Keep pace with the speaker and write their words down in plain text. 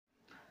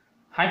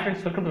Hi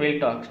friends, welcome to Whale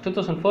Talks.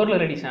 2004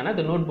 release ஆன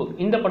The Notebook.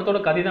 இந்த படத்தோட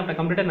கதை தான் நான்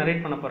கம்ப்ளீட்டாக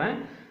நரேட் பண்ண போகிறேன்.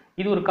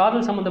 இது ஒரு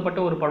காதல் சம்மந்தப்பட்ட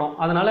ஒரு படம்.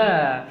 அதனால்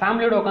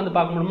ஃபேமிலியோட உட்காந்து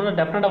பார்க்க முடியுமா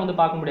டெஃபினட்டாக வந்து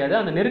பார்க்க முடியாது.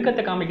 அந்த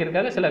நெருக்கத்தை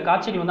காமிக்கிறதுக்காக சில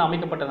காட்சிகள் வந்து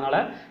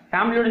அமைக்கப்பட்டதுனால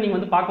ஃபேமிலியோட நீங்கள்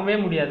வந்து பார்க்கவே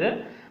முடியாது.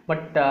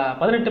 பட்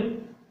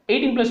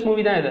 18+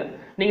 மூவி தான் இது.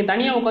 நீங்கள்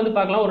தனியாக உட்காந்து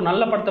பார்க்கலாம். ஒரு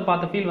நல்ல படத்தை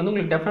பார்த்த ஃபீல் வந்து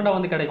உங்களுக்கு டெஃபினட்டாக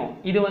வந்து கிடைக்கும்.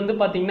 இது வந்து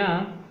பார்த்தீங்கன்னா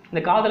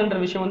இந்த காதல்ன்ற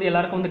விஷயம் வந்து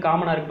எல்லாருக்கும் வந்து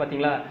காமனாக இருக்குது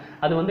பார்த்தீங்களா.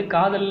 அது வந்து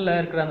காதலில்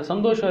இருக்கிற அந்த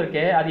சந்தோஷம்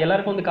இருக்கே அது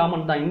எல்லாருக்கும் வந்து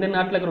காமன் தான். இந்த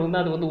நாட்டில் இருக்கிறவங்க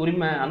தான் அது வந்து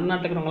உரிமை, அந்த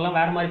நாட்டில் இருக்கிறவங்கலாம்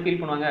வேறு மாதிரி ஃபீல்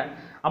பண்ணுவாங்க.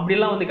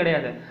 அப்படிலாம் வந்து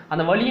கிடையாது.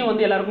 அந்த வலியும்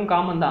வந்து எல்லாருக்கும்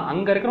காமன் தான்.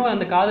 அங்கே இருக்கிறவங்க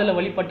அந்த காதலை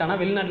வழிபட்டானா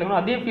வெளிநாட்டில்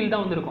இருக்கிறவங்க அதே ஃபீல்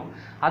தான் வந்து இருக்கும்.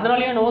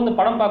 அதனாலேயே நான் இந்த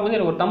படம் பார்க்கும்போது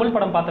எனக்கு ஒரு தமிழ்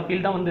படம் பார்த்த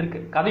ஃபீல் தான் வந்து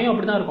இருக்குது. கதையும்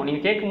அப்படி தான் இருக்கும்.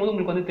 நீங்கள் கேட்கும்போது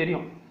உங்களுக்கு வந்து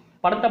தெரியும்.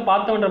 படத்தை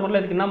பார்த்தவன்ற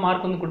முறையில் இதுக்கு என்ன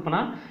மார்க் வந்து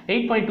கொடுப்பேன்னா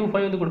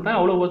 8.25 வந்து கொடுப்பேன்.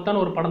 அவ்வளோ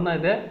ஒருத்தான ஒரு படம் தான்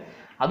இது.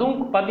 அதுவும்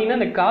பார்த்தீங்கன்னா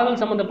இந்த காதல்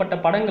சம்மந்தப்பட்ட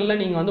படங்களில்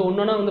நீங்கள் வந்து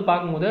ஒன்றா வந்து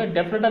பார்க்கும்போது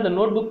டெஃபினட்டாக இந்த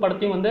நோட் புக்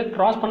படத்தையும் வந்து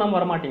கிராஸ் பண்ணாமல்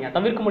வர மாட்டீங்க.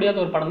 தவிர்க்க முடியாத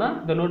ஒரு படம் தான்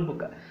இந்த நோட்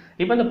புக்கு.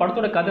 இப்போ இந்த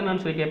படத்தோட கதை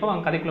என்னன்னு சொல்லி கேட்போம்.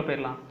 அவங்க கதைக்குள்ளே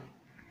போயிடலாம்.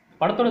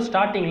 படத்தோட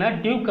ஸ்டார்டிங்கில்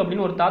டியூக்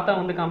அப்படின்னு ஒரு தாத்தா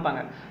வந்து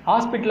காமிப்பாங்க.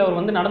 ஹாஸ்பிட்டலில் அவர்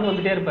வந்து நடந்து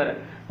வந்துகிட்டே இருப்பார்.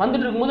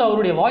 வந்துட்டு இருக்கும்போது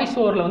அவருடைய வாய்ஸ்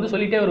ஓவரில் வந்து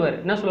சொல்லிகிட்டே வருவார்.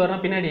 என்ன சொல்லுவார்னா,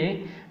 பின்னாடி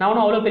நான்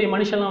ஒன்றும் அவ்வளோ பெரிய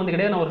மனுஷன்லாம் வந்து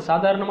கிடையாது, நான் ஒரு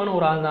சாதாரணமான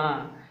ஒரு ஆள் தான்.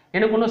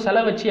 எனக்கு ஒன்றும்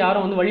செலவு வச்சு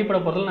யாரும் வந்து வழிபட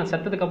போகிறதில்ல. நான்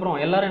செத்ததுக்கப்புறம்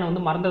எல்லாரும் என்னை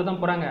வந்து மறந்துட்டு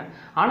தான் போகிறாங்க.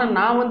 ஆனால்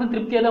நான் வந்து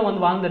திருப்தியாக தான்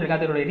வந்து வாழ்ந்துருக்கேன்.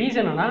 அதோடைய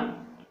ரீசன் என்னன்னா,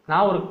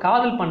 நான் ஒரு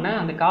காதல் பண்ணேன்,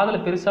 அந்த காதலை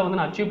பெருசாக வந்து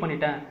நான் அச்சீவ்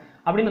பண்ணிட்டேன்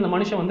அப்படின்னு அந்த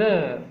மனுஷன் வந்து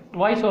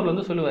வாய்ஸ் ஓவரில்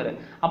வந்து சொல்லுவார்.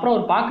 அப்புறம்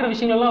அவர் பார்க்குற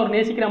விஷயங்கள்லாம் அவர்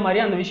நேசிக்கிற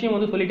மாதிரியே அந்த விஷயம்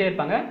வந்து சொல்லிகிட்டே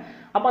இருப்பாங்க.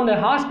 அப்போ அந்த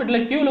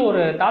ஹாஸ்பிட்டலில் க்யூவில்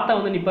ஒரு தாத்தா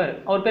வந்து நிற்பார்.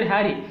 அவர் பேர்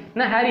ஹாரி.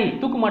 என்ன ஹாரி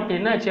தூக்க மாட்டேன்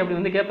என்ன ஆச்சு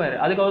அப்படின்னு வந்து கேட்பார்.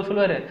 அதுக்கு அவர்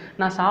சொல்லுவார்,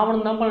 நான்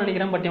சாவணும் தான்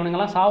நினைக்கிறேன், பட்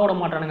இவனுங்கெல்லாம் சாவிட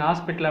மாட்டானுங்க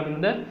ஹாஸ்பிட்டல்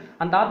அப்படின்னு வந்து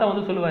அந்த தாத்தா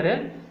வந்து சொல்லுவார்.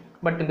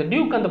 பட் இந்த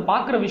டியூக் அந்த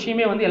பார்க்குற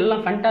விஷயமே வந்து எல்லாம்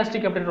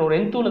ஃபேண்டாஸ்டிக் அப்படின்ற ஒரு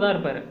எந்தூவில் தான்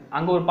இருப்பார்.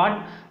 அங்கே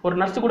ஒரு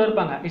நர்ஸு கூட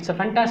இருப்பாங்க. இட்ஸ் அ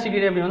ஃபேண்டாஸ்டிக்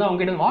டே அப்படின்னு வந்து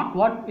அவங்க கிட்ட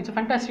வாட் இட்ஸ் அ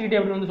ஃபேண்டாஸ்டிக் டே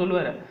அப்படின்னு வந்து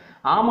சொல்லுவார்.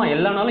 ஆமாம்,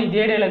 எல்லா நாளும்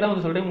இதே டேல தான்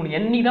வந்து சொல்கிறேன், உங்களுக்கு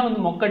என்னைக்கு தான்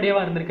வந்து மொக்க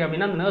டேவாக இருந்திருக்கு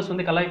அப்படின்னா அந்த நர்ஸ்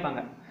வந்து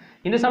கலாய்ப்பாங்க.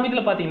 இந்த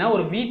சமயத்தில் பார்த்தீங்கன்னா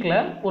ஒரு வீட்டில்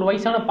ஒரு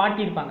வயசான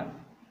பாட்டி இருப்பாங்க.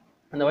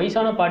 அந்த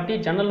வயசான பாட்டி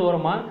ஜன்னல்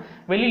ஓரமாக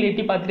வெளியில்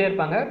எட்டி பார்த்துட்டே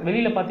இருப்பாங்க.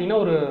 வெளியில்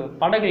பார்த்தீங்கன்னா ஒரு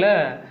படகுல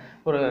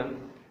ஒரு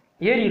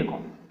ஏரி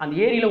இருக்கும். அந்த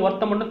ஏரியில்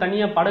ஒருத்த மட்டும்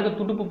தனியாக படகு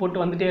துடுப்பு போட்டு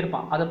வந்துகிட்டே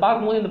இருப்பான். அதை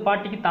பார்க்கும்போது இந்த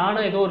பாட்டிக்கு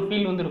தானாக ஏதோ ஒரு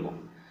ஃபீல் வந்து இருக்கும்.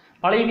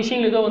 பழைய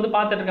விஷயங்கள் ஏதோ வந்து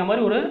பார்த்துட்டு இருக்க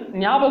மாதிரி ஒரு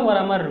ஞாபகம்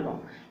வர மாதிரி இருக்கும்.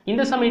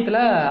 இந்த சமயத்தில்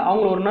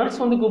அவங்க ஒரு நர்ஸ்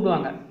வந்து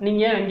கூப்பிடுவாங்க.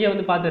 நீங்கள் ஏன் அங்கேயே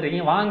வந்து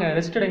பார்த்துட்ருக்கீங்க, வாங்க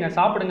ரெஸ்ட் எடுங்க,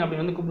 சாப்பிடுங்க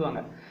அப்படின்னு வந்து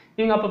கூப்பிடுவாங்க.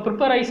 இவங்க அப்போ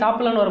ப்ரிப்பேர் ஆகி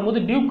சாப்பிடலான்னு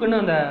வரும்போது டியூக்குன்னு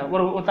அந்த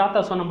ஒரு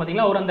தாத்தா சொன்ன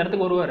பார்த்தீங்களா, அவர் அந்த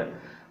இடத்துக்கு வருவார்.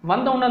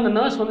 வந்தவுடனே அந்த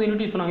நர்ஸ் வந்து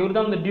இன்ட்ரடியூஸ் பண்ணுவாங்க. இவர்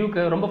தான் அந்த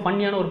டியூக்கு, ரொம்ப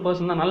ஃபன்னியான ஒரு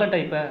பர்சன் தான், நல்ல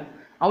டைப்பு.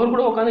 அவர்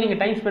கூட உட்காந்து நீங்கள்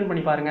டைம் ஸ்பெண்ட்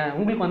பண்ணி பாருங்கள்,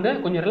 உங்களுக்கு வந்து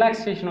கொஞ்சம்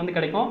ரிலாக்ஸேஷன் வந்து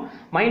கிடைக்கும்,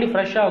 மைண்டு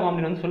ஃப்ரெஷ் ஆகும்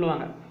அப்படின்னு வந்து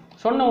சொல்லுவாங்க.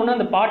 சொன்ன உடனே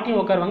அந்த பாட்டியும்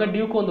உட்காருவாங்க,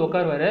 டியூக்கும் வந்து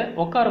உட்காருவார்.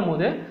 உட்காரும்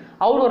போது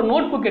அவர் ஒரு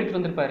நோட் புக் எடுத்துகிட்டு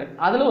வந்திருப்பார்.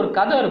 அதில் ஒரு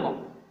கதை இருக்கும்.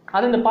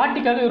 அது இந்த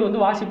பாட்டிக்காக இவர்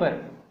வந்து வாசிப்பார்.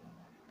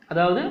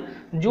 அதாவது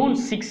June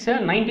 6,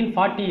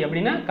 1940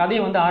 அப்படின்னு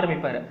கதையை வந்து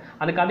ஆரம்பிப்பார்.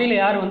 அந்த கதையில்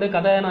யார் வந்து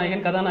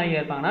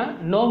கதாநாயகியாக இருப்பாங்கன்னா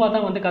நோவா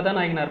தான் வந்து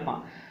கதாநாயகனாக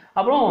இருப்பான்.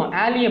 அப்புறம்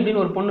ஆலி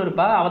அப்படின்னு ஒரு பொண்ணு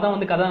இருப்பா, அவள் தான்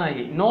வந்து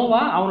கதாநாயகி. நோவா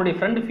அவனுடைய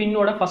ஃப்ரெண்டு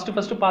ஃபின்னோட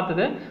ஃபஸ்ட்டு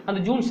பார்த்தது அந்த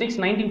June 6,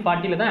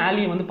 1940 தான்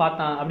ஆலியை வந்து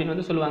பார்த்தான் அப்படின்னு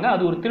வந்து சொல்லுவாங்க.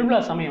 அது ஒரு திருவிழா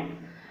சமயம்.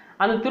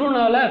 அந்த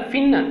திருவிழாவில்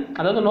ஃபின்னு,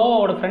 அதாவது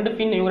நோவாவோட ஃப்ரெண்டு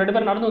ஃபின், இவங்க 2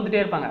 பேர் நடந்து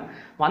வந்துகிட்டே இருப்பாங்க.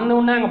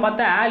 வந்தவுடனே அங்கே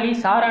பார்த்தா ஆலி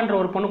சாரான்ற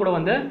ஒரு பொண்ணு கூட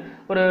வந்து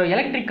ஒரு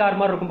எலக்ட்ரிக் கார்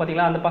மாதிரி இருக்கும்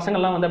பார்த்தீங்களா, அந்த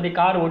பசங்கள்லாம் வந்து அப்படியே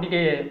கார் ஓட்டிட்டு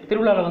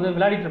திருவிழாவில் வந்து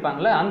விளையாடிட்டு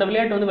இருப்பாங்கல்ல, அந்த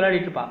விளையாட்டு வந்து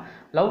விளையாடிட்டு இருப்பா.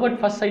 லவ் அட்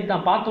ஃபர்ஸ்ட் சைட்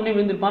தான். பார்த்தோன்னே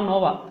விழுந்திருப்பான்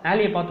நோவா.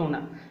 ஆலியை பார்த்தோன்னே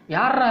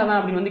யாரா இவன்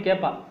அப்படின்னு வந்து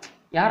கேட்பா.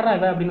 யாரா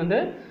இவன் அப்படின்னு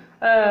வந்து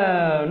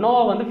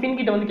நோவா வந்து ஃபின்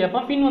கிட்ட வந்து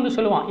கேட்பான். ஃபின் வந்து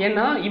சொல்லுவான்,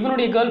 ஏன்னா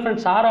இவனுடைய கேர்ள்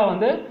ஃப்ரெண்ட் சாரா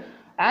வந்து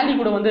ஆலி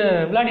கூட வந்து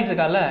விளையாடிட்டு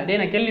இருக்கால, டே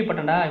நான்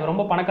கேள்விப்பட்டேன்டா, இவன்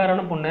ரொம்ப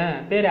பணக்காரான பொண்ணு,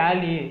 பேர்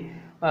ஆலி,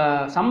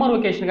 சம்மர்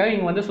வெக்கேஷனுக்காக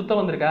இங்கே வந்து சுத்த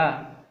வந்திருக்கா,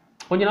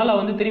 கொஞ்ச நாள்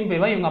வந்து திரும்பி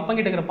போயிடுவா, இவங்க அப்பா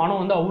கிட்ட இருக்கிற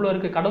பணம் வந்து அவ்வளோ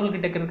இருக்குது,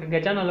 கடவுள்கிட்ட இருக்கிற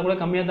கஜானால கூட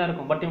கம்மியாக தான்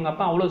இருக்கும், பட் இவங்க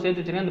அப்பா அவ்வளோ சேர்த்து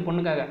வச்சுருக்கேன் அந்த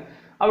பொண்ணுக்காக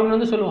அப்படின்னு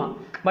வந்து சொல்லுவான்.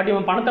 பட்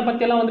இவன் பணத்தை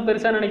பற்றியெல்லாம் வந்து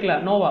பெருசாக நினைக்கல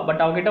நோவா.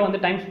 பட் அவகிட்ட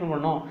வந்து டைம் ஸ்பெண்ட்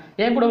பண்ணணும்,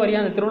 ஏன் கூட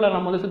வரியா அந்த திருவிழா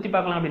நம்ம வந்து சுற்றி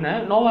பார்க்கலாம் அப்படின்னு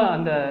நோவா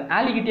அந்த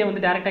ஆலிகிட்டே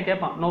வந்து டேரெக்டாக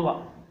கேட்பான். நோவா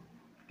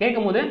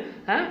கேட்கும் போது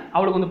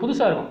அவளுக்கு வந்து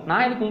புதுசாக இருக்கும்,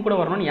 நான் எதுக்கு உங்க கூட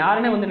வரணும்னு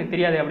யாருன்னே வந்து எனக்கு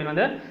தெரியாது அப்படின்னு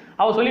வந்து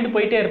அவள் சொல்லிட்டு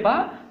போயிட்டே இருப்பா.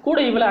 கூட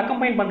இவளை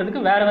அக்கம்பைன்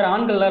பண்ணுறதுக்கு வேறு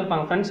ஆண்கள்லாம்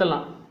இருப்பாங்க, ஃப்ரெண்ட்ஸ்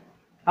எல்லாம்.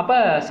 அப்போ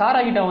சாரா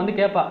கிட்ட வந்து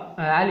கேட்பா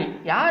ஆலி,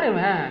 யார்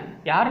இவன்,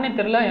 யாருன்னே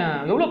தெரில,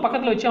 எவ்வளோ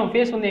பக்கத்தில் வச்சு அவன்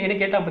ஃபேஸ் வந்து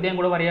என்கிட்ட கேட்டா பற்றியா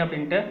கூட வரையா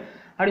அப்படின்ட்டு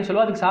அப்படின்னு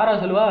சொல்லுவா. அதுக்கு சாரா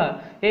சொல்லுவா,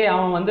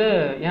 அவன் வந்து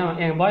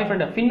என் பாய்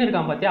ஃப்ரெண்டு ஃபின்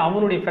இருக்கான் பார்த்தியா,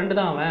 அவனுடைய ஃப்ரெண்டு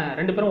தான் அவன்,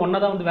 2 பேரும் ஒன்றா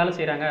தான் வந்து வேலை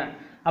செய்கிறாங்க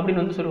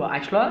அப்படின்னு வந்து சொல்லுவாள்.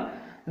 ஆக்சுவலாக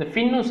இந்த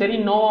ஃபின்னும் சரி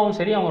நோவாவும்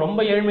சரி அவங்க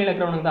ரொம்ப ஏழ்மையில்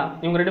இருக்கிறவனுக்கு தான்.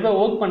 இவங்க 2 பேர்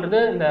ஒர்க் பண்ணுறது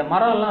இந்த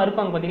மரம்லாம்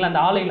இருப்பாங்க பார்த்தீங்களா,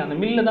 அந்த ஆலையில் அந்த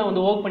மில்லில் தான்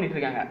வந்து ஒர்க் பண்ணிட்டு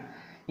இருக்காங்க.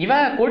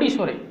 இவன்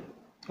கோடீஸ்வரி,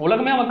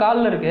 உலகமே அவன்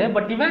காலில் இருக்குது,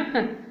 பட் இவன்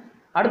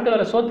அடுத்த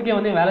வேலை சோத்துக்கே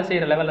வந்து வேலை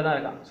செய்கிற லெவலில் தான்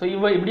இருக்கான். ஸோ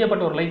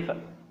இப்படியேப்பட்ட ஒரு லைஃப்.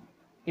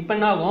 இப்போ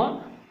என்ன ஆகும்,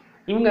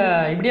 இவங்க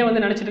இப்படியே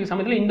வந்து நினச்சிட்டு இருக்க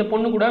சமயத்தில் இந்த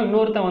பொண்ணு கூட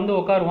இன்னொருத்தன் வந்து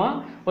உட்காருவான்.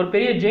 ஒரு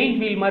பெரிய ஜெயிண்ட்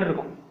வீல் மாதிரி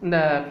இருக்கும், இந்த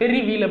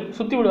பெரிய வீலை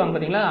சுற்றி விடுவாங்க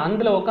பார்த்தீங்களா,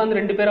 அதில் உட்காந்து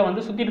 2 பேரை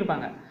வந்து சுற்றிட்டு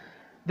இருப்பாங்க.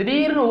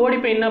 திடீர்னு ஓடி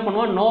போய் என்ன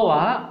பண்ணுவான் நோவா,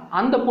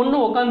 அந்த பொண்ணு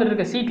உட்காந்துட்டு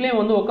இருக்க சீட்லேயே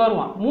வந்து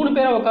உட்காருவான். 3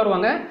 பேரை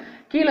உட்காருவாங்க.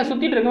 கீழே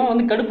சுற்றிட்டு இருக்கவன்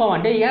வந்து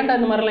கடுப்பாவான், டே ஏன்டா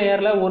இந்த மாதிரிலாம்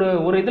ஏறல,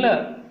 ஒரு இதில்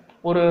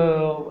ஒரு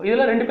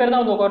இதில் 2 பேர்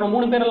தான் வந்து உட்காரணும்,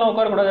 3 பேரெல்லாம்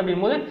உட்காரக்கூடாது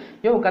அப்படிங்கும்போது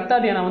யோ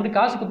கத்தாதியா நான் வந்து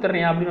காசு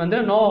குத்துறேன் அப்படின்னு வந்து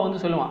நோவா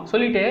வந்து சொல்லுவான்.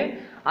 சொல்லிட்டு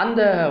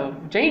அந்த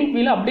ஜெயின்ட்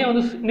வீலை அப்படியே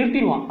வந்து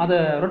நிறுத்திடுவான், அதை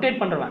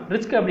ரொட்டேட் பண்ணுறவன்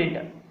ரிஸ்க்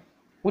அப்படின்ட்டு.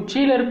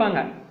 உச்சியில் இருப்பாங்க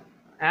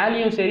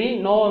ஆலியும் சரி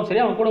நோவாவும்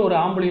சரி, அவன் கூட ஒரு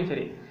ஆம்பளையும்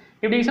சரி.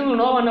 இப்படி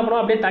எக்ஸாம்பிள் நோவா என்ன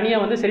பண்ணுவான், அப்படியே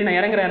தனியாக வந்து சரி நான்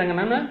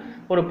இறங்குறேன்னு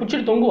ஒரு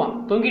பிடிச்சிட்டு தொங்குவான்.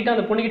 தொங்கிட்டு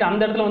அந்த பொண்ணுக்கிட்ட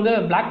அந்த இடத்துல வந்து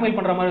பிளாக்மெயில்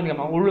பண்ணுற மாதிரி வந்து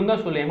கேட்பான். ஒழுங்காக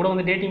சொல்லு, என் கூட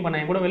வந்து டேட்டிங் பண்ண,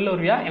 என் கூட வெளில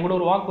வருவியா, என் கூட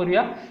ஒரு வாக்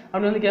வருவியா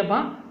அப்படின்னு வந்து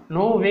கேட்பான்.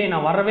 நோ வே,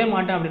 நான் வரவே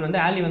மாட்டேன் அப்படின்னு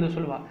வந்து ஆலி வந்து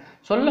சொல்லுவாள்.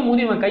 சொல்லும்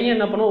போது இவன் கையை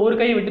என்ன பண்ணுவோம், ஒரு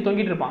கையை விட்டு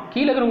தொங்கிட்டு இருப்பான்.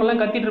 கீழே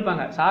இருக்கிறவங்கலாம் கத்திட்டு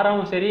இருப்பாங்க,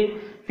 சாராவும் சரி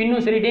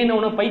ஃபின்னும் சரி, டே நான்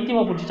உன்னை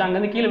பைத்தியமாக பிடிச்சிச்சு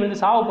அங்கேருந்து கீழே வந்து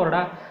சாவ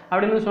போறடா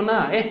அப்படின்னு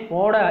சொன்னால்,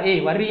 போடா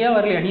வர்றியா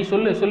வரலையா நீ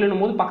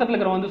சொல்லுன்னும் போது பக்கத்தில்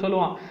இருக்கிறவன் வந்து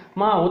சொல்லுவான்,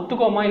 மா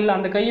ஒத்துக்கோமா, இல்லை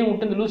அந்த கையை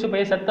விட்டு இந்த லூசு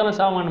பையன் செத்தாலும்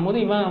சாவான்னும் போது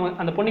இவன்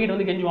அந்த பொண்ணுக்கிட்ட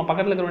வந்து கெஞ்சுவான்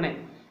பக்கத்தில் இருக்கிறவனே.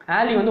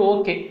 ஆலி வந்து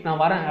ஓகே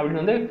நான் வரேன்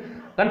அப்படின்னு வந்து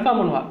கன்ஃபார்ம்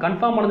பண்ணுவான்.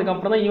 கன்ஃபார்ம்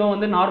பண்ணதுக்கப்புறம் தான் இவன்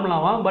வந்து நார்மல்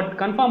ஆவான். பட்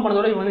கன்ஃபார்ம்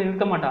பண்ணதோட இவன் வந்து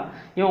நிற்க மாட்டான்.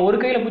 இவன் ஒரு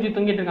கையில் பூச்சி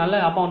தொங்கிட்டு இருக்கான்ல,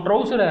 அப்போ அவன்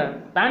ட்ரௌசரை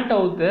பேண்ட்டை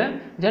அவுத்து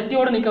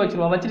ஜட்டியோடு நிற்க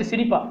வச்சிருவான், வச்சுட்டு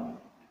சிரிப்பா.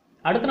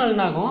 அடுத்த நாள்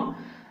என்ன ஆகும்,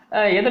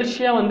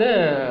 எதர்ச்சியாக வந்து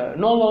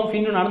நோவாவும்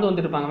ஃபின்னும் நடந்து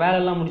வந்துருப்பாங்க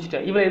வேலையெல்லாம்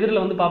முடிச்சுட்டு. இவளை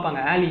எதிரில் வந்து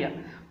பார்ப்பாங்க ஆலியா.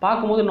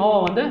 பார்க்கும்போது நோவா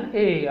வந்து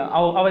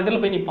அவள்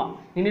எதிரில் போய் நிற்பான்,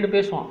 நின்றுட்டு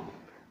பேசுவான்.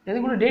 எது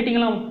கூட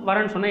டேட்டிங்கெல்லாம்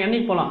வரேன்னு சொன்னேன்,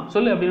 என்னைக்கு போகலாம்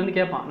சொல்லு அப்படின்னு வந்து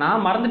கேட்பான்.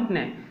 நான்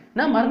மறந்துட்டேனே.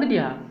 நான்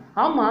மறந்துட்டியா?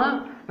 ஆமாம்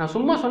நான்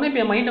சும்மா சொன்னேன், இப்போ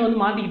என் மைண்டை வந்து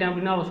மாற்றிக்கிட்டேன்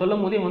அப்படின்னு அவள்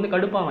சொல்லும் போது வந்து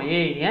கடுப்பாவான்.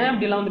 ஏன்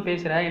இப்படிலாம் வந்து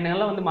பேசுகிற,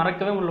 என்னெல்லாம் வந்து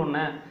மறக்கவே முடியல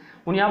உன்னை,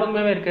 உன்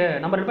ஞாபகமாகவே இருக்குது,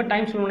 நம்ம 2 பேர்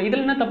டைம் சொல்லணும்,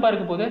 இதில் என்ன தப்பாக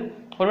இருக்க போது,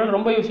 ஒருவேளை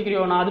ரொம்ப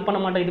யோசிக்கிறியோ நான் அது பண்ண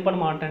மாட்டேன் இது பண்ண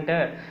மாட்டேன்ட்டு,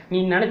 நீ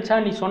நினச்சா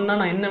நீ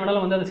சொன்னால் நான் என்ன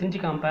வேணாலும் வந்து அதை செஞ்சு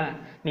காமிப்பேன்,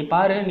 நீ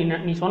பாரு,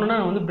 நீ சொன்னா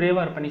நான் வந்து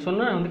பிரேவாக இருப்பேன், நீ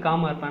சொன்னால் நான் வந்து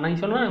காமாக இருப்பேன்,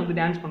 நான் சொன்னால் நான் வந்து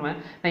டான்ஸ் பண்ணுவேன்,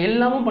 நான்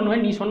எல்லாமும்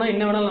பண்ணுவேன், நீ சொன்னால்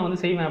என்ன வேணாலும் நான்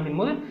வந்து செய்வேன்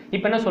அப்படிங்கும்போது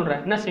இப்போ என்ன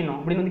சொல்கிறேன், என்ன செய்யணும்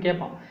அப்படின்னு வந்து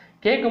கேட்பான்.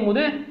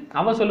 கேட்கும்போது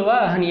அவன் சொல்லுவா,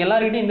 நீ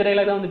எல்லாருக்கிட்டையும் இந்த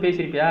டைலாக் தான் வந்து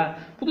பேசியிருப்பியா,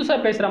 புதுசாக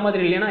பேசுகிற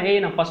மாதிரி இல்லையா,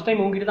 நான் ஃபஸ்ட்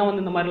டைம் உங்ககிட்ட தான்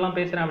வந்து இந்த மாதிரிலாம்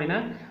பேசுகிறேன் அப்படின்னு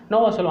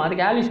நோவா சொல்லுவான்.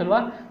 அதுக்கு ஆலி சொல்லுவா,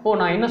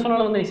 நான் என்ன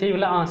சொன்னாலும் வந்து நீ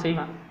செய்வில்ல,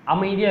 செய்வேன்,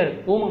 அமைதியாக இரு,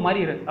 ஊமை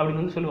மாதிரி இரு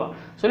அப்படின்னு வந்து சொல்லுவாள்.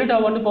 சொல்லிட்டு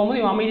அவள் வந்து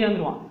போகும்போது இவன் அமைதியாக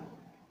இருந்துருவான்.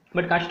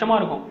 பட் கஷ்டமாக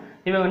இருக்கும்,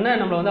 இவன் என்ன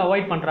நம்மளை வந்து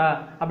அவாய்ட் பண்ணுறா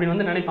அப்படின்னு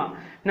வந்து நினைப்பான்.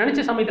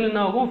 நினச்ச சமயத்தில்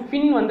என்ன ஆகும்,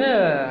 ஃபின் வந்து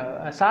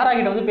சாரா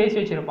கிட்ட வந்து பேசி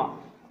வச்சுருப்பான்.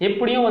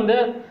 எப்படியும் வந்து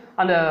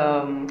அந்த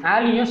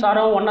ஆலியும்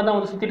சாராவும் ஒன்றா தான்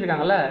வந்து சுற்றிட்டு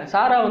இருக்காங்கல்ல,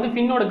 சாரா வந்து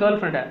ஃபின்னோட கேர்ள்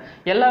ஃப்ரெண்டு,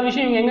 எல்லா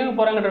விஷயம் இவங்க எங்கே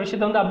போகிறாங்கன்ற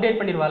விஷயத்தை வந்து அப்டேட்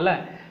பண்ணிடுவாள்ல.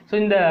 ஸோ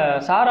இந்த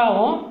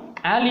சாராவும்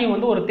ஆலியும்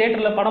வந்து ஒரு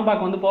தேட்டரில் படம்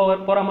பார்க்க வந்து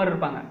போகிற மாதிரி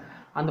இருப்பாங்க.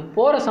 அந்த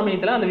போகிற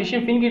சமயத்தில் அந்த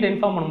விஷயம் ஃபின் கிட்ட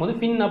இன்ஃபார்ம் பண்ணும்போது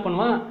ஃபின் என்ன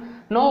பண்ணுவான்,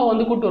 நோவை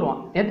வந்து கூப்பிட்டு வருவான்.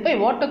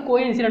 வாட் அ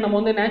கோஇன்சிடென்ட், நம்ம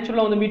வந்து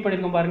நேச்சுரலாக வந்து மீட்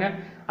பண்ணியிருக்கோம் பாருங்க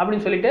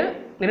அப்படின்னு சொல்லிட்டு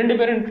 2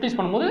 பேரும் இன்ட்ரடியூஸ்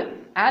பண்ணும்போது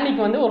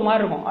ஆலிக்கு வந்து ஒரு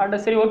மாதிரி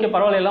இருக்கும். சரி ஓகே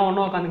பரவாயில்ல, எல்லாம்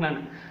ஒன்றா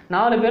உட்காந்துக்கலான்னு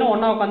 4 பேரும்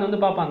ஒன்றா உட்காந்து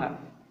வந்து பார்ப்பாங்க.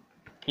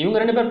 இவங்க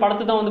 2 பேர்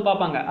படத்தை தான் வந்து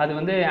பார்ப்பாங்க, அது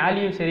வந்து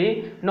ஆலியும் சரி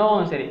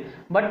நோவும் சரி.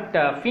 பட்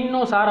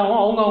ஃபின்னும் சாராவும்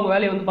அவங்க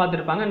வேலையை வந்து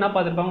பார்த்துருப்பாங்க. என்ன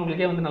பார்த்துருப்பாங்க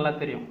உங்களுக்கே வந்து நல்லா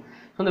தெரியும்.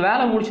 ஸோ அந்த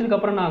வேலை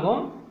முடிச்சதுக்கப்புறம் என்ன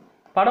ஆகும்,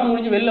 படம்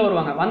முடிஞ்சு வெளில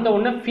வருவாங்க. வந்த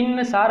உடனே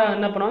ஃபின்னு சாரா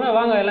என்ன பண்ணுவாங்க,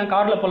 வாங்க எல்லாம்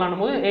காரில்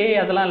போகலான்னும் போது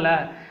அதெல்லாம் இல்லை,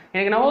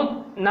 எனக்கு நான்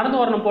நடந்து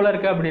வரணும் போல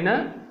இருக்குது அப்படின்னு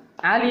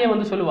ஆலியே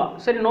வந்து சொல்லுவாள்.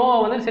 சரி நோவா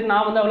வந்து சரி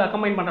நான் வந்து அவளை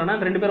அக்கம்பைன் பண்ணுறேன்னா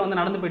 2 பேரும் வந்து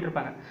நடந்து போயிட்டு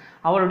இருப்பாங்க.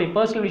 அவளுடைய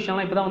பர்சனல்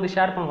விஷயம்லாம் இப்போ தான் வந்து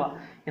ஷேர் பண்ணுவாள்.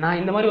 நான்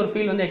இந்த மாதிரி ஒரு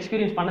ஃபீல் வந்து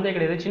எக்ஸ்பீரியன்ஸ் பண்ணதே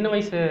கிடையாது. சின்ன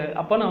வயசு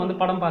அப்போ நான் வந்து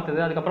படம் பார்த்தது,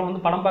 அதுக்கப்புறம்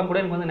வந்து படம் பார்க்க கூட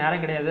எனக்கு வந்து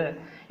நேரம் கிடையாது.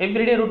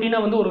 எவ்ரிடே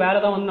ருட்டீனாக வந்து ஒரு வேலை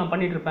தான் வந்து நான்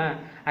பண்ணிட்டு இருப்பேன்.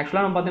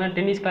 ஆக்சுவலாக நான் பார்த்தீங்கன்னா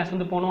டென்னிஸ் கிளாஸ்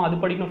வந்து போகணும்,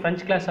 அது படிக்கணும்,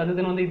 ஃப்ரெஞ்ச் கிளாஸ்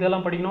அதுன்னு வந்து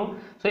இதெல்லாம் படிக்கணும்.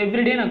 ஸோ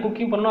எவ்ரிடே நான்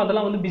குக்கிங் பண்ணணும்,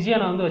 அதெல்லாம் வந்து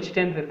பிஸியாக நான் வந்து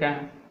வச்சுட்டே இருந்திருக்கேன்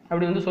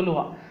அப்படி வந்து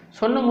சொல்லுவாள்.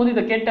 சொன்னும் போது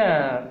இதை கேட்ட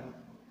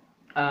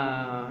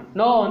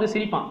நோவா வந்து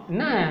சிரிப்பான்.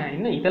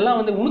 என்ன இதெல்லாம்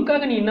வந்து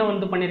உனக்காக நீ என்ன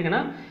வந்து பண்ணியிருக்கேன்னா,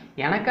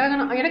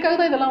 எனக்காக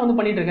தான் இதெல்லாம் வந்து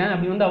பண்ணிட்டு இருக்கேன்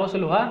அப்படின்னு வந்து அவள்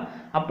சொல்லுவா.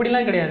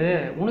 அப்படிலாம் கிடையாது,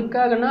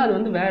 உனக்காகனா அது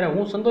வந்து வேற,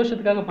 உன்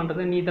சந்தோஷத்துக்காக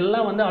பண்ணுறது, நீ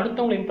இதெல்லாம் வந்து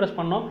அடுத்தவங்களை இம்ப்ரெஸ்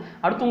பண்ணோம்,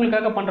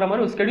 அடுத்தவங்களுக்காக பண்ணுற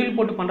மாதிரி ஒரு ஸ்கெடியூல்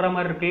போட்டு பண்ணுற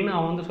மாதிரி இருக்குன்னு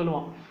அவன் வந்து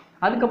சொல்லுவான்.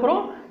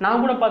 அதுக்கப்புறம்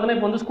நான் கூட பார்த்தோன்னா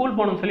இப்போ வந்து ஸ்கூல்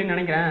போகணும்னு சொல்லி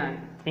நினைக்கிறேன்.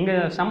 இங்கே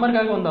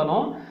சம்மருக்காக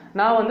வந்தாலும்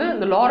நான் வந்து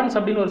இந்த லாரன்ஸ்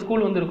அப்படின்னு ஒரு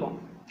ஸ்கூல் வந்து இருக்கும்,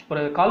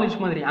 ஒரு காலேஜ்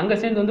மாதிரி, அங்கே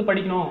சேர்ந்து வந்து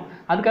படிக்கணும்,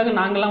 அதுக்காக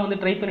நாங்கள்லாம் வந்து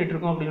ட்ரை பண்ணிட்டு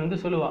இருக்கோம் அப்படின்னு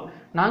வந்து சொல்லுவாள்.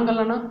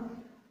 நாங்கள்னா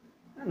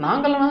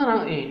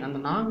அந்த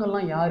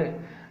நாங்கள்லாம் யார்,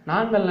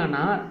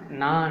 நாங்கள்னா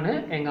நான்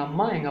எங்கள்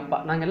அம்மா எங்கள் அப்பா,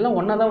 நாங்கள் எல்லாம்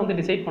ஒன்றா தான் வந்து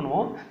டிசைட்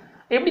பண்ணுவோம்.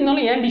 எப்படி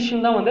இருந்தாலும் என்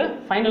டிசிஷன் தான் வந்து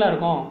ஃபைனலாக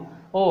இருக்கும்.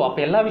 அப்போ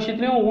எல்லா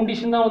விஷயத்துலையும் உன்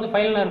டிசிஷன் தான் வந்து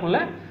ஃபைனலாக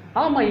இருக்கும்ல.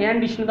 ஆமாம் என்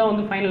டிசிஷன் தான்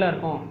வந்து ஃபைனலாக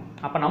இருக்கும்,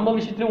 அப்போ நம்ம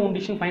விஷயத்துலையும் உன்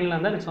டிசிஷன் ஃபைனலாக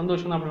இருந்தால் எனக்கு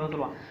சந்தோஷம் தான் அப்படின்னு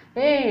சொல்லுவான்.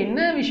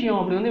 என்ன விஷயம்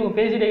அப்படி வந்து இவங்க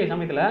பேசிட்டே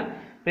சமயத்தில்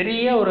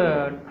பெரிய ஒரு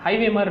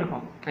ஹைவே மாதிரி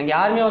இருக்கும், அங்கே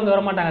யாருமே வந்து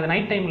வரமாட்டாங்க, அது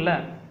நைட் டைம் இல்லை.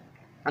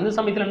 அந்த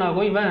சமயத்தில் என்ன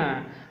ஆகும், இவன்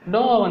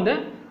டோவா வந்து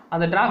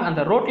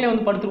அந்த ரோட்லேயே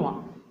வந்து படுத்துருவான்.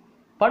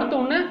 படுத்த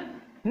உடனே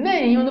என்ன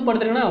நீ வந்து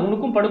படுத்துறீங்கன்னா,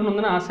 உனக்கும் படுக்கணும்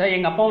தானே ஆசை,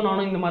 எங்கள் அப்பாவும்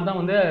நானும் இந்த மாதிரி தான்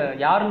வந்து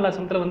யாரும் இல்லாத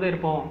சமயத்தில் வந்து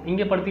இருப்போம்,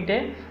 இங்கே படுத்திக்கிட்டே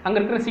அங்கே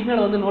இருக்கிற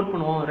சிக்னலை வந்து நோட்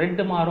பண்ணுவோம்,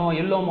 ரெட்டு மாறும்,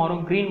 எல்லோ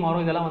மாறும், க்ரீன்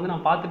மாறும், இதெல்லாம் வந்து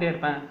நான் பார்த்துட்டே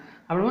இருப்பேன்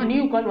அப்படின்னா நீ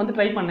உட்காந்து வந்து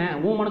ட்ரை பண்ணேன்,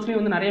 உன் மனசுலையும்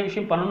வந்து நிறைய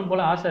விஷயம் பண்ணணும்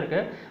போல் ஆசை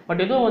இருக்குது,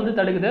 பட் ஏதோ வந்து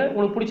தடுக்குது,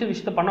 உனக்கு பிடிச்ச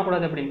விஷயத்த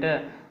பண்ணக்கூடாது அப்படின்ட்டு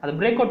அதை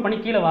பிரேக் அவுட் பண்ணி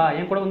கீழே வா,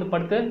 என் கூட வந்து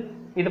படுத்து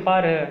இதை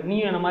பாரு, நீ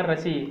என்ன மாதிரி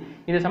ரசி,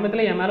 இந்த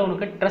சமயத்தில் என் மேலே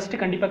உனக்கு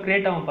ட்ரஸ்ட் கண்டிப்பாக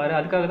க்ரியேட் ஆகும் பாரு,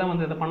 அதுக்காக தான்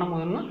வந்து இதை பண்ண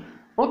போதுன்னா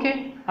ஓகே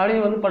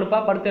அப்படின்னு வந்து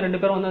படுத்து 2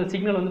 பேரும் வந்து அந்த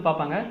சிக்னல் வந்து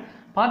பார்ப்பாங்க.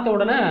 பார்த்த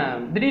உடனே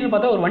திடீர்னு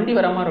பார்த்தா ஒரு வண்டி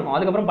வர மாதிரி இருக்கும்.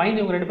 அதுக்கப்புறம்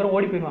பயந்து இவங்க 2 பேரும்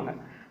ஓடி போயிடுவாங்க.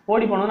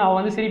 ஓடி போனோன்னு அவள்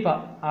வந்து சிரிப்பா,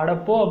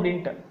 அடப்போ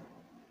அப்படின்ட்டு.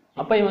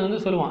 அப்போ இவன்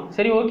வந்து சொல்லுவான்,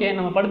 சரி ஓகே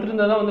நம்ம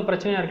படுத்துருந்தா தான் வந்து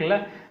பிரச்சனையாக இருக்குல்ல,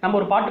 நம்ம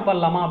ஒரு பாட்டு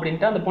பாடலாமா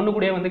அப்படின்ட்டு அந்த பொண்ணு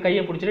கூடயே வந்து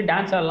கையை பிடிச்சிட்டு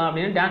டான்ஸ் ஆடலாம்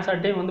அப்படின்னு டான்ஸ்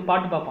ஆடிட்டே வந்து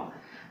பாட்டு பார்ப்பான்.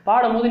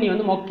 பாடும்போது நீ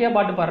வந்து மொக்கையாக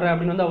பாட்டு பாடுற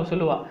அப்படின்னு வந்து அவள்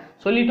சொல்லுவா.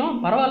 சொல்லிட்டோம்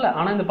பரவாயில்ல,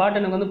 ஆனால் இந்த பாட்டு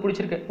எனக்கு வந்து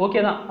பிடிச்சிருக்கு,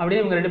 ஓகே தான் அப்படியே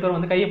இவங்க 2 பேரும்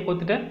வந்து கையை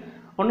கோத்துட்டு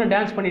ஒன்று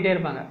டான்ஸ் பண்ணிகிட்டே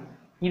இருப்பாங்க.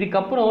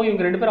 இதுக்கப்புறம்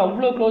இவங்க 2 பேரும்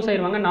அவ்வளோ க்ளோஸ்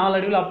ஆயிடுவாங்க.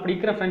 நாளடைவில் அப்படி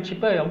இருக்கிற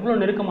ஃப்ரெண்ட்ஷிப்பை அவ்வளோ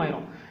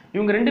நெருக்கமாயிரும்.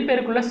 இவங்க 2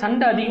 பேருக்குள்ளே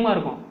சண்டை அதிகமாக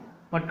இருக்கும்.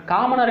 பட்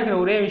காமனாக இருக்கிற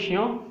ஒரே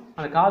விஷயம்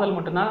அந்த காதல்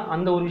மட்டும்தான்.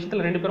 அந்த ஒரு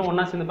விஷயத்தில் 2 பேரும்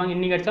ஒன்றா சேர்ந்துப்பாங்க.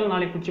 இன்றைக்கி அடிச்சாலும்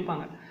நாளைக்கு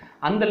பிடிச்சிப்பாங்க,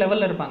 அந்த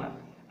லெவலில் இருப்பாங்க.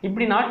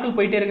 இப்படி நாட்கள்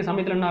போயிட்டே இருக்க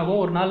சமயத்தில் என்ன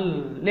ஆகும், ஒரு நாள்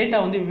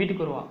லேட்டாக வந்து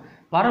வீட்டுக்கு வருவாள்.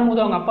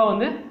 வரும்போது அவங்க அப்பா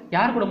வந்து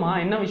யார் கூடமா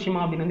என்ன விஷயமா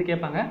அப்படின்னு வந்து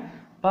கேட்பாங்க.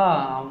 அப்பா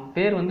அவன்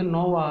பேர் வந்து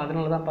நோவா,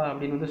 அதனால தான்ப்பா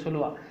அப்படின்னு வந்து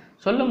சொல்லுவாள்.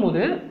 சொல்லும்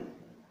போது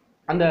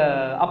அந்த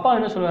அப்பா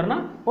என்ன சொல்லுவாருன்னா,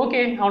 ஓகே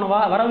அவனை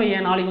வர வைய,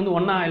 நாளைக்கு வந்து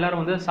ஒன்றா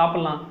எல்லோரும் வந்து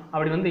சாப்பிட்லாம்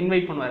அப்படி வந்து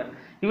இன்வைட் பண்ணுவார்.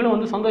 இவளும்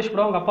வந்து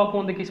சந்தோஷப்படும். அவங்க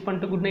அப்பாவுக்கும் வந்து கிஸ்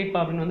பண்ணிட்டு குட் நைட் பா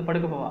அப்படின்னு வந்து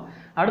படுக்க போவாள்.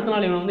 அடுத்த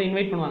நாள் இவனை வந்து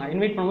இன்வைட் பண்ணுவாங்க.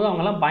 இன்வைட் பண்ணும்போது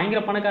அவங்கெல்லாம்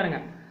பயங்கர பணக்காரங்க,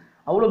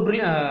 அவ்வளோ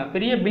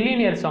பெரிய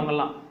பில்லியனியர்ஸ்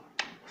அவங்கெல்லாம்.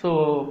 ஸோ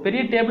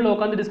பெரிய டேபிளில்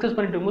உட்காந்து டிஸ்கஸ்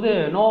பண்ணிட்டு இருக்கும்போது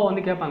நோவா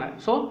வந்து கேட்பாங்க,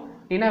 ஸோ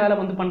என்ன வேலை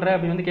வந்து பண்ணுற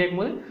அப்படின்னு வந்து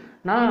கேட்கும்போது,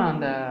 நான்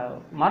அந்த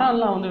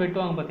மரம்லாம் வந்து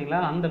வெட்டுவாங்க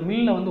பார்த்தீங்களா, அந்த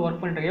மில்லில் வந்து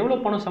ஒர்க் பண்ணிட்டு எவ்வளோ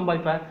பணம்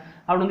சம்பாதிப்பேன்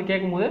அப்படின்னு வந்து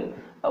கேட்கும்போது,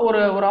 ஒரு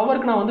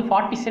ஹவருக்கு நான் வந்து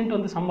 40 சென்ட்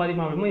வந்து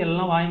சம்பாதிப்பேன் அப்படிங்கும்போது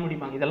எல்லாம் வாங்கி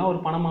முடிப்பாங்க. இதெல்லாம் ஒரு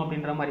பணமா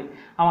அப்படின்ற மாதிரி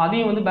அவன்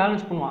அதையும் வந்து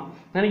பேலன்ஸ் பண்ணுவான்.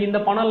 எனக்கு இந்த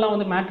பணம்லாம்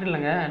வந்து மேட்ரு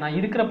இல்லைங்க, நான்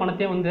இருக்கிற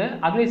பணத்தையே வந்து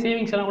அதுவே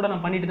சேவிங்ஸ் எல்லாம் கூட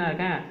நான் பண்ணிட்டு தான்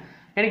இருக்கேன்,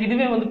 எனக்கு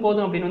இதுவே வந்து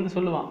போதும் அப்படின்னு வந்து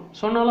சொல்லுவான்.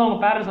 சொன்னாலும் அவங்க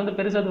பேரண்ட்ஸ் வந்து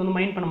பெருசாக அது வந்து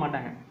மைண்ட் பண்ண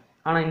மாட்டாங்க.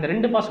 ஆனால் இந்த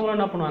 2 பசங்களும்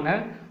என்ன பண்ணுவாங்க,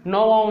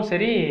 நோவாவும்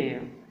சரி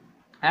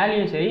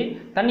ஆலியும் சரி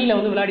தண்ணியில்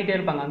வந்து விளையாடிட்டே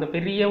இருப்பாங்க. அந்த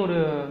பெரிய ஒரு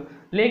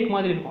லேக்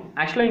மாதிரி இருக்கும்.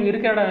 ஆக்சுவலாக இங்கே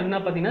இருக்கிற இடம் என்ன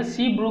பார்த்தீங்கன்னா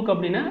சீ ப்ரூக்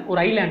அப்படின்னு ஒரு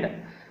ஐலாண்டு,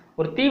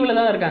 ஒரு தீவில்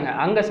தான் இருக்காங்க.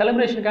 அங்கே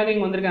செலிப்ரேஷனுக்காக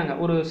இங்கே வந்திருக்காங்க.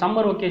 ஒரு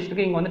சம்மர்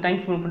ஒகேஷனுக்கு இங்கே வந்து டைம்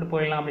ஸ்பெண்ட் பண்ணிட்டு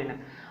போயிடலாம் அப்படின்னு.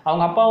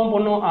 அவங்க அப்பாவும்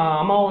பொண்ணும்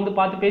அம்மாவும் வந்து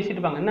பார்த்து பேசிட்டு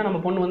இருப்பாங்க, என்ன நம்ம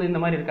பொண்ணு வந்து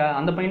இந்த மாதிரி இருக்கா,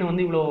 அந்த பையனை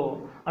வந்து இவ்வளோ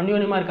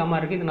அந்யோன்யமாக இருக்காமல்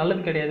இருக்குது, இது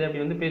நல்லது கிடையாது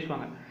அப்படி வந்து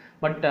பேசுவாங்க.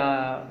 பட்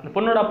அந்த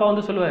பொண்ணோட அப்பா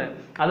வந்து சொல்லுவார்,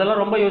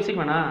 அதெல்லாம் ரொம்ப யோசிக்க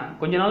வேணாம்,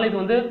 கொஞ்ச நாள் இது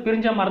வந்து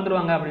பிரிஞ்சால்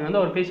மறந்துடுவாங்க அப்படின்னு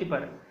வந்து அவர்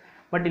பேசிப்பார்.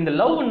 பட் இந்த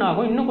லவ் என்ன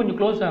ஆகும், இன்னும் கொஞ்சம்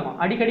க்ளோஸ் ஆகும்.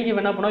 அடிக்கடிக்கு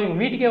என்ன பண்ணுவோம்,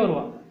 இவங்க வீட்டுக்கே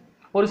வருவான்.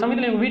 ஒரு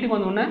சமயத்தில் இவங்க வீட்டுக்கு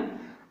வந்தோடனே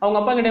அவங்க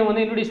அப்பா கிட்டே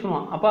வந்து இன்ட்ரடியூஸ்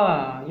பண்ணுவான், அப்பா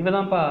இவ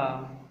தான்ப்பா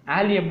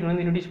ஆலி அப்படின்னு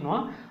வந்து இன்ட்ரடியூஸ்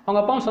பண்ணுவான். அவங்க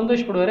அப்பாவும்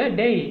சந்தோஷப்படுவார்,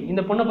 டேய்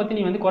இந்த பொண்ணை பற்றி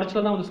நீ வந்து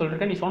குறைச்சல தான் வந்து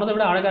சொல்லிருக்க, நீ சொன்னதை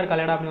விட அழகாக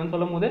இருக்காளேடா அப்படின்னு வந்து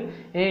சொல்லும் போது,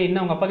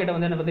 இன்னும் அவங்க அப்பா கிட்ட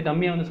வந்து என்னை பற்றி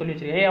டம்மியாக வந்து சொல்லி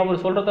வச்சிருக்கேன்,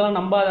 அவர் சொல்கிறதெல்லாம்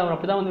நம்பாத, அவர்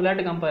அப்படி தான் வந்து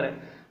விளையாட்டு காமிப்பார்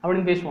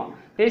அப்படின்னு பேசுவான்.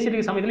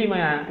 பேசிட்டு சமயத்தில்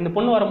இவன் இந்த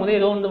பொண்ணு வரும்போது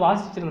ஏதோ வந்து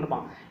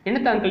வாசிச்சுருந்துருப்பான்.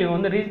 என்னத்த அங்கிள் இவன்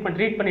வந்து ரீட்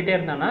பண்ணிகிட்டே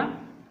இருந்தான்னா,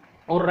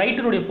 ஒரு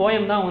ரைட்டருடைய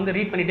போயம் தான் வந்து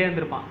ரீட் பண்ணிகிட்டே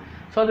இருந்திருப்பான்.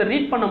 ஸோ அதை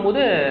ரீட்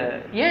பண்ணும்போது,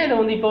 ஏன் இதை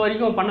வந்து இப்போ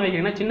வரைக்கும் பண்ண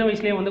வைக்கிறீங்கன்னா, சின்ன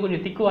வயசுலேயே வந்து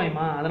கொஞ்சம்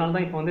திக்குவாயுமா, அதனால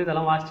தான் இப்போ வந்து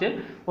இதெல்லாம் வாசிச்சு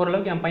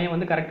ஓரளவுக்கு என் பையன்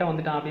வந்து கரெக்டாக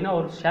வந்துட்டான் அப்படின்னு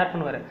அவர் ஷேர்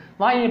பண்ணுவார்.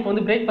 வாய் இப்போ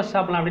வந்து பிரேக்ஃபாஸ்ட்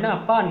சாப்பிடலாம் அப்படின்னா,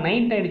 அப்பா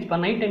நைட் ஆகிடுச்சுப்பா,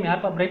 நைட் டைம்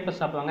யார்ப்பா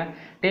பிரேக்ஃபாஸ்ட் சாப்பிடுவாங்க,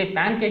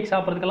 பேன் கேக்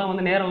சாப்பிட்றதுக்கெல்லாம்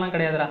வந்து நேரம்லாம்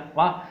கிடையாதுடா,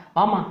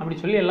 வாமா அப்படி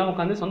சொல்லி எல்லாம்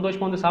உட்காந்து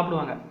சந்தோஷமாக வந்து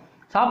சாப்பிடுவாங்க.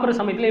 சாப்பிட்ற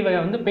சமயத்தில் இவ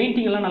வந்து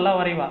பெயிண்டிங்லாம் நல்லா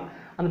வரைவா.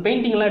 அந்த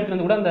பெயிண்டிங்லாம் எடுத்துகிட்டு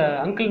வந்து கூட அந்த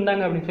அங்கிள்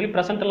இருந்தாங்க அப்படின்னு சொல்லி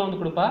ப்ரெசென்ட்டெல்லாம்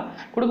வந்து கொடுப்பா.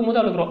 கொடுக்கும்போது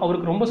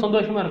அவருக்கு ரொம்ப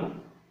சந்தோஷமாக இருக்கும்.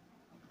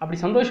 அப்படி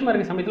சந்தோஷமாக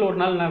இருக்க சமயத்தில் ஒரு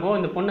நாள் நாகும்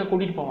இந்த பொண்ணை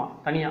கூட்டிகிட்டு போவான்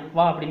தனியாக,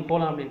 வா அப்படின்னு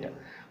போகலாம் அப்படின்ட்டு.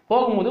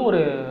 போகும்போது ஒரு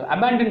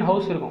அபேண்டன்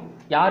ஹவுஸ் இருக்கும்,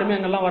 யாருமே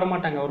அங்கெல்லாம்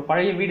வரமாட்டாங்க, ஒரு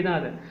பழைய வீடு தான்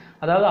அது.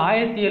 அதாவது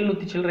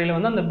 1700 சில்லறையில்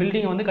வந்து அந்த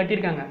பில்டிங்கை வந்து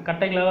கட்டியிருக்காங்க,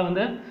 கட்டைகளால்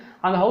வந்து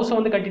அந்த ஹவுஸை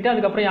வந்து கட்டிட்டு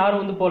அதுக்கப்புறம்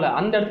யாரும் வந்து போகல.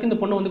 அந்த இடத்துக்கு இந்த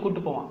பொண்ணை வந்து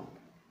கூப்பிட்டு போவான்.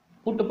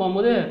 கூப்பிட்டு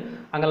போகும்போது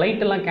அங்கே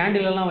லைட்டெல்லாம்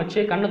கேண்டிலெல்லாம் வச்சு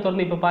கண்ணை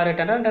திறந்து இப்போ பாரு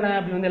டென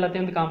அப்படி வந்து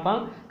எல்லாத்தையும் வந்து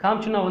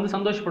காமிச்சு நான் வந்து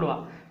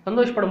சந்தோஷப்படுவான்.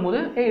 சந்தோஷப்படும் போது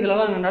இதெல்லாம்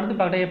நாங்கள் நடந்து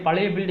பார்க்கட்டே,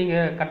 பழைய பில்டிங்கு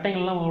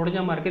கட்டைங்கள்லாம்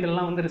உடைஞ்சாமல் இருக்குது,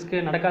 இதெல்லாம் வந்து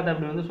ரிஸ்க்கு நடக்காது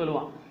அப்படின்னு வந்து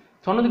சொல்லுவான்.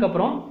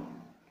 சொன்னதுக்கப்புறம்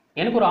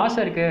எனக்கு ஒரு ஆசை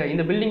இருக்குது,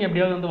 இந்த பில்டிங்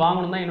எப்படியாவது வந்து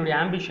வாங்கணும் தான் என்னுடைய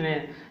ஆம்பிஷனு,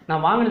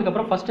 நான்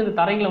வாங்கினதுக்கப்புறம் ஃபஸ்ட்டு இந்த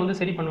தரைங்களை வந்து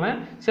சரி பண்ணுவேன்,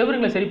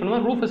 செவருங்களை சரி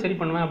பண்ணுவேன், ரூஃபை சரி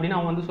பண்ணுவேன் அப்படின்னு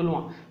அவன் வந்து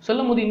சொல்லுவான்.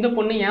 சொல்லும் போது இந்த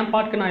பொண்ணு என்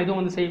பாட்டுக்கு நான்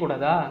எதுவும் வந்து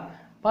செய்யக்கூடாதா,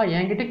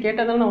 என்கிட்ட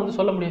கேட்டால் தானே நான் வந்து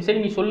சொல்ல முடியும்,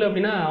 சரி நீ சொல்லு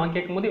அப்படின்னா அவன்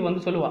கேட்கும்போது இவன்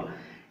வந்து சொல்லுவாள்,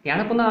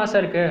 எனக்கும் தான் ஆசை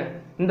இருக்குது,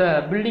 இந்த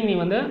பில்டிங் நீ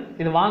வந்து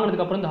இது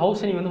வாங்கினதுக்கப்புறம் இந்த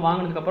ஹவுஸை நீ வந்து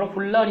வாங்கினதுக்கப்புறம்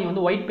ஃபுல்லாக நீ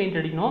வந்து ஒயிட் பெயிண்ட்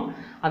அடிக்கணும்,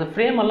 அந்த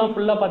ஃப்ரேம் எல்லாம்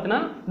ஃபுல்லாக பார்த்தீங்கன்னா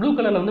ப்ளூ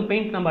கலரில் வந்து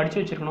பெயிண்ட் நம்ம அடித்து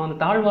வச்சுருக்கணும், அந்த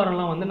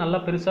தாழ்வாரம்லாம் வந்து நல்லா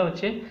பெருசாக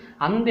வச்சு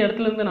அந்த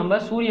இடத்துலேருந்து நம்ம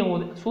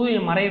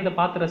சூரியன் மறையிறதை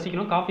பார்த்து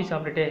ரசிக்கணும் காஃபி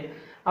சாப்பிட்டுட்டு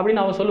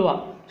அப்படின்னு அவள்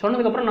சொல்லுவாள்.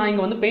 சொன்னதுக்கப்புறம் நான்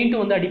இங்கே வந்து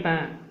பெயிண்ட்டு வந்து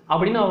அடிப்பேன்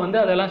அப்படின்னு அவள்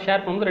வந்து அதெல்லாம்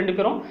ஷேர் பண்ணும்போது 2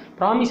 பேரும்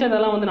ப்ராமிஸாக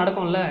இதெல்லாம் வந்து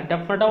நடக்கும்ல,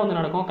 டெஃபினட்டாக வந்து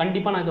நடக்கும்,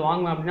 கண்டிப்பாக நான் இது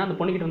வாங்குவேன் அப்படின்னா அந்த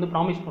பொண்ணுக்கிட்ட வந்து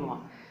ப்ராமிஸ்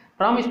பண்ணுவான்.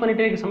 ப்ராமிஸ்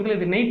பண்ணிகிட்டே இருக்க சமயத்தில்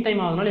இது நைட் டைம்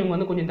ஆகுதுனால இவங்க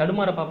வந்து கொஞ்சம்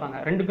தடுமாற பார்ப்பாங்க.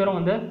 2 பேரும்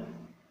வந்து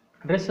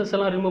ட்ரெஸ்ஸஸ்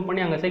எல்லாம் ரிமூவ்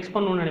பண்ணி அங்கே செக்ஸ்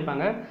பண்ணணும்னு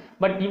நினைப்பாங்க.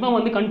 பட் இவன்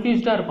வந்து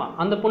கன்ஃபியூஸ்டாக இருப்பான்.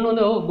 அந்த பொண்ணு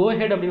வந்து கோ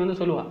ஹெட் அப்படின்னு வந்து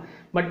சொல்லுவாள்.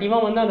 பட்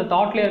இவன் வந்து அந்த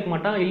தாட்லேயே இருக்க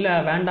மாட்டான், இல்லை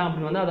வேண்டாம்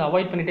அப்படின்னு வந்து அதை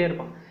அவாய்ட் பண்ணிகிட்டே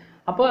இருப்பான்.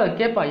 அப்போ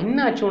கேட்பா,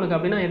 என்ன ஆச்சு உனக்கு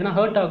அப்படின்னா, எதனா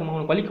ஹர்ட் ஆகுமா,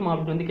 உனக்கு வலிக்குமா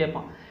அப்படின்னு வந்து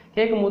கேட்பான்.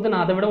 கேட்கும்போது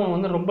நான் அதை விட உன்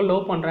வந்து ரொம்ப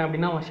லவ் பண்ணுறேன்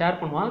அப்படின்னா அவன் ஷேர்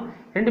பண்ணுவான்.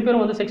 2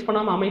 பேரும் வந்து செக்ஸ்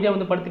பண்ணாமல் அமைதியாக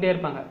வந்து படுத்துகிட்டே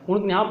இருப்பாங்க.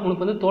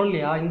 உனக்கு வந்து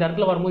தோல்லையா, இந்த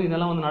இடத்துல வரும்போது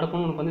இதெல்லாம் வந்து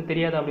நடக்கணும்னு உனக்கு வந்து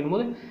தெரியாது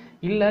அப்படிங்கும்போது,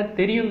 இல்லை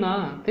தெரியும்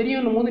தான்,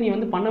 தெரியும்னும் போது நீ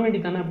வந்து பண்ண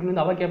வேண்டியதானே அப்படின்னு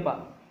வந்து அவள் கேட்பா.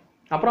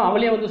 அப்புறம்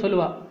அவளே வந்து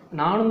சொல்லுவாள்,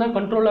 நானும் தான்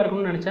கண்ட்ரோலாக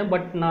இருக்கணும்னு நினச்சேன்,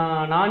 பட்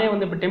நானே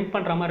வந்து இப்போ டெம்ப்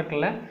பண்ணுற மாதிரி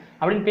இருக்குல்ல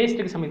அப்படின்னு பேசிட்டு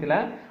இருக்க சமயத்தில்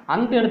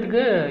அந்த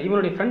இடத்துக்கு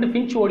இவனுடைய ஃப்ரெண்டு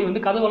ஃபின்ச் ஓடி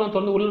வந்து கதவெல்லாம்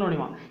திறந்து உள்ள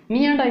நுழைவான். நீ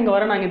ஏன்டா இங்கே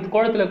வர, நான் இங்கே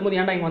கோலத்தில் இருக்கும்போது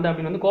ஏன்டா இங்கே வந்த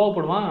அப்படின்னு வந்து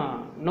கோவப்படுவான்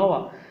நோவா.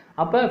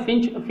 அப்போ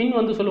ஃபின்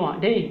வந்து சொல்லுவான்,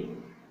 டேய்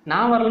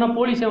நான் வரலன்னா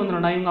போலீஸே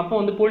வந்துடும்டா, இவங்க அப்பா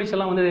வந்து போலீஸ்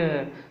எல்லாம் வந்து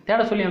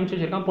தேட சொல்லி அனுப்பிச்சி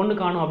வச்சிருக்கான், பொண்ணு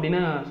காணும்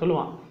அப்படின்னு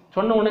சொல்லுவான்.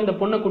 சொன்ன உடனே இந்த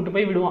பொண்ணை கூப்பிட்டு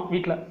போய் விடுவான்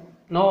வீட்டில்.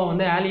 நோவா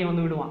வந்து ஆலியை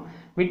வந்து விடுவான்.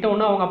 விட்ட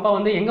உடனே அவங்க அப்பா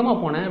வந்து எங்கம்மா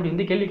போனேன் அப்படி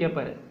வந்து கேள்வி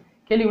கேட்பாரு.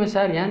 கேள்வி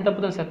சார் ஏன்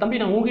தப்பு தான் சார்,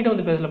 தம்பி நான் உங்ககிட்ட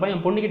வந்து பேசலப்பா,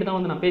 என் பொண்ணுக்கிட்ட தான்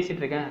வந்து நான்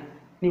பேசிகிட்டு இருக்கேன்,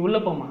 நீ உள்ளே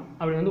போமா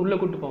அப்படி வந்து உள்ளே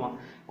கூப்பிட்டு போவான்.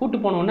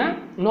 கூப்பிட்டு போனோடனே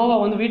நோவா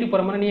வந்து வீட்டுக்கு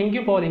போகிற மாதிரி நீ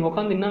எங்கேயும் போகாது, இங்கே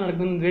உட்காந்து என்ன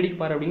நடக்குதுன்னு வேடிக்கை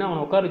பாரு அப்படின்னா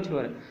அவனை உட்கார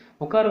வச்சுருவார்.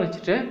 உட்கார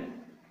வச்சுட்டு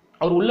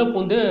அவர் உள்ளே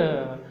வந்து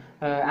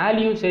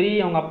ஆலியும் சரி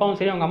அவங்க அப்பாவும்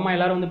சரி அவங்க அம்மா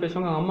எல்லாரும் வந்து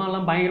பேசுவாங்க. அவங்க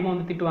அம்மாலாம் பயங்கரமாக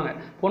வந்து திட்டுவாங்க.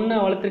 பொண்ணை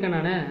வளர்த்துருக்கேன்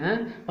நான்,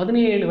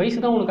 17 வயசு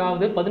தான் உனக்கு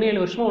ஆகுது,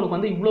 17 வருஷமாக உனக்கு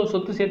வந்து இவ்வளோ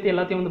சொத்து சேர்த்து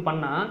எல்லாத்தையும் வந்து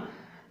பண்ணால்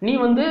நீ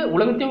வந்து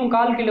உலகத்தையும் உன்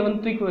கால் கீழே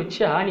வந்து தூக்கி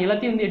வச்சா நீ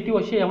எல்லாத்தையும் வந்து எட்டி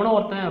வச்சு எவனோ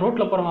ஒருத்தன்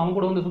ரோட்டில் போகிறவன் அவன்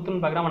கூட வந்து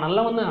சுற்றுன்னு பார்க்குறான், அவன்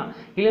நல்லா வந்து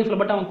இல்லைன்னு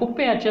சொல்லப்பட்ட அவன்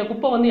குப்பையாச்சு,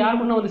 குப்பை வந்து யார்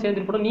கூட வந்து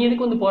சேர்ந்துட்டு போட, நீ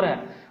எதுக்கு வந்து போகிற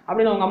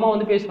அப்படின்னு அவங்க அம்மா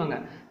வந்து பேசுவாங்க.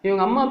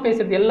 இவங்க அம்மா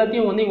பேசுறது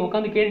எல்லாத்தையும் வந்து இவங்க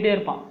உட்காந்து கேட்டுகிட்டே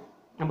இருப்பான்.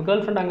 நம்ம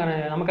கேர்ள் ஃப்ரெண்ட் அங்கே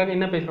நமக்காக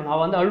என்ன பேசுகிறோம்,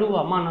 அவள் வந்து அழுவா,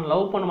 அம்மா நான்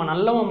லவ் பண்ணுமா,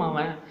 நல்லவன்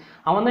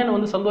அவன் தான் என்னை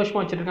வந்து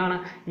சந்தோஷமாக வச்சுருக்கான்,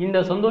 ஆனால் இந்த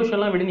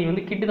சந்தோஷம்லாம் விட நீ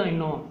வந்து கிட்டு தான்,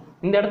 இன்னும்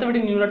இந்த இடத்த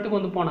விட்டு நீ ஒரு இடத்துக்கு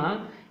வந்து போனால்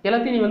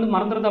எல்லாத்தையும் நீ வந்து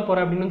மறந்துடா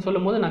போகிற அப்படின்னு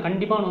சொல்லும் போது நான்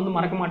கண்டிப்பாக அவனை வந்து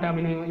மறக்க மாட்டேன்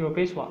அப்படின்னு இவன்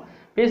பேசுவாள்.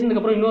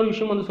 பேசினதுக்கப்புறம் இன்னொரு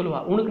விஷயம் வந்து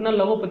சொல்லுவாள், உனக்கு என்ன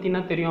லவ் பற்றி என்ன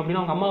தெரியும்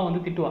அப்படின்னு அவங்க அம்மா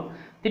வந்து திட்டுவாள்.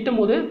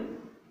 திட்டும்போது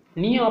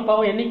நீயும்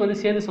அப்பாவும் என்னைக்கு வந்து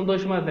சேர்ந்து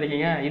சந்தோஷமாக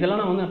இருந்திருக்கீங்க, இதெல்லாம்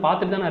நான் வந்து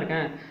பார்த்துட்டு தானே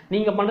இருக்கேன்,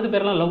 நீங்கள் பண்ணுறது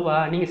பேரெல்லாம் லவ்வா,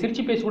 நீங்கள்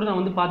சிரிச்சு பேசி கூட நான்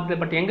வந்து பார்த்துட்டு,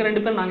 பட் எங்கள்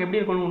 2 பேரும் நாங்கள் எப்படி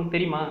இருக்கணும்னு உனக்கு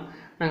தெரியுமா,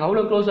 நாங்கள்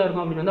அவ்வளோ க்ளோஸாக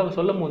இருக்கோம் அப்படின்னு வந்து அவள்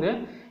சொல்லும் போது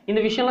இந்த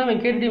விஷயம்லாம்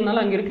அவன்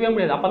கேட்டுட்டீங்கனால அங்கே இருக்கவே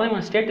முடியாது. அப்போ தான்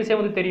இவன் ஸ்டேட்டஸே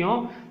வந்து தெரியும்,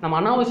 நம்ம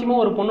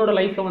அனாவசியமாக ஒரு பொண்ணோட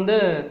லைஃப்பில் வந்து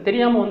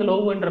தெரியாமல் வந்து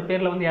லவ்ன்ற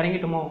பேரில் வந்து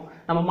இறங்கிட்டோமோ,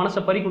 நம்ம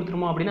மனசை பறி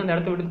கொடுத்துருமோ அப்படின்னு அந்த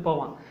இடத்த விட்டு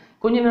போவான்.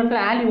 கொஞ்ச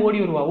நேரத்தில் ஆலி ஓடி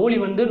வருவா. ஓடி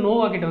வந்து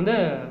நோவா கிட்ட வந்து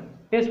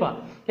பேசுவா.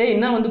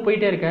 என்ன வந்து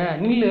போயிட்டே இருக்க,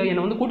 நில்லு,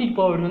 என்னை வந்து கூட்டிகிட்டு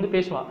போ அப்படின்னு வந்து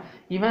பேசுவா.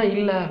 இவன்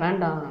இல்லை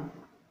வேண்டாம்,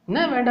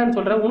 என்ன வேண்டான்னு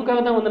சொல்கிறேன், உனக்காக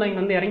தான் வந்து நான்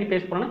இங்கே வந்து இறங்கி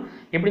பேச போகிறேன்னா,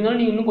 எப்படி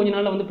இருந்தாலும் நீ இன்னும் கொஞ்ச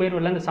நாளில் வந்து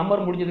போயிடுவில்ல, இந்த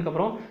சம்மர்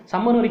முடிஞ்சதுக்கப்புறம்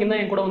சம்மர் வரைக்கும்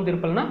தான் என் கூட வந்து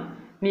இருப்பேன்னா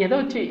நீ எதை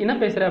வச்சு என்ன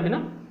பேசுகிற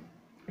அப்படின்னா,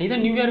 நீ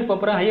தான் நியூயார்க்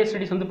போகிற ஹையர்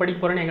ஸ்டடீஸ் வந்து படிக்க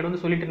போகிறேன்னு என்கிட்ட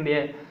வந்து சொல்லிட்டு இருந்தே,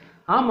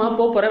 ஆமாம்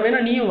போகிறேன், வேணா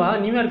நீயும் வா,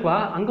 நியூயார்க் வா,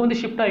 அங்கே வந்து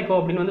ஷிஃப்ட் ஆகிக்கோ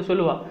அப்படின்னு வந்து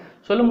சொல்லுவா.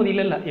 சொல்லும்போது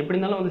இல்லை எப்படி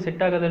இருந்தாலும் வந்து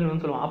செட் ஆகாதுன்னு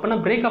வந்து சொல்லுவான். அப்போனா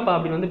பிரேக்கப்பா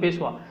அப்படின்னு வந்து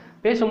பேசுவாள்.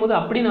 பேசும்போது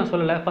அப்படி நான்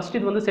சொல்லலை, ஃபஸ்ட்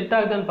இது வந்து செட்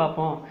ஆகுதான்னு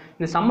பார்ப்போம்,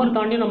 இந்த சம்மர்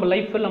தாண்டியும் நம்ம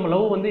லைஃப்பில் நம்ம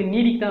லவ் வந்து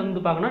நீடிக்கு தான்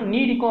வந்து பார்க்கணும்,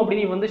 நீடிக்கும்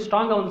அப்படின்னு வந்து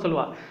ஸ்ட்ராங்காக வந்து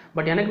சொல்லுவாள்.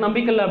 பட் எனக்கு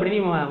நம்பிக்கை இல்லை அப்படின்னு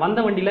இவன்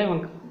வந்த வண்டியில்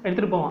இவன்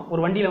எடுத்துகிட்டு போவான்.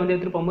 ஒரு வண்டியில் வந்து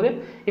எடுத்துகிட்டு போகும்போது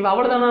இவன்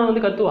அவ்வளோதானா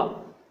வந்து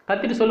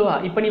கத்திட்டு சொல்லுவா,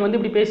 இப்போ நீ வந்து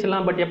இப்படி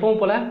பேசலாம், பட் எப்பவும்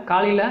போல்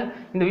காலையில்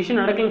இந்த விஷயம்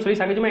நடக்கலன்னு சொல்லி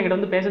சகஜமாக என்கிட்ட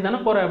வந்து பேச தானே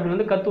போகிற அப்படின்னு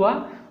வந்து கத்துவா.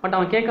 பட்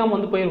அவன் கேட்காம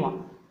வந்து போயிடுவான்.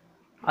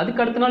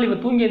 அதுக்கு அடுத்த நாள்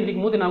இவன் தூங்கி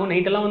எழுந்திரிக்கும் போது நான்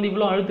நைட்டெல்லாம் வந்து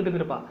இவ்வளோ அழுத்துட்டு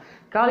இருப்பா.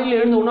 காலையில்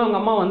எழுந்த உடனே அவங்க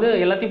அம்மா வந்து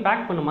எல்லாத்தையும்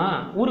பேக் பண்ணுமா,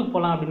 ஊருக்கு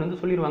போகலாம் அப்படின்னு வந்து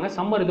சொல்லிடுவாங்க,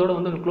 சம்மர் இதோட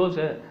வந்து ஒரு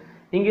க்ளோஸு,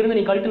 இங்கேருந்து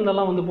நீ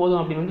கழட்டுனதெல்லாம் வந்து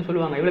போதும் அப்படின்னு வந்து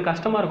சொல்லுவாங்க. இவ்வளோ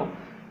கஷ்டமாக இருக்கும்.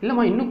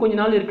 இல்லைம்மா இன்னும்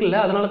கொஞ்சம் நாள் இருக்குல்ல,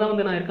 அதனால தான்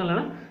வந்து நான்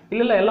இருக்கேன்லன்னா,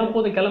 இல்லை எல்லாம்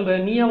போதும் கிளம்பு,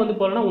 நீயா வந்து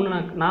போகலன்னா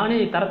உன்னை நானே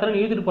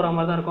தரத்தரன்னு இழுத்துட்டு போகிற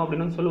மாதிரி தான் இருக்கும்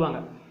அப்படின்னு வந்து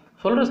சொல்லுவாங்க.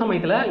 சொல்கிற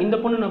சமயத்தில் இந்த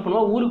பொண்ணு என்ன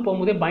பண்ணுவா, ஊருக்கு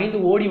போகும்போதே பயந்து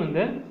ஓடி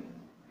வந்து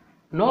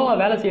நோவா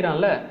வேலை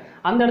செய்கிறான்ல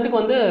அந்த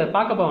இடத்துக்கு வந்து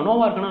பார்க்க போவான்.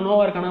 நோவா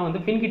இருக்கானா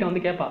வந்து ஃபின்கிட்ட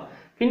வந்து கேட்பா.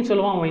 ஃபின்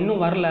சொல்லுவான், அவன்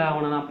இன்னும் வரல,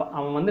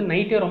 அவன் வந்து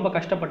நைட்டே ரொம்ப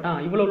கஷ்டப்பட்டான்,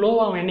 இவ்வளோ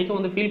லோவாக அவன் என்றைக்கும்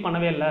வந்து ஃபீல்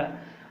பண்ணவே இல்லை,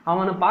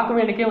 அவனை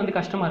பார்க்கவே எனக்கே வந்து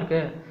கஷ்டமாக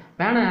இருக்குது,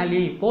 வேணாம்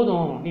ஆலி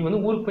போதும், நீ வந்து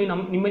ஊருக்கு போய்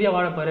நிம்மதியாக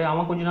வாழப்பாரு,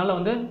 அவன் கொஞ்ச நாளில்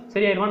வந்து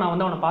சரியாயிடுவான், நான்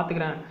வந்து அவனை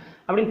பார்த்துக்கிறேன்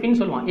அப்படின்னு ஃபின்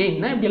சொல்லுவான்.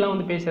 என்ன இப்படியெல்லாம்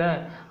வந்து பேசுகிற,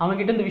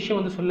 அவன்கிட்ட இந்த விஷயம்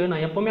வந்து சொல்லு,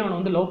 நான் எப்போவுமே அவனை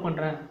வந்து லவ்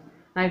பண்ணுறேன்,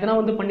 நான் எதனா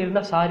வந்து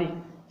பண்ணியிருந்தா சாரி,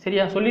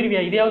 சரியா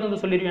சொல்லிடுவியா, இதையாவது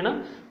வந்து சொல்லிடுவேன்னா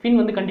ஃபின்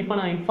வந்து கண்டிப்பாக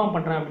நான் இன்ஃபார்ம்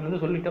பண்ணுறேன் அப்படின்னு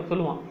வந்து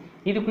சொல்லுவான்.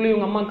 இதுக்குள்ளே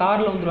இவங்க அம்மா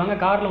காரில் வந்துடுவாங்க.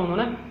 காரில்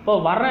வந்தோடனே இப்போ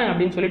வரேன்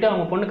அப்படின்னு சொல்லிட்டு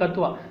அவங்க பொண்ணு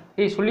கத்துவா.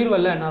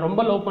 சொல்லிடுவல்ல நான்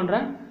ரொம்ப லவ்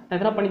பண்ணுறேன், நான்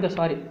எதனா பண்ணிட்டேன்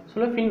சாரி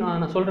சொல்ல, ஃபின்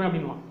நான் சொல்கிறேன்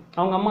அப்படின்வான்.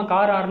 அவங்க அம்மா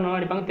கார் ஆறுனாலும்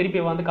அடிப்பாங்க, திருப்பி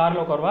வந்து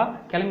காரில் உட்காருவா,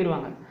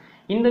 கிளம்பிடுவாங்க.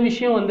 இந்த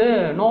விஷயம் வந்து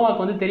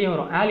நோவாக்கு வந்து தெரிய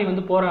வரும், ஆலி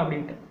வந்து போகிறா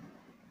அப்படின்ட்டு.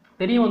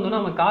 தெரிய வந்தோன்னா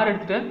அவன் கார்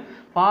எடுத்துகிட்டு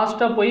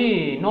ஃபாஸ்ட்டாக போய்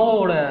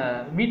நோவாவோட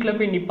வீட்டில்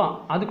போய் நிற்பான்.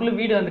 அதுக்குள்ளே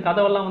வீடு அந்த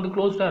கதவெல்லாம் வந்து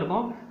க்ளோஸ்டாக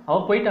இருக்கும்.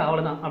 அவள் போயிட்டு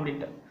அவ்வளோதான்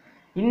அப்படின்ட்டு.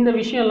 இந்த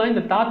விஷயம்லாம்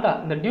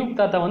இந்த டியூக்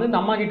தாத்தா வந்து இந்த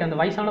அம்மா கிட்ட, அந்த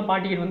வயசான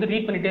பாட்டிக்கிட்ட வந்து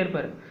ரீட் பண்ணிகிட்டே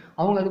இருப்பார்.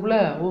 அவங்க அதுக்குள்ளே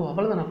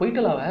அவ்வளோதான் நான்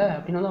போயிட்டலாவ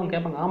அப்படின்னு வந்து அவங்க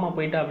கேட்பாங்க. ஆமாம்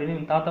போயிட்டா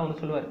அப்படின்னு தாத்தா வந்து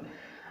சொல்லுவார்.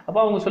 அப்போ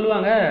அவங்க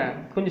சொல்லுவாங்க,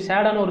 கொஞ்சம்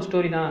சேடான ஒரு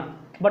ஸ்டோரி தான்,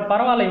 பட்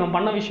பரவாயில்ல, இவன்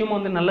பண்ண விஷயமும்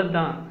வந்து நல்லது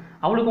தான்,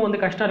 அவளுக்கும்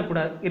வந்து கஷ்டம்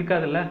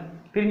இருக்காதுல்ல,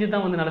 பிரிஞ்சு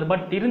தான் வந்து நல்லது.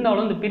 பட்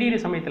இருந்தாலும் இந்த பிரியிற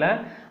சமயத்தில்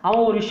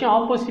அவன் ஒரு விஷயம்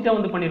ஆப்போசிட்டாக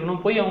வந்து பண்ணிடணும்.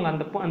 போய் அவங்க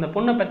அந்த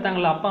பொண்ணை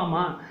பெற்றாங்கள அப்பா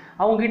அம்மா,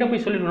 அவங்ககிட்ட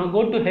போய் சொல்லிடணும்,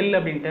 கோ டு ஹெல்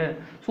அப்படின்ட்டு,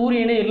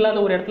 சூரியனே இல்லாத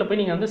ஒரு இடத்துல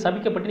போய் நீங்கள் வந்து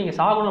சபிக்கப்பட்டு நீங்கள்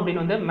சாகணும்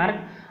அப்படின்னு வந்து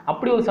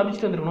அப்படி ஒரு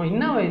சபிச்சுட்டு வந்துருக்கணும்.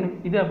 என்ன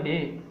இது அப்படி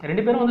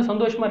 2 பேரும் வந்து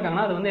சந்தோஷமாக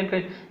இருக்காங்கன்னா அது வந்து எனக்கு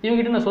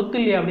இவங்ககிட்ட நான் சொத்து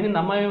இல்லையா அப்படின்னு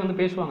இந்த அம்மாவே வந்து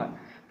பேசுவாங்க.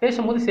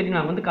 பேசும்போது சரி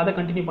நான் வந்து கதை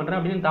கண்டினியூ பண்ணுறேன்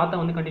அப்படின்னு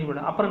தாத்தா வந்து கண்டினியூ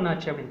பண்ணுறேன். அப்புறம்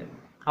என்னாச்சு அப்படின்ட்டு,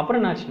 அப்புறம்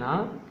என்னாச்சுன்னா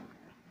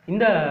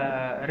இந்த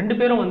 2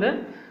 பேரும் வந்து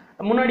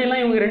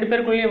முன்னாடியெல்லாம் இவங்க 2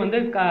 பேருக்குள்ளேயே வந்து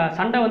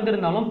சண்டை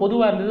வந்துருந்தாலும்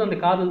பொதுவாக இருந்தது அந்த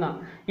காதல் தான்.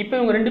 இப்போ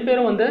இவங்க 2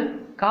 பேரும் வந்து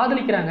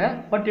காதலிக்கிறாங்க.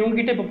 பட்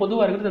இவங்ககிட்ட இப்போ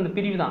பொதுவாக இருக்கிறது அந்த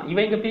பிரிவு தான்.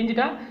 இவங்க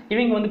பிரிஞ்சுட்டா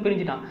இவங்க வந்து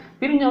பிரிஞ்சுட்டான்.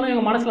 பிரிஞ்சாலும்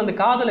இவங்க மனசில் அந்த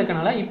காதல்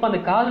இருக்கனால இப்போ அந்த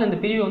காதல் இந்த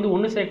பிரிவை வந்து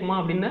ஒன்று சேர்க்குமா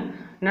அப்படின்னு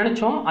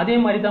நினச்சோம். அதே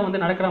மாதிரி தான்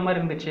வந்து நடக்கிற மாதிரி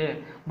இருந்துச்சு.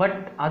 பட்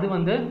அது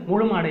வந்து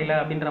முழுமடையலை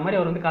அப்படின்ற மாதிரி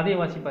அவர் வந்து கதையை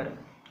வாசிப்பார்.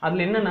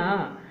 அதில் என்னென்னா,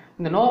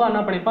 இந்த நோவா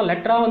என்ன பண்ணியிருப்பான்,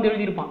 லெட்டராக வந்து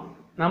எழுதியிருப்பான்.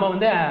 நம்ம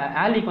வந்து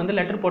ஆலிக்கு வந்து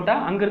லெட்டர்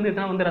போட்டால் அங்கேருந்து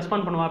எத்தனை வந்து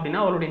ரெஸ்பாண்ட் பண்ணுவான்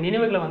அப்படின்னா அவருடைய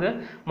நினைவுகளை வந்து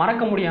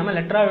மறக்க முடியாமல்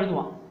லெட்டராக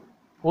எழுதுவான்.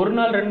 ஒரு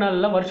நாள் 2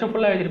 நாள்ல வருஷம்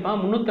ஃபுல்லாக எழுதியிருப்பான்.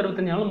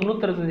 365 நாளும்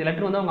 365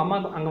 லெட்டர் வந்து அவங்க அம்மா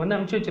அங்கே வந்து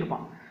அனுப்பிச்சி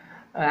வச்சிருப்பான்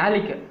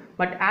ஆலிக்கு.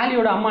 பட்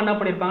ஆலியோட அம்மா என்ன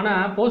பண்ணியிருப்பாங்கன்னா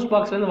போஸ்ட்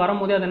பாக்ஸ்லேருந்து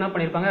வரும்போதே அதை என்ன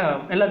பண்ணியிருப்பாங்க,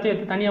 எல்லாத்தையும்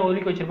எடுத்து தனியாக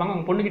ஒதுக்கி வச்சிருப்பாங்க.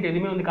 அவங்க பொண்ணுக்கிட்ட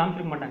எதுவுமே வந்து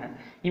காமிச்சிருக்க மாட்டாங்க.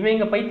 இவன்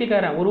இங்கே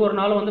பைத்தியக்காரன் ஒரு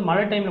நாளும் வந்து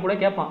மழை டைமில் கூட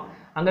கேட்பான்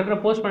அங்கே இருக்கிற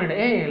போஸ்ட் பண்ணிட்டு,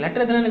 ஏய்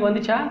லெட்டர் எதுனா எனக்கு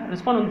வந்துச்சா,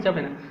 ரெஸ்பாண்ட் வந்துச்சா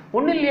அப்படின்னு.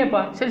 ஒன்றும்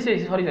இல்லையாப்பா, சரி சரி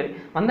சாரி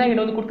வந்தால்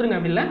என்கிட்ட வந்து கொடுத்துருங்க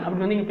அப்படி இல்லை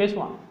அப்படி வந்து இங்கே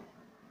பேசுவான்.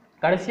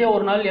 கடைசியாக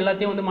ஒரு நாள்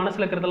எல்லாத்தையும் வந்து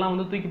மனசில் இருக்கிறதெல்லாம்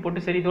வந்து தூக்கி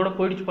போட்டு சரி இதோட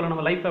போயிடுச்சு போல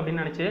நம்ம லைஃப்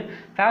அப்படின்னு நினச்சி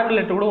ஃபேவரட்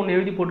லெட்டர் கூட ஒன்று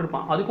எழுதி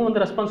போட்டிருப்பான். அதுக்கும்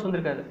வந்து ரெஸ்பான்ஸ்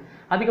வந்திருக்காது.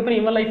 அதுக்கப்புறம்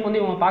இவன் லைஃப்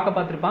வந்து இவன்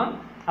பார்த்துருப்பான்.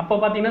 அப்போ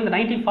பார்த்தீங்கன்னா இந்த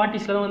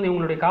 1940s தான் வந்து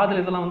இவங்களுடைய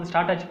காதல் இதெல்லாம் வந்து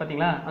ஸ்டார்ட் ஆச்சு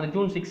பார்த்தீங்களா, அந்த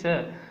ஜூன் 6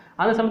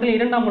 அந்த சமயத்தில்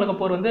 2ஆம் உலகப்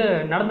போர் வந்து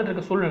நடந்துட்டு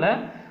இருக்க சூழ்நிலை.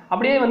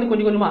 அப்படியே வந்து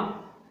கொஞ்சம் கொஞ்சமாக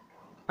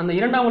அந்த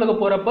 2ஆம்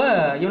உலகப் போகிறப்ப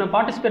இவனை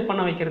பார்ட்டிசிபேட்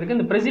பண்ண வைக்கிறதுக்கு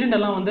இந்த பிரசிடென்ட்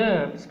எல்லாம் வந்து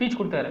ஸ்பீச்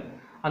கொடுத்தாரு.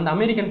 அந்த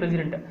அமெரிக்கன்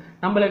பிரசிடென்ட்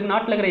நம்மளுக்கு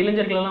நாட்டில் இருக்கிற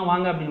இளைஞர்களெல்லாம்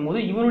வாங்க அப்படின் போது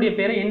இவனுடைய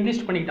பேரை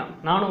என்லிஸ்ட் பண்ணிக்கிட்டான்,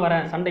 நானும்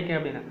வரேன் சண்டைக்கு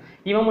அப்படின்னு.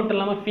 இவன் மட்டும்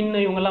இல்லாமல் ஃபின்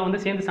இவங்கெல்லாம்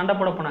வந்து சேர்ந்து சண்டை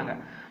போட போனாங்க.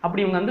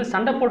 அப்படி இவங்க வந்து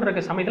சண்டை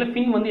போடுற சமயத்தில்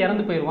ஃபின் வந்து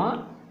இறந்து போயிடுவான்.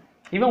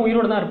 இவன்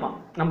உயிரோடு தான் இருப்பான்.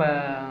 நம்ம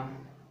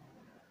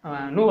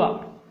நூவா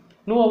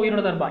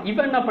உயிரோடு தான் இருப்பான்.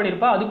 இவன் என்ன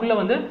பண்ணியிருப்பா, அதுக்குள்ளே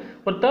வந்து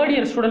ஒரு 3rd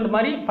இயர் ஸ்டூடெண்ட்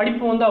மாதிரி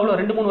படிப்பு வந்து அவ்வளோ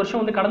 2-3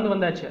 வருஷம் வந்து கடந்து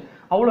வந்தாச்சு,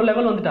 அவ்வளோ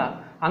லெவல் வந்துட்டா.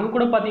 அங்கே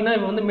கூட பார்த்தீங்கன்னா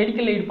இவன் வந்து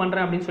மெடிக்கல் எய்ட்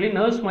பண்ணுறேன் அப்படின்னு சொல்லி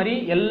நர்ஸ் மாதிரி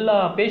எல்லா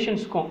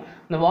பேஷண்ட்ஸ்க்கும்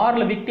இந்த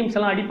வாரில் விக்டிம்ஸ்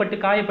எல்லாம் அடிப்பட்டு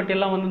காயப்பட்டு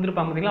எல்லாம் வந்து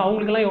இருந்திருப்பாங்க பார்த்தீங்களா,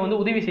 அவங்களுக்கெல்லாம் இவன்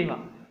வந்து உதவி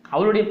செய்வான்.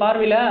 அவளுடைய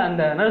பார்வையில்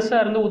அந்த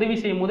நர்ஸாக இருந்து உதவி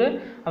செய்யும் போது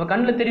அவள்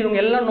கண்ணில்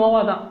தெரியுறவங்க எல்லாம்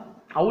நோவா தான்.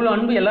 அவ்வளோ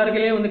அன்பு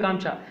எல்லாருக்கையிலேயே வந்து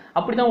காமிச்சா.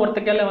 அப்படி தான் ஒருத்த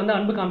கையில் வந்து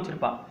அன்பு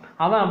காமிச்சிருப்பா.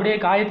 அவன் அப்படியே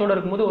காயத்தோடு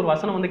இருக்கும்போது ஒரு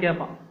வசனம் வந்து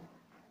கேட்பான்.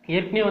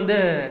 ஏற்கனவே வந்து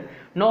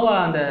நோவா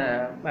அந்த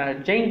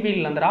ஜெயின்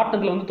வீல் அந்த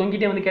ராட்டத்தில் வந்து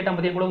தொங்கிட்டே வந்து கேட்டான்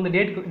பார்த்தியா கூட வந்து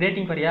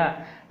டேட்டிங் வரியா,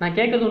 நான்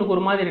கேட்கறது உனக்கு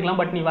ஒரு மாதிரி இருக்கலாம்,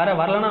 பட் நீ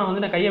வரலன்னா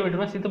வந்து நான் கையை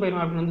விட்டுருவேன் செத்து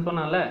போயிடுவேன் அப்படின்னு வந்து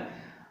சொன்னால.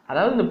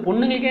 அதாவது இந்த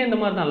பொண்ணுங்களுக்கே இந்த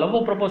மாதிரி தான்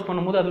லவ்வை ப்ரப்போஸ்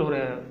பண்ணும்போது அதில் ஒரு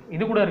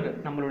இது கூட இருக்குது,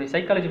 நம்மளுடைய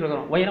சைக்காலஜி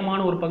பிரகாரம்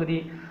உயரமான ஒரு பகுதி,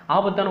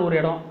 ஆபத்தான ஒரு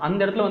இடம், அந்த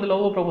இடத்துல வந்து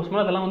லவ்வை ப்ரப்போஸ்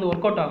பண்ணால் அதெல்லாம் வந்து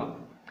ஒர்க் அவுட் ஆகும்.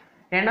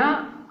 ஏன்னா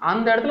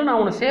அந்த இடத்துல நான்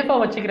உன்னை சேஃபாக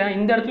வச்சுக்கிறேன்,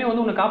 இந்த இடத்துலையும்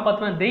வந்து உன்னை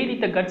காப்பாற்றினா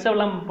தைரியத்தை கட்ஸ்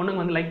எல்லாம்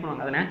பொண்ணுங்க வந்து லைக்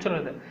பண்ணுவாங்க, அது நேச்சுரல்.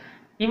 அது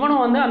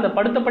இவனும் வந்து அந்த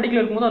படுத்த படிக்கல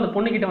இருக்கும்போது அந்த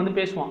பொண்ணுக்கிட்ட வந்து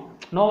பேசுவான்.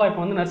 நோவா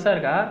இப்போ வந்து நர்ஸாக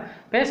இருக்கா,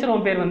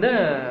 பேசுகிறவன் பேர் வந்து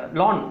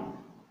லான்.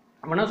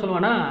 அவன் என்ன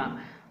சொல்லுவான்னா,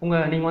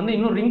 நீங்கள் வந்து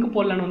இன்னும் ரிங்க்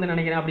போடலன்னு வந்து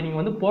நினைக்கிறேன், அப்படி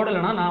நீங்கள் வந்து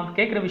போடலைன்னா நான்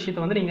கேட்குற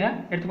விஷயத்தை வந்து நீங்கள்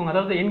எடுத்துக்கோங்க.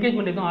 அதாவது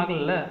என்கேஜ்மெண்ட் எதுவும்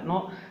ஆகலைல்ல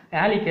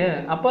ஆலிக்கு.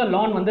 அப்போ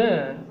லான் வந்து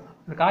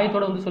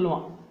காயத்தோடு வந்து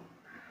சொல்லுவான்,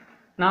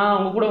 நான்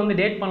உங்கள் கூட வந்து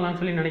டேட் பண்ணலான்னு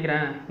சொல்லி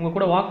நினைக்கிறேன், உங்கள்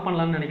கூட வாக்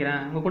பண்ணலான்னு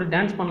நினைக்கிறேன், உங்கள் கூட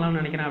டான்ஸ்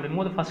பண்ணலான்னு நினைக்கிறேன் அப்படின்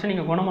போது ஃபஸ்ட்டு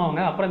நீங்கள்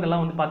குணமாவுங்க, அப்புறம்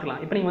இதெல்லாம் வந்து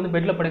பார்த்துக்கலாம், இப்போ நீங்கள் வந்து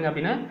பெட்டில் படுங்க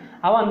அப்படின்னு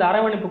அவள் அந்த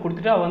அரவணைப்பு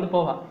கொடுத்துட்டு அவள் வந்து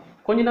போவாள்.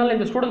 கொஞ்ச நாள்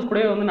இந்த ஸ்டூடெண்ட்ஸ்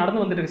கூடவே வந்து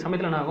நடந்து வந்துட்டு இருக்க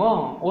சமயத்தில்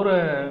ஆகும், ஒரு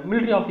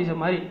மிலிட்ரி ஆஃபீஸர்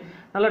மாதிரி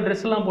நல்லா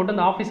ட்ரெஸ் எல்லாம் போட்டு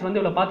அந்த ஆஃபீஸ் வந்து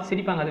இவளை பார்த்து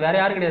சிரிப்பாங்க. அது வேறு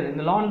யாரும் கிடையாது,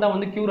 இந்த லான் தான்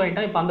வந்து க்யூர்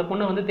ஆகிட்டான். இப்போ அந்த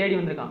பொண்ணை வந்து தேடி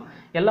வந்திருக்கான்.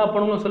 எல்லா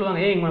பொண்ணுங்களும் சொல்லுவாங்க,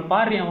 ஏய் இவங்க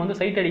பாரு அவன் வந்து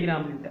சைட் அடிக்கிறான்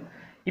அப்படின்ட்டு.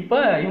 இப்போ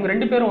இவங்க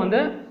 2 பேரும் வந்து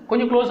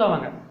கொஞ்சம் க்ளோஸ்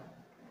ஆவாங்க.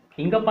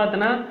 இங்கே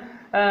பார்த்தோன்னா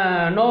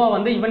நோவா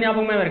வந்து இவன்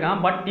ஞாபகமே இருக்கான்.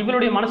 பட்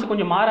இவளுடைய மனசு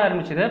கொஞ்சம் மாற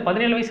ஆரம்பிச்சுது.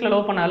 17 வயசில்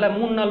லவ் பண்ணால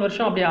 3-4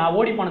 வருஷம் அப்படி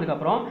ஓடி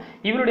போனதுக்கப்புறம்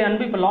இவளுடைய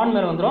அன்பு இப்போ லான்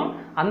மேலே வந்துடும்.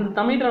 அந்த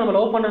சமயத்தில் நம்ம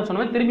லவ் பண்ணுறேன்னு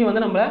சொன்னோம், திரும்பி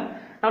வந்து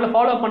நம்மளை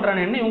ஃபாலோ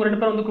பண்ணுறானேன்னு இவங்க 2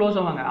 பேரும் வந்து க்ளோஸ்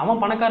ஆவாங்க. அவன்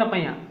பணக்கார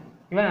பையன்,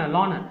 இவன்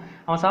லானு.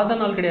 அவன்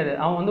சாதாரண நாள் கிடையாது,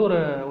 அவன் வந்து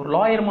ஒரு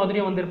லாயர்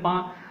மாதிரியும்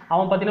வந்திருப்பான்.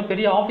 அவன் பார்த்தீங்கன்னா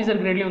பெரிய ஆஃபீஸர்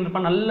கிரேட்லேயும்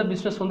வந்திருப்பான். நல்ல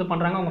பிஸ்னஸ் வந்து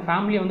பண்ணுறாங்க. அவங்க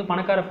ஃபேமிலியை வந்து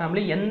பணக்கார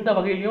ஃபேமிலி, எந்த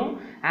வகையிலையும்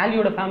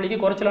ஆலியோட ஃபேமிலிக்கு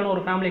குறைச்சலான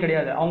ஒரு ஃபேமிலி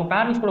கிடையாது. அவங்க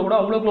பேரண்ட்ஸ் கூட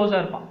அவ்வளோ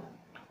க்ளோஸாக இருப்பான்.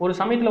 ஒரு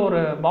சமயத்தில் ஒரு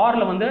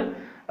பாரில் வந்து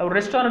ஒரு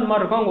ரெஸ்டாரண்ட்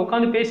மாதிரி இருக்கும், அவங்க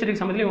உட்காந்து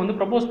பேசிட்டு சமயத்தில் வந்து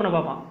ப்ரப்போஸ் பண்ண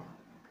பார்ப்பான்.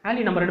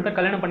 ஆலி நம்ம 2 பேர்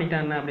கல்யாணம்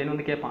பண்ணிட்டேன் என்ன அப்படின்னு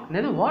வந்து கேட்பான்.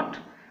 என்னது வாட்,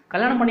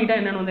 கல்யாணம் பண்ணிட்டா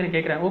என்னன்னு வந்து எனக்கு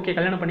கேட்குறேன். ஓகே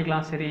கல்யாணம்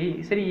பண்ணிக்கலாம், சரி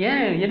சரி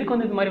ஏன் எதுக்கு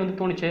வந்து இது மாதிரி வந்து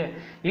தோணுச்சு?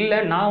 இல்லை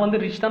நான் வந்து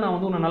ரிச் தான், நான்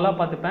வந்து உன்னை நல்லா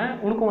பார்த்துப்பேன்,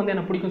 உனக்கும் வந்து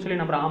என்ன பிடிக்கும் சொல்லி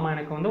நம்புறேன். ஆமாம்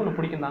எனக்கு வந்து உன்னை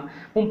பிடிக்கும் தான்,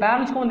 உன்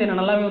பேரண்ட்ஸ்க்கும் வந்து என்ன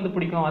நல்லாவே வந்து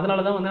பிடிக்கும்,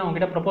 அதனால தான் வந்து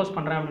அவங்ககிட்ட ப்ரப்போஸ்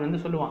பண்ணுறேன் அப்படின்னு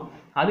வந்து சொல்லுவான்.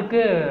 அதுக்கு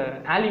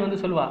ஆலி வந்து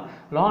சொல்லுவா,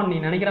 லான் நீ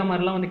நினைக்கிற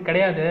மாதிரிலாம் வந்து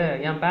கிடையாது,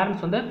 என்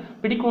பேரண்ட்ஸ் வந்து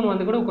பிடிக்கும்னு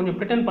வந்து கூட கொஞ்சம்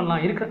ப்ரிட்டன்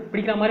பண்ணலாம்,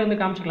 பிடிக்கிற மாதிரி வந்து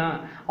காமிச்சிக்கலாம்,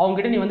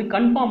 அவங்ககிட்ட நீ வந்து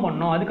கன்ஃபார்ம்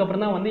பண்ணணும்,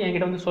 அதுக்கப்புறம் தான் வந்து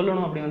என்கிட்ட வந்து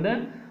சொல்லணும் அப்படி வந்து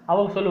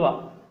அவள் சொல்லுவாள்.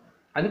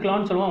 அதுக்கு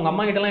லான் சொல்லுவான், உங்கள்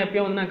அம்மா கிட்டலாம்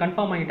எப்பயோ வந்து நான்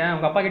கன்ஃபார்ம் ஆகிட்டேன்,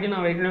 உங்கள் அப்பா கிட்டே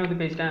நான் ஏற்கனவே வந்து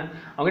பேசிட்டேன்,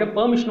 அவங்ககிட்ட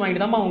பெர்மிஷன்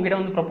வாங்கிட்டு தான் அவங்ககிட்ட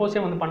வந்து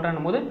ப்ரப்போஸே வந்து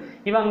பண்ணுறேன் போது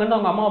இவன் அங்கேருந்து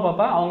அவங்க அம்மாவை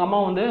பார்ப்பா. அவங்க அம்மா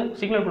வந்து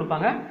சிக்னல்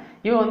கொடுப்பாங்க,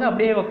 இவன் வந்து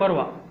அப்படியே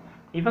உட்காருவான்.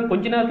 இவன்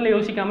கொஞ்ச நேரத்தில்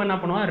யோசிக்காமல் என்ன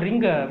பண்ணுவான்,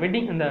 ரிங்கை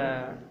வெட்டிங் இந்த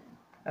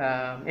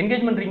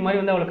என்கேஜ்மெண்ட் ரிங்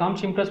மாதிரி வந்து அவளை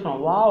காமிச்சு இம்ப்ரெஸ்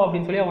பண்ணுவான். வா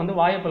அப்படின்னு சொல்லி அவள் வந்து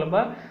வாயை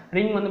பிளப்ப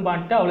ரிங் வந்து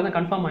பாட்டு அவளுக்கு தான்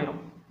கன்ஃபார்ம்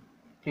ஆயிரும்.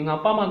 இவங்க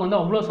அப்பா அம்மாவுக்கு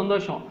வந்து அவ்வளோ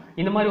சந்தோஷம்,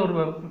 இந்த மாதிரி ஒரு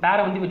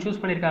பேரை வந்து இவன்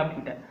சூஸ் பண்ணியிருக்கா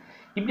அப்படின்ட்டு.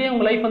 இப்படியே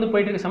உங்கள் லைஃப் வந்து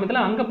போயிட்டு இருக்க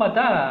சமயத்தில் அங்கே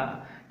பார்த்தா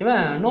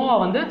இவன் நோவா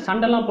வந்து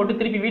சண்டெல்லாம் போட்டு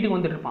திருப்பி வீட்டுக்கு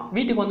வந்துட்டு இருப்பான்.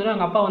 வீட்டுக்கு வந்துட்டு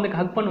அவங்க அப்பா வந்து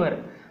ஹக் பண்ணுவார்.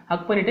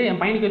 ஹக் பண்ணிவிட்டு என்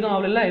பையனுக்கு எதுவும்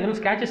அவள் இல்லை, எதுவும்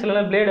ஸ்கேச்சஸ்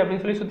இல்லை, பிளேட்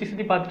அப்படின்னு சொல்லி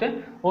சுற்றி பார்த்துட்டு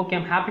okay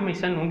I'm happy my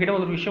son, உங்ககிட்ட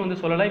ஒரு விஷயம் வந்து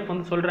சொல்லலை, இப்போ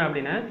வந்து சொல்கிறேன்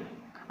அப்படின்னு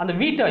அந்த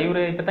வீட்டை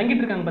இவர் இப்போ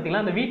தங்கிட்டு இருக்காங்க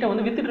பார்த்தீங்களா, அந்த வீட்டை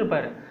வந்து வித்துட்டு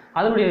இருப்பார்.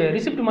 அதனுடைய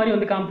ரிசிப்ட் மாதிரி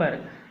வந்து காமிப்பார்.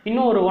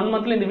 இன்னும் ஒரு 1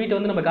 மந்த்தில் இந்த வீட்டை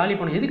வந்து நம்ம காலி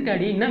பண்ணோம். எதுக்கு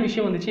டாடி, என்ன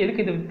விஷயம் வந்துச்சு,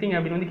 எதுக்கு இதை விற்றீங்க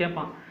அப்படின்னு வந்து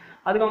கேட்பான்.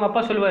 அதுக்கு அவங்க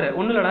அப்பா சொல்லுவார்,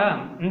 ஒன்றும் இல்லைடா,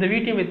 இந்த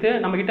வீட்டையும் விற்று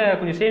நம்மக்கிட்ட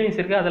கொஞ்சம் சேவிங்ஸ்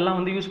இருக்குது, அதெல்லாம்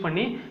வந்து யூஸ்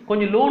பண்ணி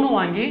கொஞ்சம் லோனும்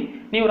வாங்கி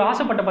நீ ஒரு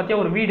ஆசைப்பட்ட பார்த்தியா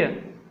ஒரு வீடு,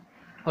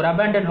 ஒரு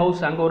அபேண்டன் ஹவுஸ்,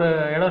 அங்கே ஒரு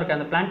இடம் இருக்குது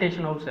அந்த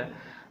பிளான்டேஷன் ஹவுஸு,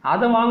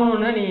 அதை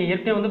வாங்கணுன்னு நீ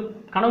ஏற்கனவே வந்து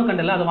கனவு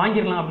கண்டல, அதை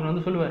வாங்கிடலாம் அப்படின்னு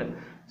வந்து சொல்லுவார்.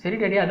 சரி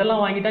டேடி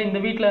அதெல்லாம் வாங்கிட்டா இந்த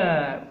வீட்டில்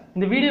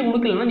இந்த வீடே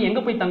உனக்கு இல்லைன்னா நீ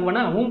எங்கே போய்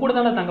தங்குவேன்னா உன் கூட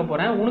தானே தங்க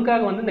போகிறேன்,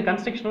 உனக்காக வந்து இந்த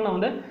கன்ஸ்ட்ரக்ஷனில் நான்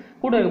வந்து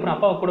கூட இருக்க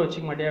அப்பாவை கூட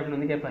வச்சுக்க மாட்டேன் அப்படின்னு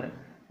வந்து கேட்பாரு.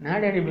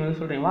 நான் டேடி இப்படி வந்து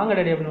சொல்கிறேன், வாங்க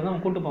டேடி அப்படின்னு வந்து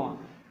அவன் கூட்டு போவான்.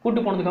 கூட்டு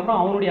போனதுக்கப்புறம்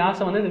அவனுடைய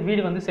ஆசை வந்து இந்த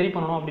வீடு வந்து சரி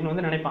பண்ணணும் அப்படின்னு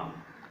வந்து நினைப்பான்.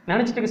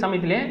 நினச்சிட்டு இருக்க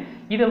சமயத்திலே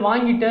இதை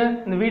வாங்கிட்டு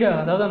இந்த வீடு,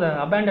 அதாவது அந்த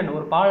அபேண்டன்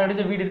ஒரு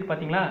பாழடைஞ்ச வீடு இருக்குது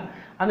பார்த்தீங்களா,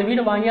 அந்த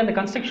வீடை வாங்கி அந்த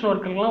கன்ஸ்ட்ரக்ஷன்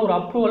ஒர்க்குலாம் ஒரு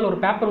அப்ரூவல் ஒரு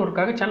பேப்பர்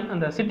ஒர்க்காக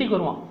அந்த சிட்டிக்கு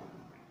வருவான்.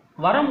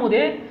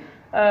 வரும்போதே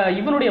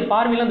இவனுடைய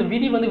பார்வையில் அந்த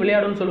விதி வந்து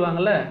விளையாடுன்னு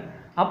சொல்லுவாங்கள்ல,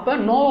 அப்போ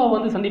நோவா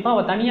வந்து சந்திப்பான்.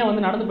 அவள் தனியாக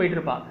வந்து நடந்து போயிட்டு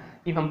இருப்பாள்.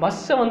 இவன்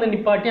பஸ்ஸை வந்து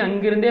நிப்பாட்டி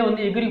அங்கிருந்தே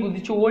வந்து எகிரி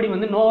குதிச்சு ஓடி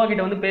வந்து நோவா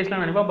கிட்ட வந்து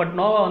பேசலாம்னு நினைப்பா. பட்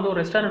நோவா வந்து ஒரு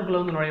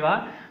ரெஸ்டாரண்ட்டுக்குள்ளே வந்து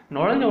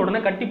நுழைஞ்ச உடனே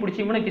கட்டி பிடிச்சி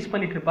இவனை கிஸ்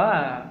பண்ணிட்டு இருப்பா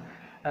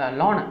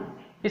லானை.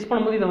 கிஸ்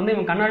பண்ணும்போது இதை வந்து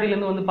இவன்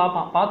கண்ணாடியிலேருந்து வந்து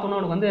பார்ப்பான். பார்த்தோன்னா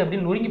அவனுக்கு வந்து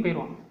அப்படின்னு நொறுங்கி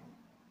போயிடுவான்,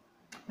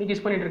 நீ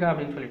கிஸ் பண்ணிட்டு இருக்கா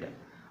அப்படின்னு சொல்லிட்டு.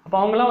 அப்போ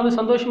அவங்களாம் வந்து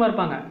சந்தோஷமாக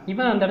இருப்பாங்க.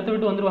 இவன் அந்த இடத்த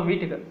விட்டு வந்துடுவான்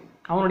வீட்டுக்கு.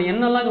 அவனுடைய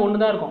எண்ணெல்லாம் இது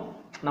ஒன்று தான் இருக்கும்,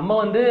 நம்ம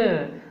வந்து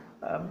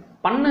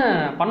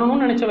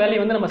பண்ணணும்னு நினச்ச வேலையை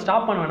வந்து நம்ம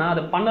ஸ்டாப் பண்ண வேணாம்,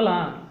 அதை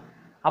பண்ணலாம்,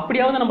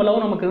 அப்படியாவது நம்ம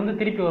லவ் நமக்கு வந்து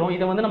திருப்பி வரும்,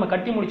 இதை வந்து நம்ம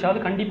கட்டி முடிச்சாவது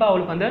கண்டிப்பாக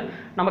அவளுக்கு வந்து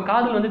நம்ம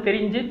காதல் வந்து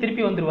தெரிஞ்சு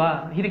திருப்பி வந்துடுவா,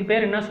 இதுக்கு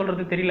பேர் என்ன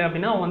சொல்கிறது தெரியல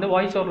அப்படின்னா அவன் வந்து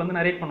வாய்ஸ் ஓவரில் வந்து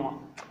நரேட் பண்ணுவான்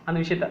அந்த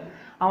விஷயத்த.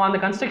 அவன் அந்த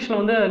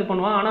கன்ஸ்ட்ரக்ஷனில் வந்து இது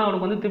பண்ணுவான். ஆனால்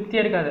அவனுக்கு வந்து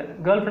திருப்தியாக இருக்காது,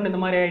 கேர்ள் ஃப்ரெண்ட்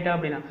இந்த மாதிரி ஆகிட்டா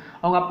அப்படின்னா.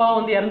 அவங்க அப்பா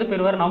வந்து இறந்து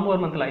போயிடுவார்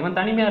நவம்பர் மந்தில். இவன்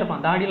தனிமையாக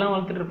இருப்பான், தாடியெல்லாம்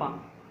வளர்த்துட்டு இருப்பான்.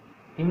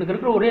 இவனுக்கு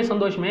இருக்கிற ஒரே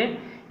சந்தோஷமே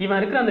இவன்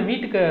இருக்கிற அந்த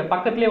வீட்டுக்கு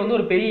பக்கத்துலேயே வந்து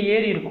ஒரு பெரிய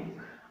ஏரி இருக்கும்.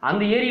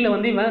 அந்த ஏரியில்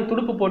வந்து இவன்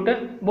துடுப்பு போட்டு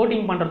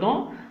போட்டிங் பண்ணுறதும்,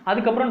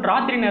 அதுக்கப்புறம்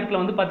ராத்திரி நேரத்தில்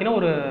வந்து பார்த்தீங்கன்னா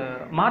ஒரு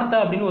மார்த்தா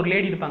அப்படின்னு ஒரு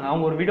லேடி இருப்பாங்க,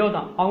 அவங்க ஒரு விடோ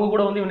தான், அவங்க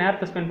கூட வந்து இவன்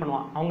நேரத்தை ஸ்பெண்ட்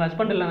பண்ணுவான். அவங்க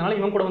ஹஸ்பண்ட் இல்லாதனால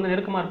இவன் கூட வந்து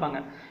நெருக்கமாக இருப்பாங்க.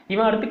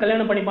 இவன் அடுத்து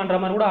கல்யாணம் பண்ணி பண்ணுற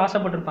மாதிரி கூட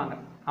ஆசைப்பட்டிருப்பாங்க.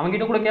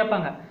 அவங்ககிட்ட கூட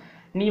கேட்பாங்க,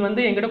 நீ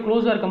வந்து என்கிட்ட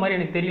க்ளோஸாக இருக்க மாதிரி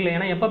எனக்கு தெரியல,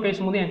 ஏன்னா எப்போ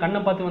பேசும்போது என்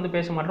கண்ணை பார்த்து வந்து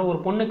பேச மாட்டேன், ஒரு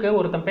பொண்ணுக்கு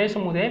ஒருத்தன்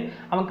பேசும்போதே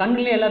அவன்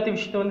கண்ணிலே எல்லாத்தையும்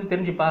விஷயத்த வந்து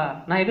தெரிஞ்சுப்பா,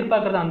 நான்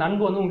எதிர்பார்க்குறது அந்த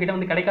அன்பு வந்து உங்ககிட்ட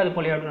வந்து கிடைக்காது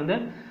போலே அப்படின்னு வந்து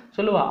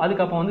சொல்லுவா.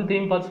 அதுக்கு வந்து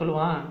திரும்பி பார்த்து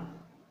சொல்லுவான்,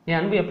 என்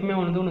அன்பு எப்பவுமே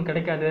வந்து உனக்கு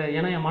கிடைக்காது,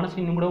 ஏன்னா என் மனசு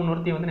இன்னும் கூட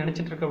இன்னொருத்தையும் வந்து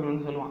நினச்சிட்டு இருக்கு அப்படின்னு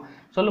வந்து சொல்லுவான்.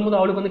 சொல்லும்போது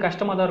அவளுக்கு வந்து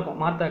கஷ்டமாக தான் இருக்கும்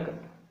மார்த்தாக்கு.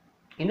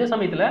 இந்த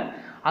சமயத்தில்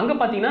அங்கே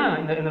பார்த்தீங்கன்னா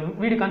இந்த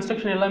வீடு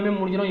கன்ஸ்ட்ரக்ஷன் எல்லாமே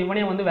முடிஞ்சிடும்.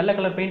 இவனே வந்து வெள்ளை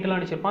கலர் பெயிண்ட்லாம்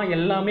அடிச்சிருப்பான்.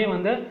 எல்லாமே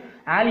வந்து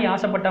ஆலி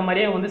ஆசைப்பட்ட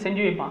மாதிரியே வந்து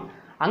செஞ்சு வைப்பான்.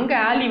 அங்கே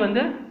ஆலி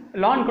வந்து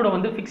லான் கூட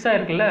வந்து ஃபிக்ஸ்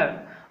ஆகிருக்குல்ல,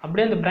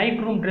 அப்படியே அந்த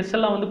பிரைட் ரூம் ட்ரெஸ்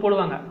எல்லாம் வந்து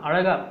போடுவாங்க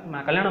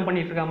அழகாக, கல்யாணம்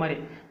பண்ணிட்டு இருக்க மாதிரி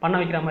பண்ண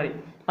வைக்கிற மாதிரி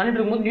பண்ணிட்டு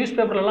இருக்கும்போது நியூஸ்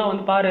பேப்பர்லாம்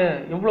வந்து பாரு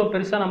எவ்வளோ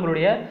பெருசாக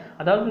நம்மளுடைய,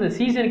 அதாவது இந்த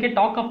சீசனுக்கே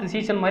டாக் ஆஃப் தி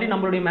சீசன் மாதிரி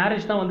நம்மளுடைய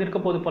மேரேஜ் தான் வந்து இருக்க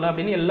போது போல்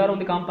அப்படின்னு எல்லாரும்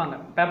வந்து காமிப்பாங்க.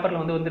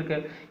 பேப்பரில் வந்து வந்திருக்கு,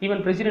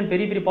 ஈவன் பிரசிடென்ட்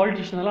பெரிய பெரிய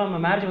பாலிட்டிஷியன் எல்லாம்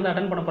நம்ம மேரேஜ் வந்து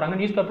அட்டன் பண்ண போகிறாங்க,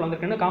 நியூஸ் பேப்பரில்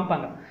வந்துருக்குன்னு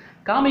காமிப்பாங்க.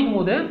 காமிக்கும்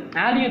போது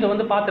ஆலியும் இதை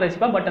வந்து பார்த்து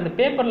ரசிப்பா. பட் அந்த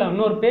பேப்பரில்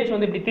இன்னொரு பேஜ்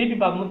வந்து இப்படி திருப்பி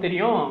பார்க்கும்போது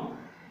தெரியும்,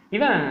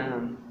 இவன்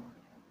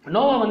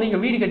நோவா வந்து இங்கே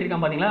வீடு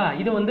கட்டியிருக்கான் பார்த்தீங்களா,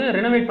 இது வந்து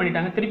ரெனோவேட்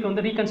பண்ணிட்டாங்க, திருப்பி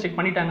வந்து ரீகன்ஸ்ட்ரக்ட்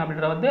பண்ணிட்டாங்க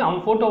அப்படின்ற வந்து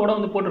அவன் ஃபோட்டோவோட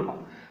வந்து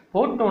போட்டிருக்கோம்.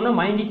 போட்டோன்னே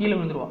மயங்கி கீழே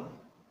விழுந்துருவான்.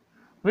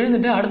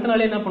 விழுந்துட்டு அடுத்த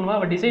நாளே என்ன பண்ணுவா,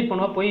 அவள் டிசைட்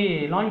பண்ணுவா, போய்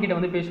லான் கிட்ட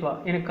வந்து பேசுவா,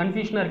 எனக்கு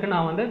கன்ஃபியூஷனாக இருக்குது,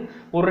 நான் வந்து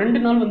ஒரு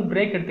 2 நாள் வந்து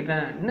பிரேக்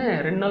எடுத்துக்கிறேன். என்ன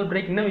 2 நாள்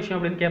பிரேக், என்ன விஷயம்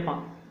அப்படின்னு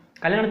கேட்பான்.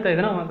 கல்யாணத்தை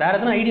எதனா வேறு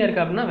எதனா ஐடியா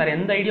இருக்கா அப்படின்னா, வேறு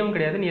எந்த ஐடியாவும்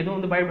கிடையாது, நீ எதுவும்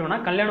வந்து பயப்படுவேனா,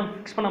 கல்யாணம்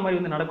ஃபிக்ஸ் பண்ண மாதிரி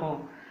வந்து நடக்கும்,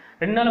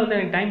 2 நாள் வந்து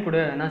எனக்கு டைம்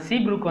கொடு, நான் சீ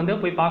ப்ரூக் வந்து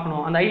போய்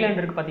பார்க்கணும், அந்த ஐலாண்ட்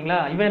இருக்குது பார்த்தீங்களா,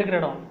 இவன் இருக்கிற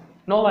இடம்,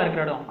 நோவா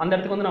இருக்கிற இடம், அந்த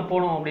இடத்துக்கு வந்து நான்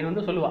போகணும் அப்படின்னு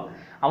வந்து சொல்லுவாள்.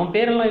 அவன்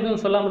பேரெல்லாம்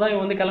எதுவும் சொல்லாமல் தான்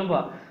இவன் வந்து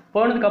கிளம்புவா.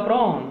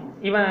 போனதுக்கப்புறம்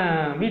இவன்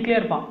வீட்லேயே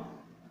இருப்பான்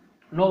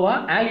நோவா.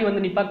 ஆலி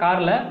வந்து நிற்பா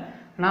காரில்,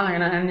 நான்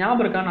என்ன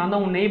ஞாபகம் இருக்கா, நான்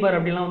தான் உன் நெய்பர்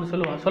அப்படிலாம் வந்து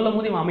சொல்லுவான். சொல்லும்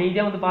போது இவன்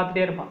அமைதியாக வந்து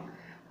பார்த்துட்டே இருப்பான்.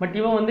 பட்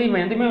இவன் வந்து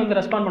இவன் எதுவுமே வந்து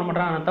ரெஸ்பாண்ட் பண்ண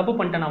மாட்டான், நான் தப்பு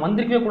பண்ணிட்டேன், நான்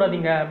வந்திருக்கவே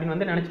கூடாதீங்க அப்படின்னு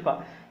வந்து நினச்சிப்பா.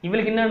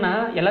 இவளுக்கு என்னென்னா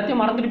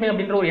எல்லாத்தையும் மறந்துட்டுப்பேன்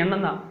அப்படின்ற ஒரு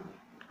எண்ணம் தான்.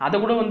 அதை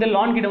கூட வந்து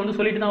லான் கிட்ட வந்து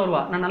சொல்லிட்டு தான்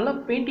வருவா, நான் நல்லா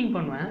பெயிண்டிங்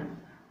பண்ணுவேன்,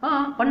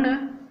 பண்ணு,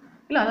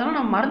 இல்லை அதெல்லாம்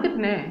நான்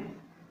மறந்துட்டேனே,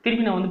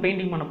 திருப்பி நான் வந்து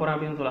பெயிண்டிங் பண்ண போகிறேன்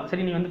அப்படின்னு சொல்லலாம்.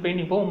 சரி நீ வந்து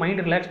பெயிண்டிங் போ,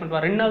 மைண்ட் ரிலாக்ஸ் பண்ணிட்டு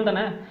வா, 2 நாள்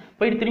தானே,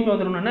 போயிட்டு திரும்பி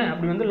வந்துடணுன்னு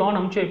அப்படி வந்து லான்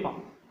அமுச்சு வைப்பான்.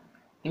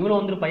 இவளும்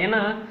வந்துருப்பான். ஏன்னா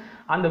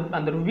அந்த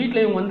அந்த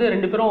வீட்டில் இவங்க வந்து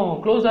 2 பேரும்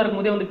க்ளோஸாக இருக்கும்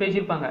போதே வந்து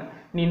பேசியிருப்பாங்க,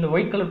 நீ இந்த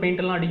ஒயிட் கலர்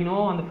பெயிண்டெல்லாம்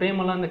அடிக்கணும், அந்த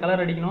ஃப்ரேமெல்லாம் அந்த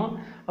கலர் அடிக்கணும்,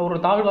 ஒரு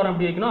தாழ்வாரம்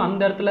அப்படி வைக்கணும்,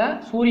 அந்த இடத்துல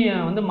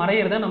சூரியன் வந்து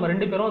மறையிறத நம்ம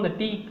 2 பேரும் அந்த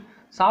டீ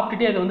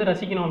சாப்பிட்டுட்டே அதை வந்து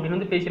ரசிக்கணும் அப்படின்னு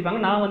வந்து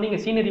பேசியிருப்பாங்க. நான் வந்து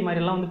இங்கே சீனரி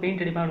மாதிரிலாம் வந்து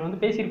பெயிண்ட் அடிப்பேன் அப்படின்னு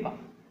வந்து பேசியிருப்பான்.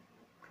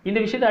 இந்த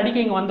விஷயத்தை அடிக்க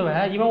இங்கே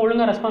வந்தவன் இவன்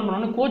ஒழுங்காக ரெஸ்பாண்ட்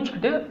பண்ணணும்னு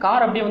கோச்சிக்கிட்டு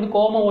கார் அப்படியே வந்து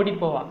கோவமாக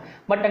ஓட்டிட்டு போவான்.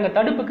 பட் அங்கே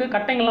தடுப்புக்கு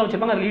கட்டைங்கள்லாம்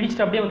வச்சுருப்பாங்க, அதில்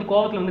இடிச்சிட்டு அப்படியே வந்து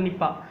கோவத்தில் வந்து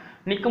நிற்பா.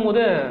 நிற்கும்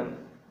போது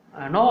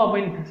நோவா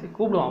போய்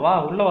கூப்பிடுவான், வா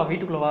உள்ளே வா,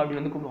 வீட்டுக்குள்ளே வா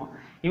அப்படின்னு வந்து கூப்பிடுவான்.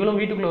 இவளும்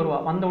வீட்டுக்குள்ளே வருவா.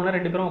 வந்தவொடனே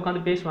 2 பேரும்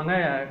உட்காந்து பேசுவாங்க,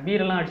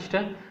 பீரெல்லாம்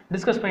அடிச்சுட்டு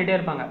டிஸ்கஸ் பண்ணிகிட்டே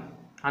இருப்பாங்க.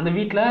 அந்த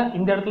வீட்டில்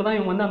இந்த இடத்துல தான்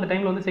இவங்க வந்து அந்த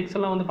டைமில் வந்து செக்ஸ்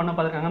எல்லாம் வந்து பண்ண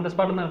பார்த்துருக்காங்க, அந்த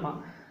ஸ்பாட்டில் தான் இருப்பான்.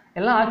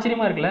 எல்லாம்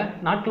ஆச்சரியமாக இருக்குல்ல,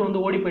 நாட்கள்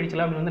வந்து ஓடி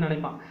போயிடுச்சுல அப்படின்னு வந்து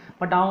நினைப்பான்.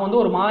 பட் அவன்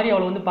வந்து ஒரு மாதிரி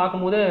அவளை வந்து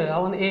பார்க்கும்போது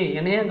அவன் வந்து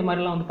என்னையே இந்த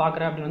மாதிரிலாம் வந்து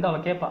பார்க்குற அப்படின்னு வந்து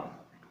அவள் கேட்பா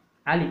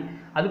ஆலி.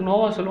 அதுக்கு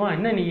நோவா சொல்லுவான்,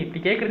 என்ன நீ இப்படி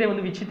கேட்குறதே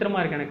வந்து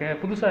விசித்திரமாக இருக்குது, எனக்கு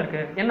புதுசாக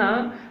இருக்குது, ஏன்னா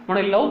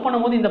உனக்கு லவ்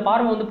பண்ணும்போது இந்த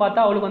பார்வை வந்து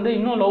பார்த்தா அவளுக்கு வந்து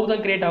இன்னும் லவ்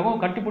தான் கிரியேட் ஆகும்,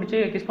 கட்டி பிடிச்சி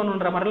கிஸ்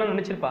பண்ணுன்ற மாதிரிலாம்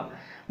நினச்சிருப்பா.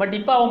 பட்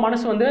இப்போ அவன்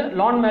மனசு வந்து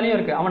லான் மேலேயும்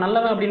இருக்குது, அவன்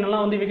நல்லவன்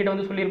அப்படின்னுலாம் வந்து இவகிட்ட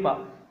வந்து சொல்லியிருப்பா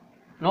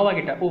நோவா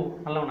கிட்ட. ஓ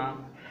நல்லவனா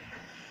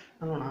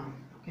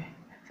ஓகே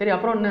சரி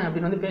அப்புறம் என்ன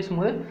அப்படின்னு வந்து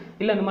பேசும்போது,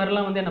 இல்லை இந்த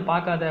மாதிரிலாம் வந்து என்னை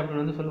பார்க்காத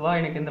அப்படின்னு வந்து சொல்லுவா,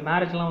 எனக்கு இந்த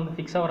மேரேஜ்லாம் வந்து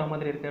ஃபிக்ஸ் ஆகிற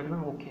மாதிரி இருக்குது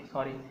அப்படின்னா. ஓகே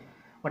சாரி,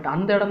 பட்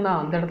அந்த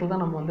இடத்துல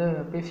தான் நம்ம வந்து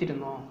பேசிகிட்டு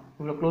இருந்தோம்,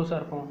 இவ்வளோ க்ளோஸாக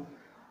இருப்போம்,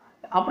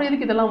 அப்புறம்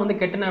எதுக்கு இதெல்லாம் வந்து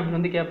கெட்டன அப்படின்னு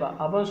வந்து கேட்பா.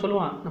 அப்போ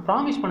சொல்லுவான், நான்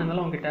ப்ராமிஸ்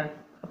பண்ணதில்ல உங்ககிட்ட,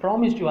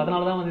 ப்ராமிஸ் யூ,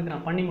 அதனால தான் வந்து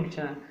நான் பண்ணி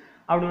முடித்தேன்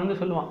அப்படின்னு வந்து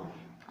சொல்லுவான்.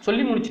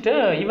 சொல்லி முடிச்சுட்டு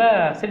இவ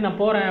சரி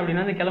நான் போகிறேன்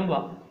அப்படின்னு வந்து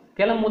கிளம்புவா.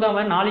 கிளம்பும்போது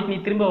அவன் நாளைக்கு நீ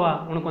திரும்ப வா,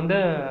 உனக்கு வந்து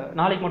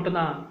நாளைக்கு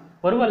மட்டும்தான்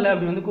வருவல்ல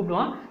அப்படின்னு வந்து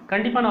கூப்பிடுவான்.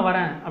 கண்டிப்பாக நான்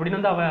வரேன் அப்படின்னு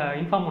வந்து அவள்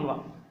இன்ஃபார்ம்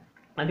பண்ணுவான்.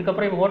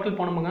 அதுக்கப்புறம் இவன் ஹோட்டல்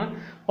போனவங்க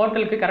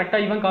ஹோட்டலுக்கு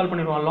கரெக்டாக இவன் கால்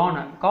பண்ணிடுவான்.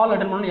 லோனை கால்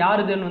அட்டன் பண்ணணும்,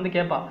 யார் இதுன்னு வந்து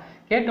கேட்பா.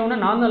 கேட்டவுடனே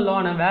நான் தான்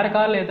லோனை வேறு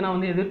காரில் எத்தனை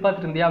வந்து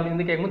எதிர்பார்த்துட்டு இருந்தியா அப்படின்னு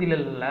வந்து கேட்கும்போது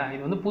இல்லை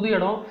இது வந்து புது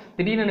இடம்,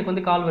 திடீர்னு எனக்கு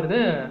வந்து கால் வருது,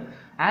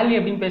 ஆலி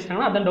அப்படின்னு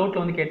பேசுகிறாங்கன்னா அதான்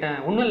டவுட்டில் வந்து கேட்டேன்.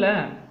 ஒன்றும் இல்லை,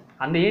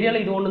 அந்த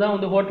ஏரியாவில் இது ஒன்று தான்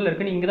வந்து ஹோட்டல்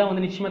இருக்குது, நீ இங்கே தான்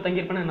வந்து நிச்சயமாக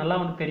தங்கியிருப்பேன்னு நல்லா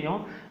வந்து தெரியும்.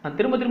 நான்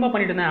திரும்ப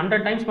பண்ணிட்டு இருந்தேன்,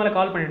 100 டைம்ஸ் மேலே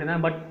கால் பண்ணிட்டு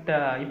இருந்தேன், பட்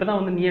இப்போ தான்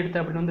வந்து நீ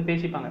எடுத்த அப்படின்னு வந்து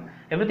பேசிப்பாங்க.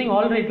 எவ்ரிதிங்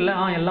ஆல் ரைட் இல்லை,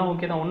 எல்லாம்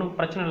ஓகே தான், ஒன்றும்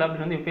பிரச்சனை இல்லை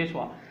அப்படின்னு வந்து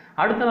பேசுவாள்.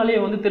 அடுத்த நாளே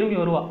வந்து திரும்பி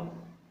வருவாள்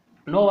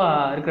நோவா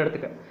இருக்கிற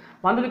இடத்துக்கு.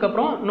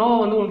 வந்ததுக்கப்புறம் நோவா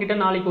வந்து உங்ககிட்ட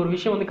நாளைக்கு ஒரு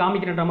விஷயம் வந்து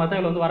காமிக்கிறன்ற மாதிரி தான்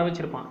இவளை வந்து வர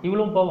வச்சிருப்பான்.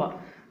 இவளும் போவாள்.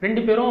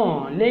 2 பேரும்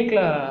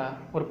லேக்கில்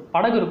ஒரு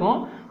படகு இருக்கும்,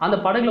 அந்த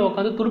படகுல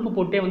உட்காந்து துடுப்பு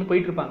போட்டே வந்து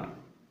போயிட்டுருப்பாங்க.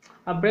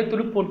 அப்படியே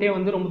துடுப்பு போட்டே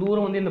வந்து ரொம்ப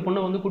தூரம் வந்து இந்த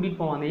பொண்ணை வந்து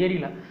கூட்டிகிட்டு போவான். அந்த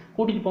ஏரியில்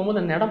கூட்டிகிட்டு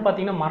போகும்போது அந்த இடம்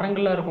பார்த்தீங்கன்னா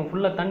மரங்கள்லாம் இருக்கும்,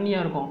 ஃபுல்லாக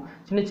தண்ணியாக இருக்கும்,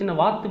 சின்ன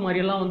வாத்து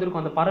மாதிரியெல்லாம் வந்து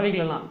இருக்கும் அந்த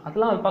பறவைகளெல்லாம்.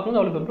 அதெல்லாம் அது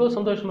பார்க்கும்போது அவளுக்கு எவ்வளோ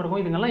சந்தோஷமாக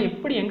இருக்கும். இதுங்கெல்லாம்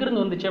எப்படி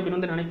எங்கேருந்து வந்துச்சு அப்படின்னு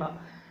வந்து நினைப்பா.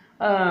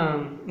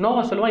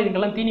 நோவா சொல்லுவான்,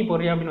 இதுங்கெல்லாம் தீனி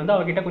போடுறியா அப்படின்னு வந்து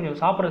அவகிட்ட கொஞ்சம்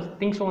சாப்பிட்ற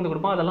திங்ஸும் வந்து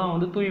கொடுப்பான். அதெல்லாம்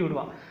வந்து தூவி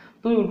விடுவான்.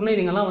 தூவி விட்டுனா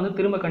இதுங்கெல்லாம் வந்து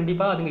திரும்ப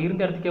கண்டிப்பாக அதுங்க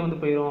இருந்த இடத்துக்கே வந்து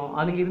போயிடும்,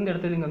 அதுங்க இருந்த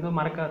இடத்துக்கு இங்கே வந்து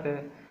மறக்காது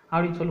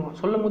அப்படின்னு சொல்லுவான்.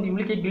 சொல்லும் போது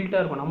இவளுக்கே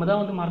கில்ட்டாக இருக்கும், நம்ம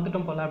தான் வந்து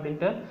மறந்துட்டோம் போல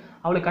அப்படின்ட்டு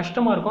அவளுக்கு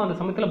கஷ்டமாக இருக்கும். அந்த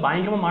சமயத்தில்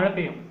பயங்கரமாக மழை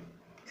பெய்யும்.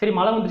 சரி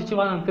மழை வந்துருச்சு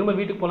வா திரும்ப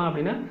வீட்டுக்கு போகலாம்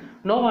அப்படின்னு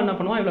நோவா என்ன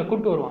பண்ணுவான், இவளை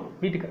கூப்பிட்டு வருவான்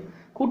வீட்டுக்கு.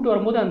 கூப்பிட்டு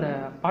வரும்போது அந்த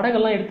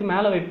படகெல்லாம் எடுத்து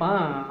மேலே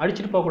வைப்பான்,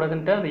 அடிச்சுட்டு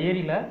போகக்கூடாதுன்ட்டு அந்த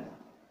ஏரியில்.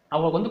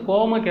 அவளுக்கு வந்து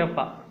கோபமாக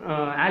கேட்பா.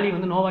 ஆலி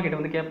வந்து நோவா கிட்ட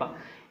வந்து கேட்பா,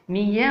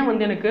 நீ ஏன்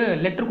வந்து எனக்கு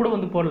லெட்டர் கூட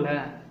வந்து போடல,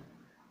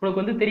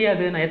 உனக்கு வந்து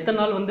தெரியாது நான் எத்தனை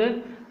நாள் வந்து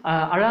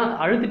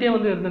அழுதுகிட்டே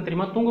வந்து இருந்தேன்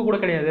தெரியுமா, தூங்க கூட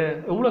கிடையாது,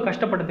 எவ்வளோ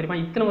கஷ்டப்பட்டேன் தெரியுமா,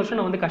 இத்தனை வருஷம்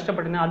நான் வந்து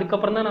கஷ்டப்பட்டேன்,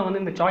 அதுக்கப்புறம் தான் நான்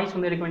வந்து இந்த சாய்ஸ்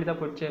வந்து எடுக்க வேண்டியதாக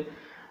போயிடுச்சு,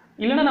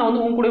 இல்லைன்னா நான்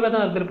வந்து உன் கூடவே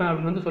தான் இருந்திருப்பேன்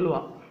அப்படின்னு வந்து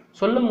சொல்லுவாள்.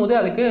 சொல்லும் போது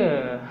அதுக்கு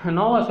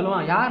நோவா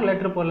சொல்லுவான், யார்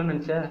லெட்டர் போடலன்னு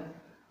நினச்சேன்,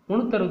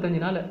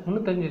 365 நாள்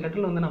 365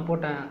 லெட்டரில் வந்து நான்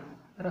போட்டேன்,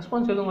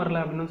 ரெஸ்பான்ஸ் எதுவும்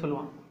வரல அப்படின்னு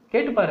சொல்லுவான்.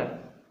 கேட்டுப்பாரு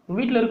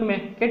வீட்டில் இருக்குமே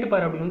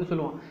கேட்டுப்பாரு அப்படின்னு வந்து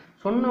சொல்லுவான்.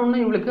 சொன்னோன்னே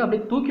இவளுக்கு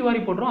அப்படியே தூக்கி வாரி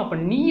போட்டுரும். அப்போ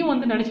நீயும்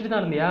வந்து நினச்சிட்டு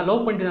தான் இருந்தியா,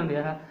 லவ் பண்ணிட்டு தான்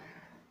இருந்தியா,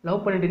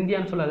 லவ் பண்ணிட்டு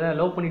இந்தியான்னு சொல்லாத,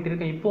 லவ் பண்ணிட்டு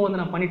இருக்கேன், இப்போ வந்து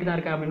நான் பண்ணிட்டு தான்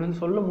இருக்கேன் அப்படின்னு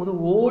வந்து சொல்லும் போது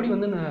ஓடி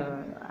வந்து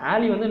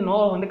ஆலி வந்து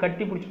நோவா வந்து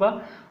கட்டி பிடிச்சிப்பா.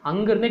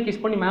 அங்கேருந்தே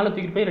கிஸ் பண்ணி மேலே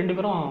தூக்கிட்டு போய் 2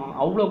 பேரும்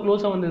அவ்வளோ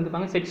க்ளோஸாக வந்து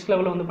இருந்துப்பாங்க, செக்ஸ்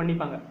லெவலில் வந்து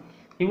பண்ணிப்பாங்க.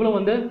 இவ்வளோ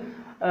வந்து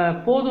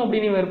போதும்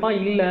அப்படின்னு இருப்பான்.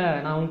 இல்லை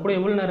நான் உன் கூட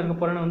எவ்வளோ நேரம் இருக்க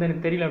போகிறேன்னு வந்து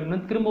எனக்கு தெரியல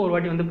அப்படின்னு திரும்ப ஒரு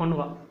வாட்டி வந்து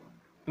பண்ணுவாள்.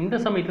 இந்த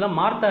சமயத்தில்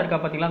மார்த்தா இருக்கா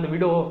பார்த்தீங்களா அந்த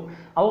விடோ,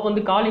 அவள்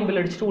வந்து காலிங் பில்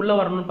அடிச்சுட்டு உள்ளே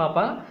வரணும்னு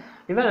பார்ப்பா.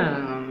 இவன்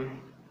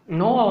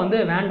நோவா வந்து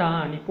வேண்டாம்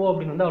நீ போ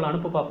அப்படின்னு வந்து அவளை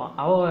அனுப்ப பார்ப்பான்.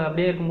 அவள்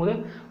அப்படியே இருக்கும்போது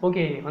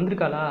ஓகே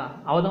வந்திருக்காளா,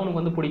 அவள் தான்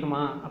உனக்கு வந்து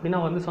பிடிக்குமா அப்படின்னு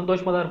அவள் வந்து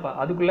சந்தோஷமாக தான் இருப்பாள்.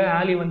 அதுக்குள்ளே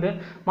ஆலி வந்து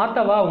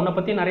மார்த்தாவா உன்னை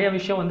பற்றி நிறைய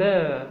விஷயம் வந்து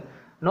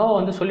நோவா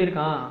வந்து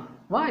சொல்லியிருக்கான்,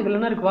 வா இதில்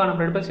என்ன இருக்கு, வா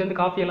நம்ம 2 பேர்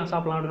சேர்ந்து காஃபியெல்லாம்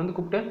சாப்பிடலாம் அப்படின்னு வந்து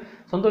கூப்பிட்டு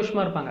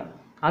சந்தோஷமாக இருப்பாங்க.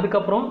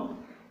 அதுக்கப்புறம்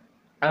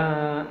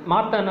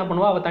மார்த்தா என்ன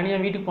பண்ணுவா, அவள்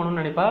தனியாக வீட்டுக்கு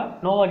போகணுன்னு நினைப்பா.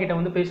 நோவா கிட்ட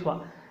வந்து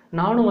பேசுவாள்,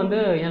 நானும் வந்து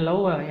என்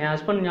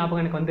ஹஸ்பண்ட்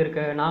ஞாபகம் எனக்கு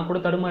வந்திருக்கு, நான் கூட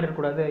தடுமாறி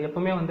இருக்கக்கூடாது,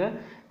 எப்போவுமே வந்து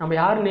நம்ம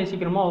யார்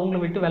நேசிக்கிறோமோ அவங்கள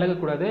விட்டு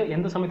விலகக்கூடாது,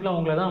 எந்த சமயத்தில்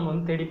அவங்கள தான் நம்ம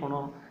வந்து தேடி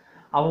போனோம்,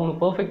 அவங்க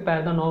பர்ஃபெக்ட்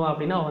பேர் தான் நோவா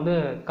அப்படின்னு அவள் வந்து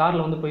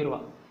காரில் வந்து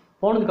போயிடுவாள்.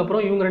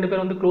 போனதுக்கப்புறம் இவங்க 2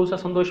 பேரும் வந்து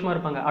க்ளோஸாக சந்தோஷமாக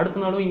இருப்பாங்க.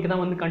 அடுத்த நாளும் இங்கே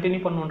தான் வந்து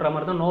கண்டினியூ பண்ணுன்ற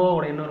மாதிரி தான்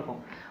நோவாவோட எண்ணம் இருக்கும்.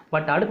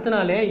 பட் அடுத்த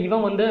நாளே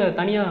இவன் வந்து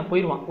தனியாக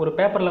போயிடுவான். ஒரு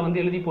பேப்பரில்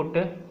வந்து எழுதி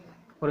போட்டு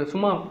ஒரு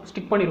சும்மா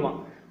ஸ்டிக் பண்ணிடுவான்.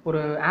 ஒரு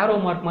ஆரோ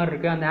மார்க் மாதிரி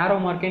இருக்குது, அந்த ஆரோ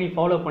மார்க்கே நீ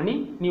ஃபாலோ பண்ணி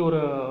நீ ஒரு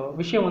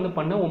விஷயம் வந்து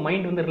பண்ணு, உன்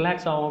மைண்ட் வந்து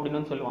ரிலாக்ஸ் ஆகும் அப்படின்னு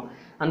வந்து சொல்லுவான்.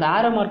 அந்த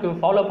ஆரோ மார்க்கு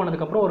ஃபாலோ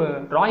பண்ணதுக்கப்புறம் ஒரு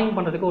ட்ராயிங்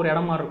பண்ணுறதுக்கு ஒரு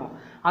இடமா இருக்கும்,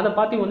 அதை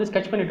பார்த்து வந்து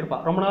ஸ்கெட்ச் பண்ணிட்டு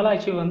இருப்பாள். ரொம்ப நாளாக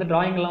ஆச்சு வந்து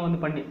ட்ராயிங்லாம்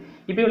வந்து பண்ணி.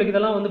 இப்போ இவளுக்கு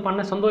இதெல்லாம் வந்து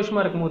பண்ண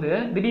சந்தோஷமாக இருக்கும்போது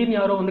திடீர்னு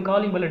யாரோ வந்து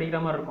காலிங் பெல்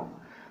அடிக்கிற மாதிரி இருக்கும்.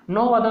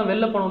 நோவா தான்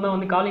வெளில போனோம் தான்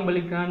வந்து காலிங்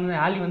பெல்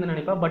அடிக்கிறான்னு ஆலி வந்து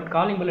நினைப்பா. பட்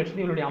காலிங் பெல்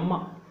அடிச்சது இவளுடைய அம்மா.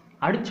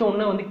 அடித்த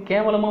உடனே வந்து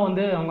கேவலமாக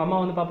வந்து அவங்க அம்மா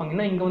வந்து பார்ப்பாங்க,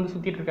 என்ன இங்கே வந்து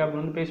சுற்றிட்டு இருக்கா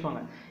அப்படின்னு வந்து பேசுவாங்க.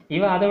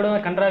 இவன் அதை விட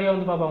கன்றாவியாக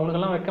வந்து பார்ப்பான்,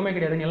 உனக்கெல்லாம் வெக்கமே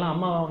கிடையாது, நீ எல்லாம்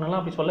அம்மா அவனெல்லாம்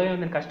அப்படி சொல்லவே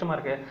வந்து கஷ்டமாக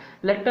இருக்குது,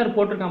 லெட்டர்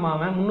போட்டிருக்காமா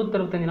அவன்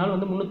 365 நாள்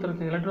வந்து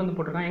 365 லெட்டர் வந்து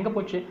போட்டிருக்கான், எங்கே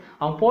போச்சு,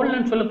 அவன்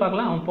போடலன்னு சொல்லி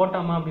பார்க்கலாம், அவன்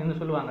போட்டாமா அப்படின்னு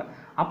சொல்லுவாங்க.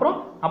 அப்புறம்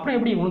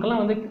எப்படி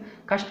உனக்கெல்லாம் வந்து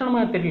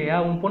கஷ்டமாக தெரியலையா,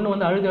 உன் பொண்ணு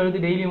வந்து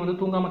அழுது டெய்லியும் வந்து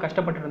தூங்காமல்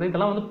கஷ்டப்பட்டுருது,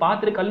 இதெல்லாம் வந்து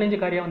பார்த்துட்டு கல் நெஞ்ச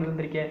காரியாக வந்து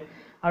இருந்திருக்கேன்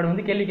அப்படி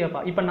வந்து கேள்வி கேட்பா.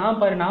 இப்போ நான்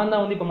பாரு, நான்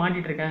தான் வந்து இப்போ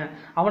மாட்டிகிட்டு இருக்கேன்,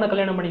 அவனை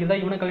கல்யாணம் பண்ணிக்கிறதா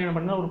இவனை கல்யாணம்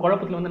பண்ணா ஒரு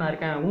குழப்பத்தில் வந்து நான்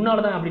இருக்கேன்,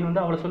 உன்னால தான் அப்படின்னு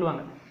வந்து அவளை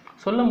சொல்லுவாங்க.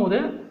 சொல்லும் போது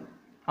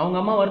அவங்க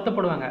அம்மா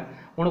வருத்தப்படுவாங்க,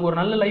 உனக்கு ஒரு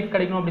நல்ல லைஃப்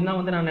கிடைக்கணும் அப்படின்னு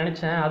தான் வந்து நான்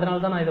நினச்சேன்,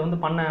 அதனால தான் நான் இதை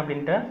வந்து பண்ணேன்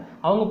அப்படின்ட்டு.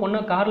 அவங்க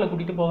பொண்ணை காரில்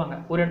கூட்டிகிட்டு போவாங்க.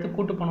 ஒரு இடத்துக்கு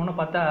கூப்பிட்டு போனோன்னு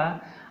பார்த்தா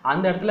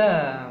அந்த இடத்துல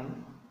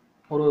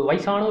ஒரு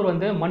வயசானவர்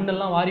வந்து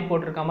மண்ணெல்லாம் வாரி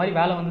போட்டிருக்க மாதிரி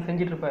வேலை வந்து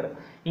செஞ்சுட்டு இருப்பாரு.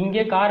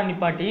 இங்கே காரை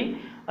நிப்பாட்டி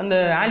அந்த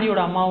ஆலியோட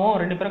அம்மாவும்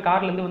 2 பேரும்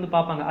கார்லேருந்து வந்து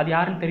பார்ப்பாங்க, அது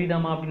யாருன்னு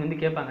தெரியுதாமா அப்படின்னு வந்து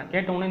கேட்பாங்க.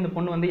 கேட்டவுடனே இந்த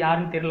பொண்ணு வந்து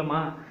யாருன்னு தெரியலமா,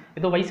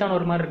 ஏதோ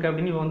வயசானவர் மாதிரி இருக்குது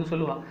அப்படின்னு இவன் வந்து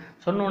சொல்லுவாள்.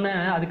 சொன்னோடனே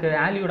அதுக்கு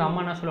ஆலியோட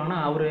அம்மா என்ன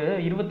சொல்லுவாங்கன்னா, அவர்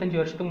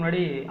 25 வருஷத்துக்கு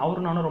முன்னாடி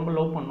அவரும் நானும் ரொம்ப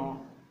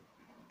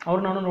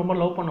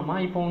லவ் பண்ணோமா,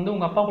 இப்போ வந்து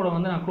உங்கள் அப்பா கூட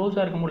வந்து நான்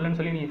க்ளோஸாக இருக்க முடியலன்னு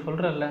சொல்லி நீ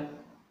சொல்கிறல்ல,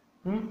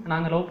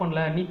 நாங்கள் லவ்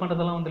பண்ணல, நீ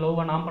பண்ணுறதெல்லாம் வந்து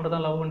லவ்வா, நான் பண்ணுறதா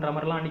லவ்ன்ற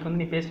மாதிரிலாம் அன்றைக்கி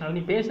வந்து நீ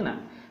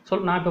பேசினேன்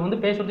நான் இப்போ வந்து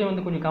பேசுகிறதே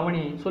வந்து கொஞ்சம்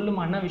கவனி,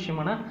 சொல்லுமா என்ன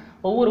விஷயமானா,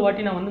 ஒவ்வொரு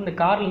வாட்டி நான் வந்து இந்த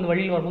கார்லேருந்து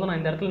வழியில் வரும்போது நான்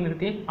இந்த இடத்துல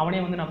நிறுத்தி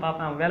அவனே வந்து நான்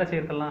பார்ப்பேன், அவன் வேலை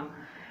செய்கிறதெல்லாம்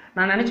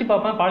நான் நினச்சி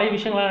பார்ப்பேன், பழைய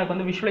விஷயங்கள்லாம் எனக்கு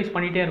வந்து விஷுவலைஸ்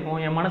பண்ணிகிட்டே இருக்கும்.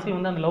 என் மனசில்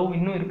வந்து அந்த லவ்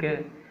இன்னும்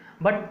இருக்குது.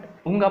 பட்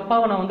உங்கள்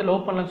அப்பாவை நான் வந்து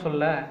லவ் பண்ணலன்னு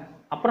சொல்ல,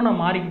 அப்புறம்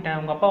நான் மாறிக்கிட்டேன்,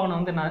 உங்கள் அப்பாவை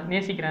நான் வந்து நான்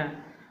நேசிக்கிறேன்.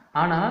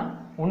 ஆனால்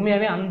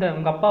உண்மையாகவே அந்த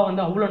உங்கள் அப்பா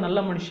வந்து அவ்வளோ நல்ல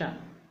மனுஷன்.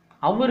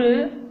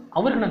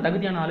 அவருக்கு நான்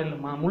தகுதியான ஆள்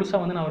இல்லைம்மா,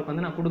 முழுசாக வந்து நான் அவருக்கு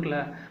வந்து நான் கொடுக்கல.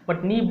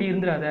 பட் நீ இப்படி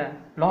இருந்துடாத,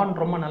 லான்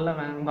ரொம்ப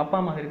நல்லவன், உங்கள் அப்பா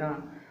மாதிரி தான்.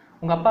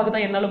 உங்கள் அப்பாவுக்கு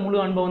தான் என்னால் முழு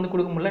அன்பை வந்து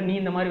கொடுக்க முடியல. நீ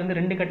இந்த மாதிரி வந்து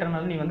 2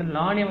 கட்டுறனால நீ வந்து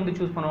லானே வந்து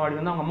சூஸ் பண்ணுவா அப்படி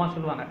வந்து அவங்க அம்மா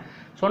சொல்லுவாங்க.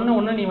 சொன்ன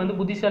உடனே நீ வந்து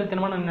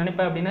புத்திசாலித்தனமாக நான்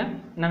நினைப்பேன் அப்படின்னு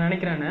நான்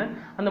நினைக்கிறேன்னு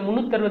அந்த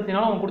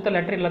 364 அவன் கொடுத்த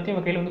லெட்டர் எல்லாத்தையும்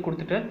இவன் கையில் வந்து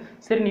கொடுத்துட்டு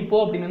சரி நீ போ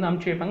அப்படின்னு வந்து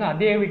அனுப்பிச்சி வைப்பாங்க.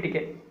 அதே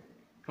வீட்டுக்கே,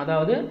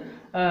 அதாவது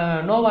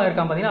நோவா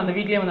இருக்கான் பார்த்தீங்கன்னா அந்த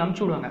வீட்லேயே வந்து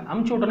அமுச்சு விடுவாங்க.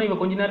 அமுச்சு விட்டோன்னா இவன்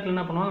கொஞ்ச நேரத்தில்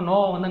என்ன பண்ணுவாங்க,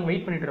 நோவா வந்து அங்கே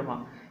வெயிட் பண்ணிட்டு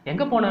இருப்பான்.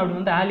 எங்கே போனேன்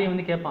அப்படின்னு வந்து ஆலியை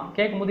வந்து கேட்பான்.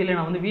 கேட்கும்போது இல்லை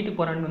நான் வந்து வீட்டுக்கு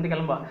போகிறேன்னு வந்து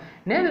கிளம்பா.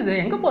 நேரு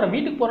எங்கே போகிறேன்,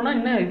 வீட்டுக்கு போகிறேன்னா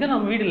என்ன இது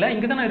நம்ம வீடு இல்லை,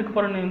 இங்கே தான் நான் இருக்க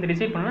போகிறேன்னு வந்து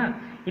டிசைட் பண்ணேன்.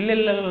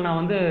 இல்லை நான்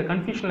வந்து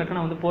கன்ஃபியூஷனில் இருக்கேன்,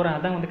 நான் வந்து போகிறேன்,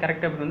 அதான் வந்து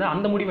கரெக்டாக அப்படி வந்து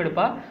அந்த முடிவு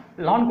எடுப்பா.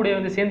 லான் கூட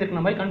வந்து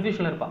சேர்ந்துருக்கிற மாதிரி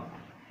கன்ஃபியூஷனில் இருப்பாள்.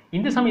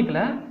 இந்த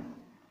சமயத்தில்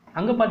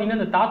அங்கே பார்த்தீங்கன்னா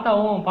இந்த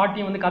தாத்தாவும்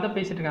பாட்டியும் வந்து கதை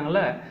பேசிகிட்டு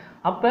இருக்காங்கல்ல.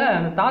 அப்போ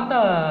அந்த தாத்தா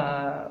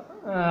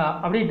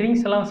அப்படியே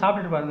ட்ரிங்க்ஸ் எல்லாம்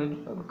சாப்பிட்டுட்டு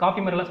இருப்பாரு,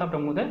 காஃபி மாதிரிலாம்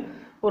சாப்பிடும் போது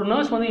ஒரு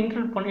நர்ஸ் வந்து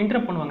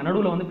இன்டரப்ட் பண்ணுவாங்க,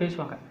 நடுவில் வந்து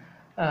பேசுவாங்க.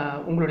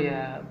 உங்களுடைய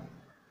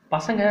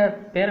பசங்க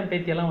பேரன்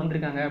பேத்தியெல்லாம்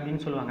வந்திருக்காங்க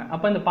அப்படின்னு சொல்லுவாங்க.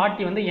 அப்போ இந்த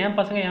பாட்டி வந்து என்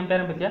பசங்க என்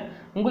பேரன் பேத்தியா,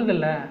 உங்களுக்கு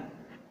இல்லை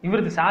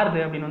இவருக்கு சாருது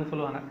அப்படின்னு வந்து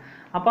சொல்லுவாங்க.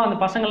 அப்போ அந்த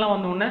பசங்கள்லாம்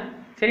வந்தோடனே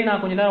சரி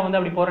நான் கொஞ்சம் நேரம் வந்து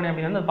அப்படி போகிறேனே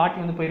அப்படின்னு வந்து அந்த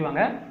பாட்டி வந்து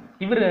போயிடுவாங்க.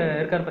 இவர்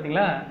இருக்கார்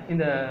பார்த்தீங்களா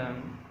இந்த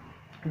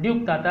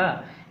டியூக் தாத்தா,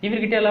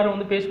 இவர்கிட்ட எல்லாரும்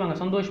வந்து பேசுவாங்க,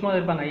 சந்தோஷமாக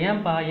இருப்பாங்க.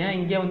 ஏன்ப்பா ஏன்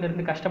இங்கே வந்து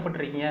இருந்து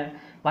கஷ்டப்பட்டுருக்கீங்க,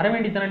 வர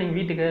வேண்டியதானே நீங்கள்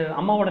வீட்டுக்கு,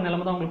 அம்மாவோட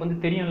நிலைமை தான் உங்களுக்கு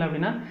வந்து தெரியும்ல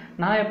அப்படின்னா.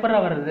 நான் எப்படா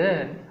வர்றது,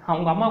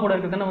 அவங்க அம்மா கூட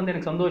இருக்கிறது தானே வந்து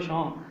எனக்கு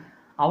சந்தோஷம்,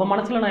 அவன்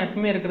மனசில் நான்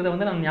எப்பவுமே இருக்கிறத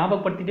வந்து நான்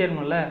ஞாபகப்படுத்திட்டே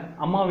இருக்கணும்ல,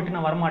 அம்மாவை விட்டு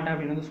நான் வரமாட்டேன்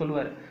அப்படின்னு வந்து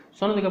சொல்லுவார்.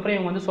 சொன்னதுக்கப்புறம்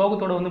இவங்க வந்து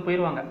சோகத்தோடு வந்து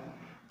போயிடுவாங்க.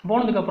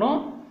 போனதுக்கப்புறம்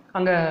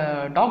அங்கே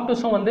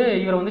டாக்டர்ஸும் வந்து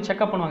இவரை வந்து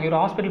செக்அப் பண்ணுவாங்க.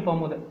 இவர் ஹாஸ்பிட்டல்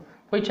போகும்போது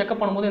போய்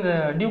செக்அப் பண்ணும்போது இந்த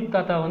டியூக்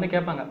தாத்தா வந்து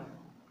கேட்பாங்க,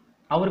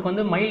 அவருக்கு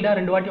வந்து மைல்டாக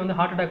 2 வாட்டி வந்து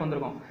ஹார்ட் அட்டாக்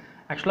வந்திருக்கும்.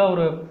 ஆக்சுவலாக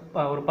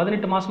ஒரு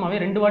 18 மாதமாகவே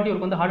 2 வாட்டி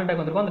அவருக்கு வந்து ஹார்ட் அட்டாக்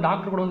வந்திருக்கும். அந்த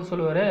டாக்டர் கூட வந்து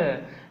சொல்லுவார்,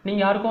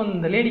 நீங்கள் யாருக்கும்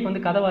இந்த லேடிக்கு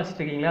வந்து கதை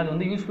வாசிட்டு இருக்கீங்களா, அது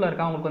வந்து யூஸ்ஃபுல்லாக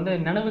இருக்கா, அவங்களுக்கு வந்து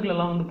நினைவுகள்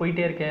எல்லாம் வந்து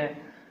போயிட்டே இருக்கே,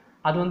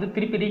 அது வந்து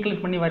திருப்பி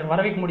ரீகலெக்ட் பண்ணி வர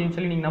வைக்க முடியும்னு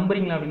சொல்லி நீங்கள்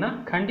நம்புறீங்களா அப்படின்னா,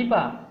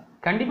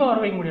 கண்டிப்பாக வர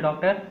வைக்க முடியும்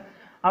டாக்டர்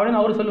அப்படின்னு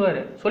அவர்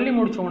சொல்லுவார். சொல்லி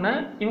முடிச்சோடனே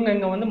இவங்க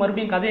இங்கே வந்து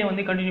மறுபடியும் கதையை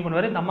வந்து கண்டினியூ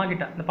பண்ணுவார் இந்த அம்மா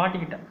கிட்ட, இந்த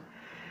பாட்டிக்கிட்ட.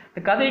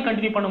 இந்த கதையை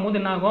கண்டினியூ பண்ணும்போது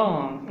என்ன ஆகும்,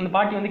 இந்த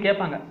பாட்டி வந்து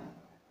கேட்பாங்க.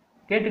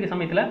 கேட்டுக்க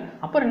சமயத்தில்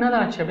அப்புறம்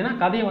என்னதான் ஆச்சு அப்படின்னா,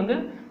 கதையை வந்து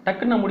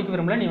டக்குன்னு நான் முடிக்க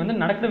விரும்பல, நீ வந்து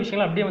நடக்கிற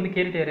விஷயங்களை அப்படியே வந்து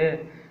கேட்டுட்டாரு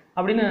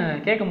அப்படின்னு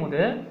கேட்கும்போது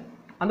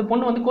அந்த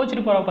பொண்ணு வந்து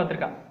கோச்சிட்டு போகிற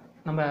பார்த்துருக்கா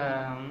நம்ம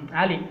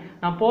ஆலி.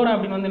 நான் போகிறேன்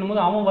அப்படின்னு வந்து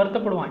போது அவன்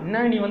வருத்தப்படுவான்,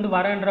 என்ன நீ வந்து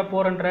வரேன்ற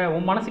போகிறன்ற,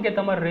 உன் மனசுக்கு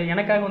ஏற்ற மாதிரி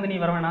எனக்காக வந்து நீ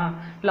வர வேணாம்,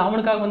 இல்லை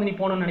அவனுக்காக வந்து நீ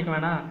போகணும்னு நினைக்க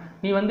வேணாம்,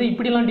 நீ வந்து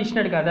இப்படிலாம்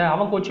டிசிஷன் எடுக்காத,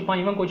 அவன்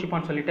கோச்சிப்பான் இவன்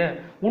கோச்சிப்பான்னு சொல்லிட்டு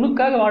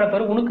உனக்காக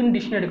வாழப்பாரு, உனக்குன்னு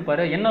டிசிஷன்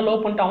எடுக்கப்பாரு, என்ன லோ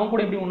பண்ணிட்டு அவன்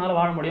கூட எப்படி உன்னால்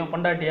வாழ முடியும்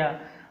பொண்டாட்டியா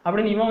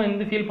அப்படின்னு இவன்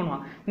வந்து ஃபீல்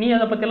பண்ணுவான். நீ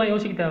அதை பற்றியெல்லாம்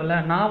யோசிக்க தேவையில்ல,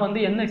 நான் வந்து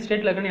என்ன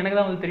ஸ்டேட்டில் இருக்கேன்னு எனக்கு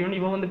தான் வந்து தெரியும்னு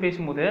இவன் வந்து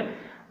பேசும்போது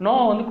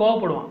நோவா வந்து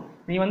கோவப்படுவான்.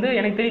 நீ வந்து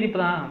எனக்கு தெரியுது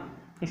இப்போ தான்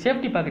நீ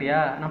சேஃப்டி பார்க்குறியா,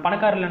 நான்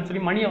பணக்கார இல்லைன்னு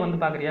சொல்லி மணியை வந்து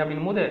பார்க்குறியா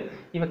அப்படின்னும் போது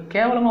இவன்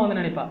கேவலமாக வந்து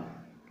நினைப்பா,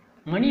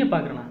 மணியை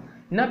பார்க்குறேண்ணா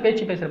என்ன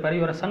பேச்சு பேசுகிறப்பாரு,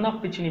 இவரை சன்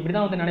ஆஃப் பிச்சு, நீ இப்படி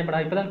தான் வந்து நினைப்படா,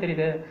 இப்போ தான்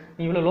தெரியுது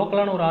நீ இவ்வளோ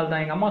லோக்கலான ஒரு ஆள்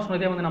தான், எங்கள் அம்மா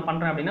சொன்னதே வந்து நான்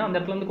பண்ணுறேன் அப்படின்னா அந்த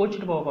இடத்துல வந்து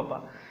கோச்சிட்டு போவ பாப்பா.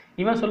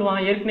 இவன்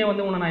சொல்லுவான், ஏற்கனவே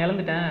வந்து உன்னை நான்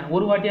இழந்துட்டேன்,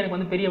 ஒரு வாட்டி எனக்கு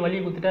வந்து பெரிய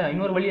வலியை கொடுத்துட்டேன்,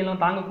 இன்னொரு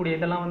வழியெல்லாம் தாங்கக்கூடிய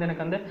இதெல்லாம் வந்து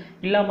எனக்கு வந்து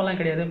இல்லாமலாம்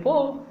கிடையாது,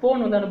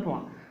 போன்னு வந்து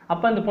அனுப்புவான்.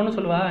 அப்போ அந்த பொண்ணு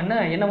சொல்லுவா,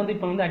 என்ன வந்து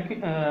இப்போ வந்து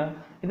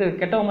இது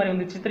கெட்டவ மாதிரி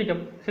வந்து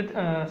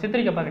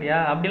சித்தரிக்க பார்க்குறியா,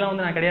 அப்படிலாம்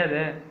வந்து நான்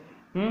கிடையாது,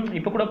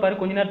 இப்போ கூட பாரு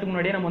கொஞ்ச நேரத்துக்கு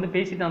முன்னாடியே நம்ம வந்து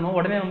பேசி தந்தோம்,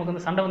 உடனே நமக்கு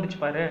வந்து சண்டை வந்துச்சு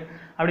பாரு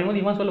அப்படிங்கும்போது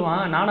இவன்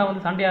சொல்லுவான், நானாக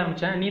வந்து சண்டை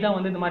ஆரம்பித்தேன், நீ தான்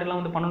வந்து இந்த மாதிரிலாம்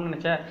வந்து பண்ணணும்னு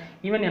நினச்சேன்,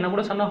 ஈவன் என்ன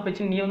கூட சன் ஆஃப்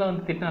பேச்சு நீ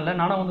வந்து திட்டினல,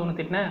 நானும் வந்து ஒன்று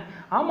திட்டினேன்,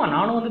 ஆமாம்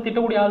நானும் வந்து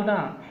திட்டக்கூடிய ஆள்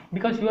தான்,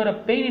 because you are a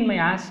pain in my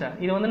as,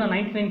 இதை வந்து நான்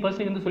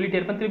 99% வந்து சொல்லிட்டே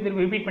இருப்பேன், திருப்பி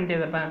ரிப்பீட் பண்ணிட்டே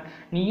இருப்பேன்,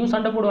 நீயும்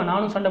சண்டை போடுவேன்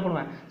நானும் சண்டை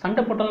போடுவேன்,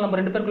 சண்டை போட்டாலும் நம்ம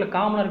 2 பேருக்குள்ள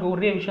காமனாக இருக்க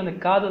ஒரே விஷயம் அந்த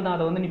காதல் தான்,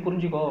 அதை வந்து நீ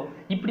புரிஞ்சுக்கோ,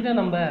 இப்படி தான்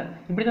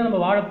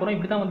நம்ம வாழ போகிறோம்,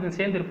 இப்படி தான் வந்து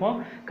சேர்ந்துருப்போம்,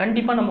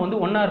 கண்டிப்பாக நம்ம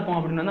வந்து ஒன்றா இருப்போம்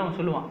அப்படின்னு வந்து அவன்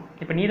சொல்லுவான்.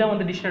 இப்போ நீ தான்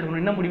வந்து டிசிஷன்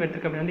எடுக்கணும், என்ன முடிவு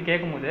எடுத்துருக்கு அப்படின்னு வந்து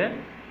கேட்கும்போது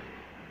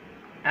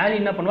ஆலி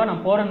என்ன பண்ணுவா,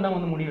 நான் போகிறேன்னு தான்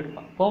வந்து முடிவு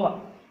எடுப்பான்.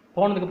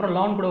 போனதுக்கப்புறம்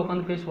லான் கூட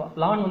உட்காந்து பேசுவாள்.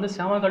 லான் வந்து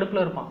செம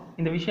கடுப்பில் இருப்பான்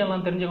இந்த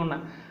விஷயம்லாம் தெரிஞ்சுக்கொண்டே,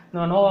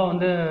 இந்த நோவா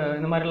வந்து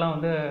இந்த மாதிரிலாம்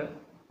வந்து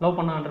லவ்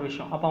பண்ணான்ற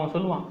விஷயம். அப்போ அவன்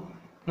சொல்லுவான்,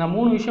 நான்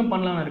 3 விஷயம்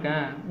பண்ணலான்னு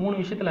இருக்கேன், 3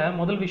 விஷயத்தில்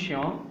முதல்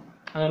விஷயம்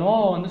அந்த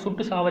நோவை வந்து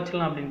சுட்டு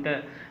சாவச்சிடலாம் அப்படின்ட்டு,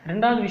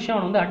 2வது விஷயம்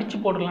அவனை வந்து அடித்து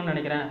போட்டுடலான்னு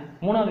நினைக்கிறேன்,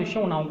 3வது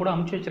விஷயம் நான் அவன் கூட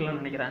அமுச்சு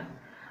வச்சிடலான்னு நினைக்கிறேன்.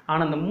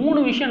 ஆனால் அந்த 3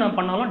 விஷயம் நான்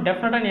பண்ணாலும்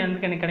டெஃபினட்டாக நீ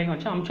எனக்கு கிடைக்கும்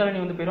வச்சு அமிச்சாலும் நீ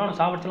வந்து போயிடும், நான்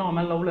சாவடிச்சலாம் அவன்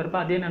மேலே லவ்வில்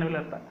இருப்பேன், அதே நினைவில்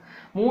இருப்பேன்.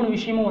 3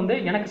 விஷயமும் வந்து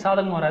எனக்கு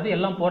சாதகம் வராது,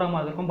 எல்லாம் போகிற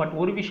மாதிரி இருக்கும், பட்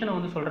ஒரு விஷயம் நான்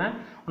வந்து சொல்கிறேன்,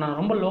 நான்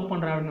ரொம்ப லவ்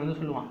பண்ணுறேன் அப்படின்னு வந்து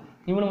சொல்லுவான்.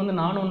 இவனு வந்து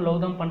நானும்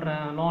லவ் தான்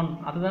பண்ணுறேன் லோன்,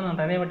 அதுதான்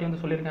நான் நிறைய வாட்டி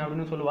வந்து சொல்லியிருக்கேன்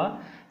அப்படின்னு சொல்லுவாள்.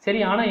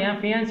 சரி, ஆனால் என்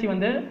ஃபியான்சி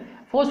வந்து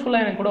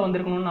ஃபோர்ஸ்ஃபுல்லாக எனக்கு கூட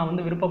வந்திருக்கணும்னு நான்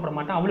வந்து விருப்பப்பட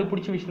மாட்டேன், அவளுக்கு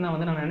பிடிச்ச விஷயம் தான்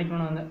வந்து நான்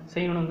நினைக்கணும்னு வந்து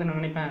செய்யணும்னு வந்து நான்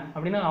நினைப்பேன்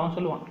அப்படின்னு அவன்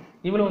சொல்லுவான்.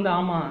 இவளு வந்து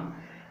ஆமாம்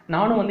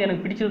நானும் வந்து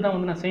எனக்கு பிடிச்சது தான்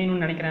வந்து நான்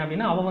செய்யணும்னு நினைக்கிறேன்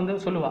அப்படின்னு அவன் வந்து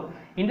சொல்லுவாள்.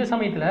 இந்த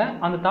சமயத்தில்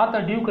அந்த தாத்தா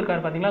டியூக்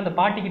இருக்கார் பார்த்தீங்களா, அந்த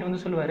பாட்டிக்கிட்ட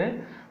வந்து சொல்லுவார்,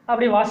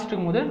 அப்படியே வாசிட்டு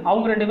இருக்கும்போது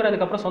அவங்க 2 பேரும்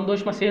அதுக்கப்புறம்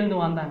சந்தோஷமாக சேர்ந்து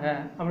வாழ்ந்தாங்க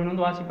அப்படின்னு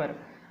வந்து வாசிப்பார்.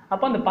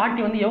 அப்போ அந்த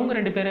பாட்டி வந்து எவங்க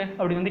 2 பேர்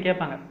அப்படி வந்து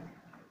கேட்பாங்க.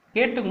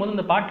 கேட்டுக்கும் போது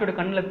இந்த பாட்டியோட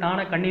கண்ணில்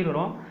தானே கண்ணீர்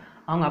வரும்.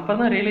 அவங்க அப்போ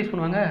தான் ரியலைஸ்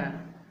பண்ணுவாங்க,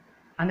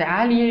 அந்த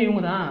ஆலியே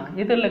இவங்க தான்,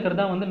 எதிரில்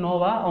இருக்கிறதா வந்து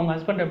நோவா அவங்க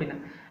ஹஸ்பண்ட் அப்படின்னு.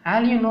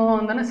 ஆலியும் நோவா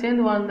தானே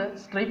சேர்ந்து வாழ்ந்த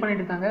ட்ரை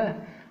பண்ணிட்டு இருந்தாங்க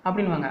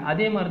அப்படின்வாங்க.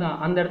 அதே மாதிரி தான்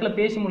அந்த இடத்துல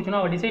பேசி முடிச்சோன்னா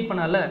அவள் டிசைட்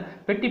பண்ணால,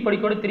 பெட்டி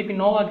படிக்கோட திருப்பி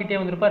நோவா கிட்டே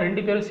வந்திருப்பா,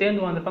 2 பேரும்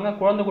சேர்ந்து வாழ்ந்திருப்பாங்க,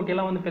 குழந்தை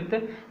குட்டியெல்லாம் வந்து பெற்று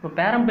இப்போ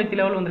பேரம்பேத்தி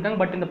லெவல் வந்திருக்காங்க.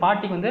 பட் இந்த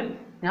பாட்டிக்கு வந்து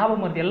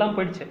ஞாபகம் வருது, எல்லாம்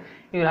போயிடுச்சு.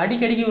 இவர்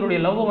அடிக்கடிக்கு இவருடைய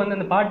லவ்வை வந்து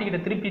அந்த பாட்டிக்கிட்ட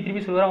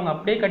திருப்பி சொல்லுவார். அவங்க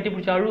அப்படியே கட்டி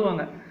பிடிச்சி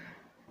அழுவாங்க,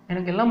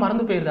 எனக்கு எல்லாம்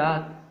மறந்து போயிருதா,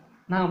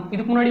 நான்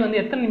இதுக்கு முன்னாடி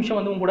வந்து எத்தனை நிமிஷம்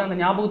வந்து உங்க கூட அந்த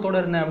ஞாபகத்தோடு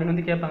இருந்தேன் அப்படின்னு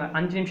வந்து கேட்பாங்க.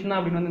 5 நிமிஷம் தான்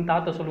அப்படின்னு வந்து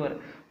தாத்தா சொல்லுவார்.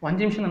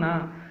 5 நிமிஷம் தானா,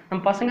 நம்ம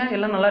பசங்க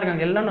எல்லாம் நல்லா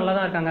இருக்காங்க, எல்லாம் நல்லா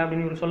தான் இருக்காங்க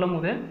அப்படின்னு இவர் சொல்லும்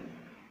போது,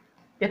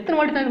 எத்தனை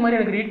வாட்டி தான் இது மாதிரி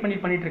எனக்கு ரீட்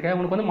பண்ணிட்டு இருக்கேன்,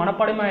 உனக்கு வந்து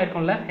மனப்பாடமாக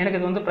இருக்கும்ல, எனக்கு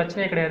இது வந்து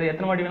பிரச்சனையே கிடையாது,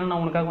 எத்தனை வாட்டி வேணாலும்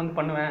நான் உனக்காக வந்து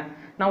பண்ணுவேன்,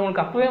 நான்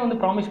உனக்கு அப்போவே வந்து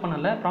ப்ராமிஸ்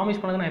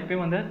பண்ணதை நான்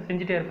எப்பயும் வந்து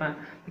செஞ்சுட்டே இருப்பேன்,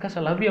 பிகாஸ்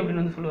ஐ லவ் யூ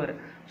அப்படின்னு வந்து சொல்லுவார்.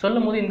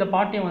 சொல்லும் போது இந்த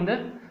பாட்டியை வந்து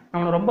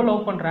நான் உன்னை ரொம்ப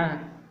லவ் பண்ணுறேன்,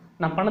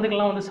 நான்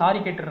பண்ணதுக்கெல்லாம் வந்து சாரி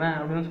கேட்டுடுறேன்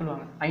அப்படின்னு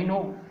சொல்லுவாங்க. ஐ நோ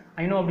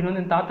அப்படின்னு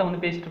வந்து இந்த தாத்தா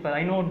வந்து பேசிட்டு இருப்பார்.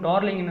 ஐ நோ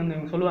டார்லிங்னு வந்து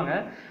இவங்க சொல்லுவாங்க.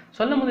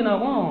 சொல்லும் போது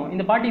என்னாகும்,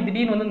 இந்த பாட்டி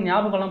திடீர்னு வந்து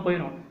ஞாபகம்லாம்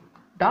போயிடும்.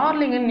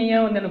 டார்லிங்கன்னு நீ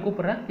ஏன் வந்து என்னை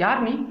கூப்பிட்ற,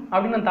 யார் நீ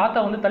அப்படின்னு அந்த தாத்தா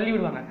வந்து தள்ளி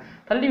விடுவாங்க.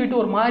 தள்ளி விட்டு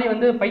ஒரு மாதிரி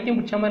வந்து பைத்தியம்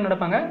பிடிச்ச மாதிரி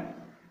நடப்பாங்க.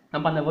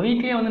 நம்ம அந்த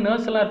வீட்லேயே வந்து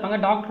நர்ஸ் எல்லாம் இருப்பாங்க,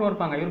 டாக்டரும்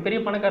இருப்பாங்க. இவர் பெரிய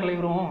பணக்காரில்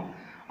இவரும்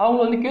அவங்க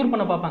வந்து க்யூர்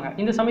பண்ண பார்ப்பாங்க.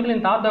 இந்த சமயத்தில்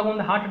இந்த தாத்தாவுக்கு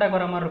வந்து ஹார்ட் அட்டாக்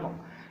வர மாதிரி இருக்கும்.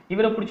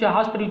 இவரை பிடிச்சி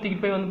ஹாஸ்பிட்டல்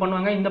தூக்கிட்டு போய் வந்து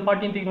பண்ணுவாங்க. இந்த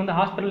பாட்டியும் தூக்கிட்டு வந்து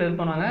ஹாஸ்பிட்டலில்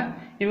இது பண்ணுவாங்க.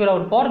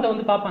 அவர் போகிறத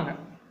வந்து பார்ப்பாங்க.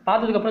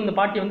 பார்த்ததுக்கப்புறம் இந்த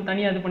பாட்டியை வந்து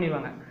தனியாக இது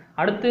பண்ணிடுவாங்க.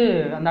 அடுத்து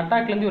அந்த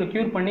அட்டாக்லேருந்து இவர்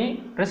க்யூர் பண்ணி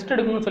ரெஸ்ட்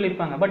எடுக்கணும்னு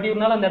சொல்லியிருப்பாங்க. பட்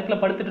இவரால் அந்த இடத்துல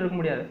படுத்துட்டு இருக்க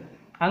முடியாது.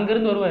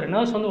 அங்கேருந்து வருவார்,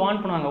 நர்ஸ் வந்து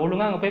வார்ன் பண்ணுவாங்க,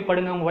 ஒழுங்காக அங்கே போய்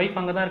படுங்க, உங்கள் ஒய்ஃப்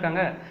அங்கே தான்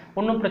இருக்காங்க,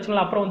 ஒன்றும் பிரச்சனை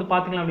இல்லை, அப்புறம் வந்து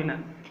பார்த்துக்கலாம் அப்படின்னு.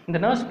 இந்த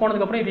நர்ஸ்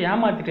போனதுக்கப்புறம் இவர்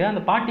ஏமாற்றிட்டு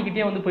அந்த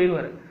பாட்டிக்கிட்டே வந்து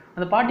போயிடுவார்.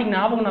 அந்த பாட்டிக்கு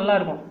ஞாபகம் நல்லா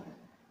இருக்கும்.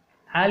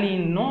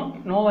 ஆலின்னோ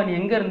நோவா நீ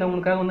எங்கே இருந்த,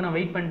 உனக்காக வந்து நான்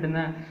வெயிட் பண்ணிட்டு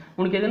இருந்தேன்,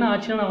 உனக்கு எதுனா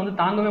ஆச்சுன்னா நான் வந்து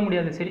தாங்கவே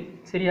முடியாது,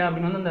 சரியா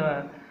அப்படின்னு வந்து அந்த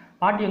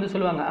பாட்டி வந்து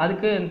சொல்லுவாங்க.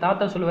 அதுக்கு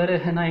தாத்தா சொல்லுவார்,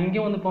 நான்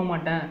எங்கேயும் வந்து போக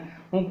மாட்டேன்,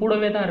 உன்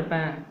கூடவே தான்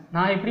இருப்பேன்,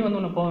 நான் எப்படி வந்து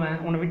உன்னை போவேன்,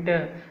 உன்னை விட்டு,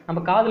 நம்ம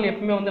காதல்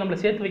எப்பவுமே வந்து நம்மளை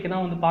சேர்த்து வைக்க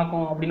தான் வந்து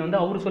பார்க்கும் அப்படின்னு வந்து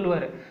அவர்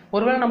சொல்லுவார்.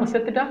 ஒருவேளை நம்ம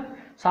செத்துட்டா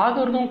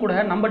சாகிறதும் கூட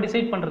நம்ம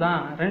டிசைட் பண்ணுறதா,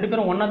 2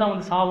 பேரும் ஒன்றா தான்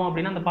வந்து சாவோம்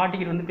அப்படின்னு அந்த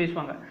பாட்டிக்கிட்ட வந்து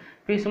பேசுவாங்க.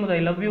 பேசும்போது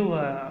ஐ லவ் யூ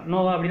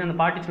நோவா அப்படின்னு அந்த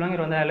பாட்டி சொல்லுவாங்க.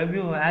 இவர் வந்து ஐ லவ்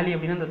யூ ஆலி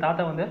அப்படின்னு அந்த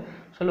தாத்தா வந்து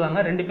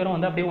சொல்லுவாங்க. 2 பேரும்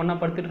வந்து அப்படியே ஒன்றா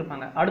படுத்துட்டு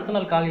இருப்பாங்க. அடுத்த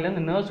நாள் காலையில்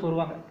இந்த நர்ஸ்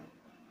வருவாங்க.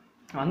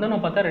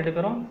 வந்தோன்னு பார்த்தா 2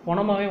 பேரும்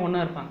உணமாவே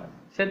ஒன்றா இருப்பாங்க,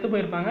 செத்து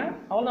போயிருப்பாங்க,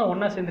 அவ்வளோதான்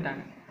ஒன்றா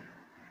சேர்ந்துட்டாங்க.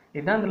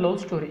 இதுதான் அந்த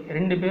லவ் ஸ்டோரி.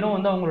 2 பேரும்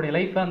வந்து அவங்களுடைய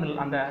லைஃப்பை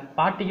அந்த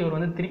பாட்டிக்கு அவர்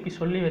வந்து திருப்பி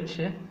சொல்லி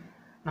வச்சு,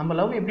 நம்ம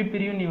லவ் எப்படி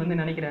பிரியும் நீ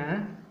வந்து நினைக்கிறேன்,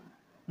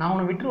 நான்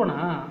உன்னை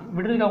விட்டுருவேனா,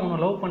 விடுறதுக்காக உன்னை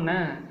லவ்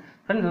பண்ணேன்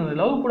ஃப்ரெண்ட்ஸ். அந்த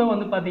லவ் கூட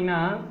வந்து பார்த்தீங்கன்னா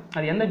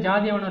அது எந்த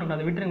ஜாதியாக வேணும் இருக்கணும்,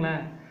 அதை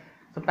விட்டுருங்களேன்.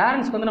 ஸோ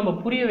பேரண்ட்ஸ்க்கு வந்து நம்ம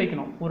புரிய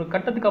வைக்கணும். ஒரு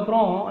கட்டத்துக்கு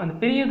அப்புறம் அந்த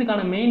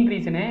பிரியறதுக்கான மெயின்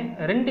ரீசனே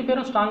 2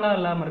 பேரும் ஸ்ட்ராங்காக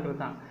இல்லாமல்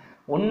இருக்கிறது தான்.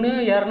 ஒன்று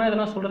யாருன்னா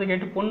இதெல்லாம் சொல்கிறத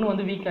கேட்டு பொண்ணு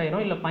வந்து வீக்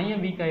ஆயிரும், இல்லை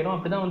பையன் வீக் ஆயிரும்,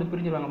 அப்படி தான் வந்து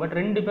பிரிஞ்சிருவாங்க. பட்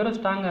 2 பேரும்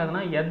ஸ்ட்ராங்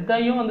ஆகுதுன்னா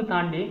எதையும் வந்து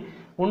தாண்டி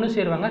ஒன்று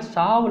சேருவாங்க,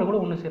 சாவில் கூட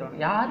ஒன்று சேருவாங்க.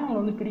 யாரும்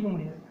அவங்களை வந்து பிரிக்க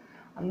முடியாது.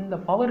 அந்த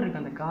பவர்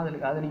இருக்குது அந்த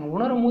காதலுக்கு, அதை நீங்கள்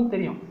உணரும் போது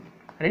தெரியும்.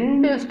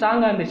 2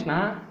 ஸ்ட்ராங்காக இருந்துச்சுன்னா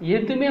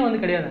எதுவுமே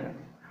வந்து கிடையாதுங்க,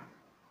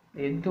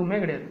 எதுவுமே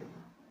கிடையாது.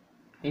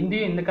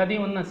 இந்த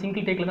கதையும் வந்து நான்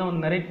சிங்கிள் டேக்கில் தான்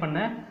வந்து நரேட்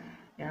பண்ணேன்.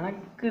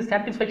 எனக்கு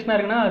சாட்டிஸ்ஃபேக்ஷனாக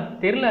இருக்குன்னா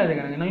தெரியல, அது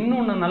எனக்கு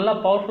இன்னும் நான் நல்லா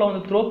பவர்ஃபுல்லாக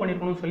வந்து த்ரோ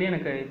பண்ணியிருக்கணும்னு சொல்லி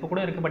எனக்கு இப்போ கூட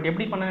இருக்குது. பட்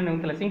எப்படி பண்ணேன்னு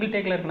எனக்கு தெரியல. சிங்கிள்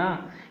டேக்கில் இருக்குன்னா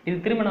இது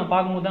திரும்ப நான்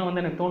பார்க்கும்போது தான்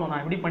வந்து எனக்கு தோணும்,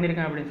 நான் எப்படி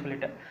பண்ணியிருக்கேன் அப்படின்னு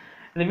சொல்லிட்டு.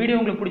 இந்த வீடியோ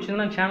உங்களுக்கு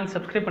பிடிச்சிருந்தா சேனல்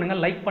சப்ஸ்கிரைப்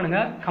பண்ணுங்கள், லைக்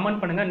பண்ணுங்கள்,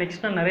 கமெண்ட் பண்ணுங்கள்.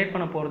 நெக்ஸ்ட் நான் நரேட்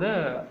பண்ண போகிறது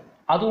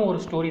அதுவும்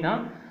ஒரு ஸ்டோரி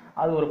தான்,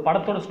 அது ஒரு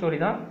படத்தோட ஸ்டோரி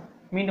தான்.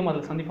 மீண்டும்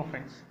அதில் சந்திப்போம்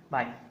ஃப்ரெண்ட்ஸ்.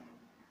 பாய்.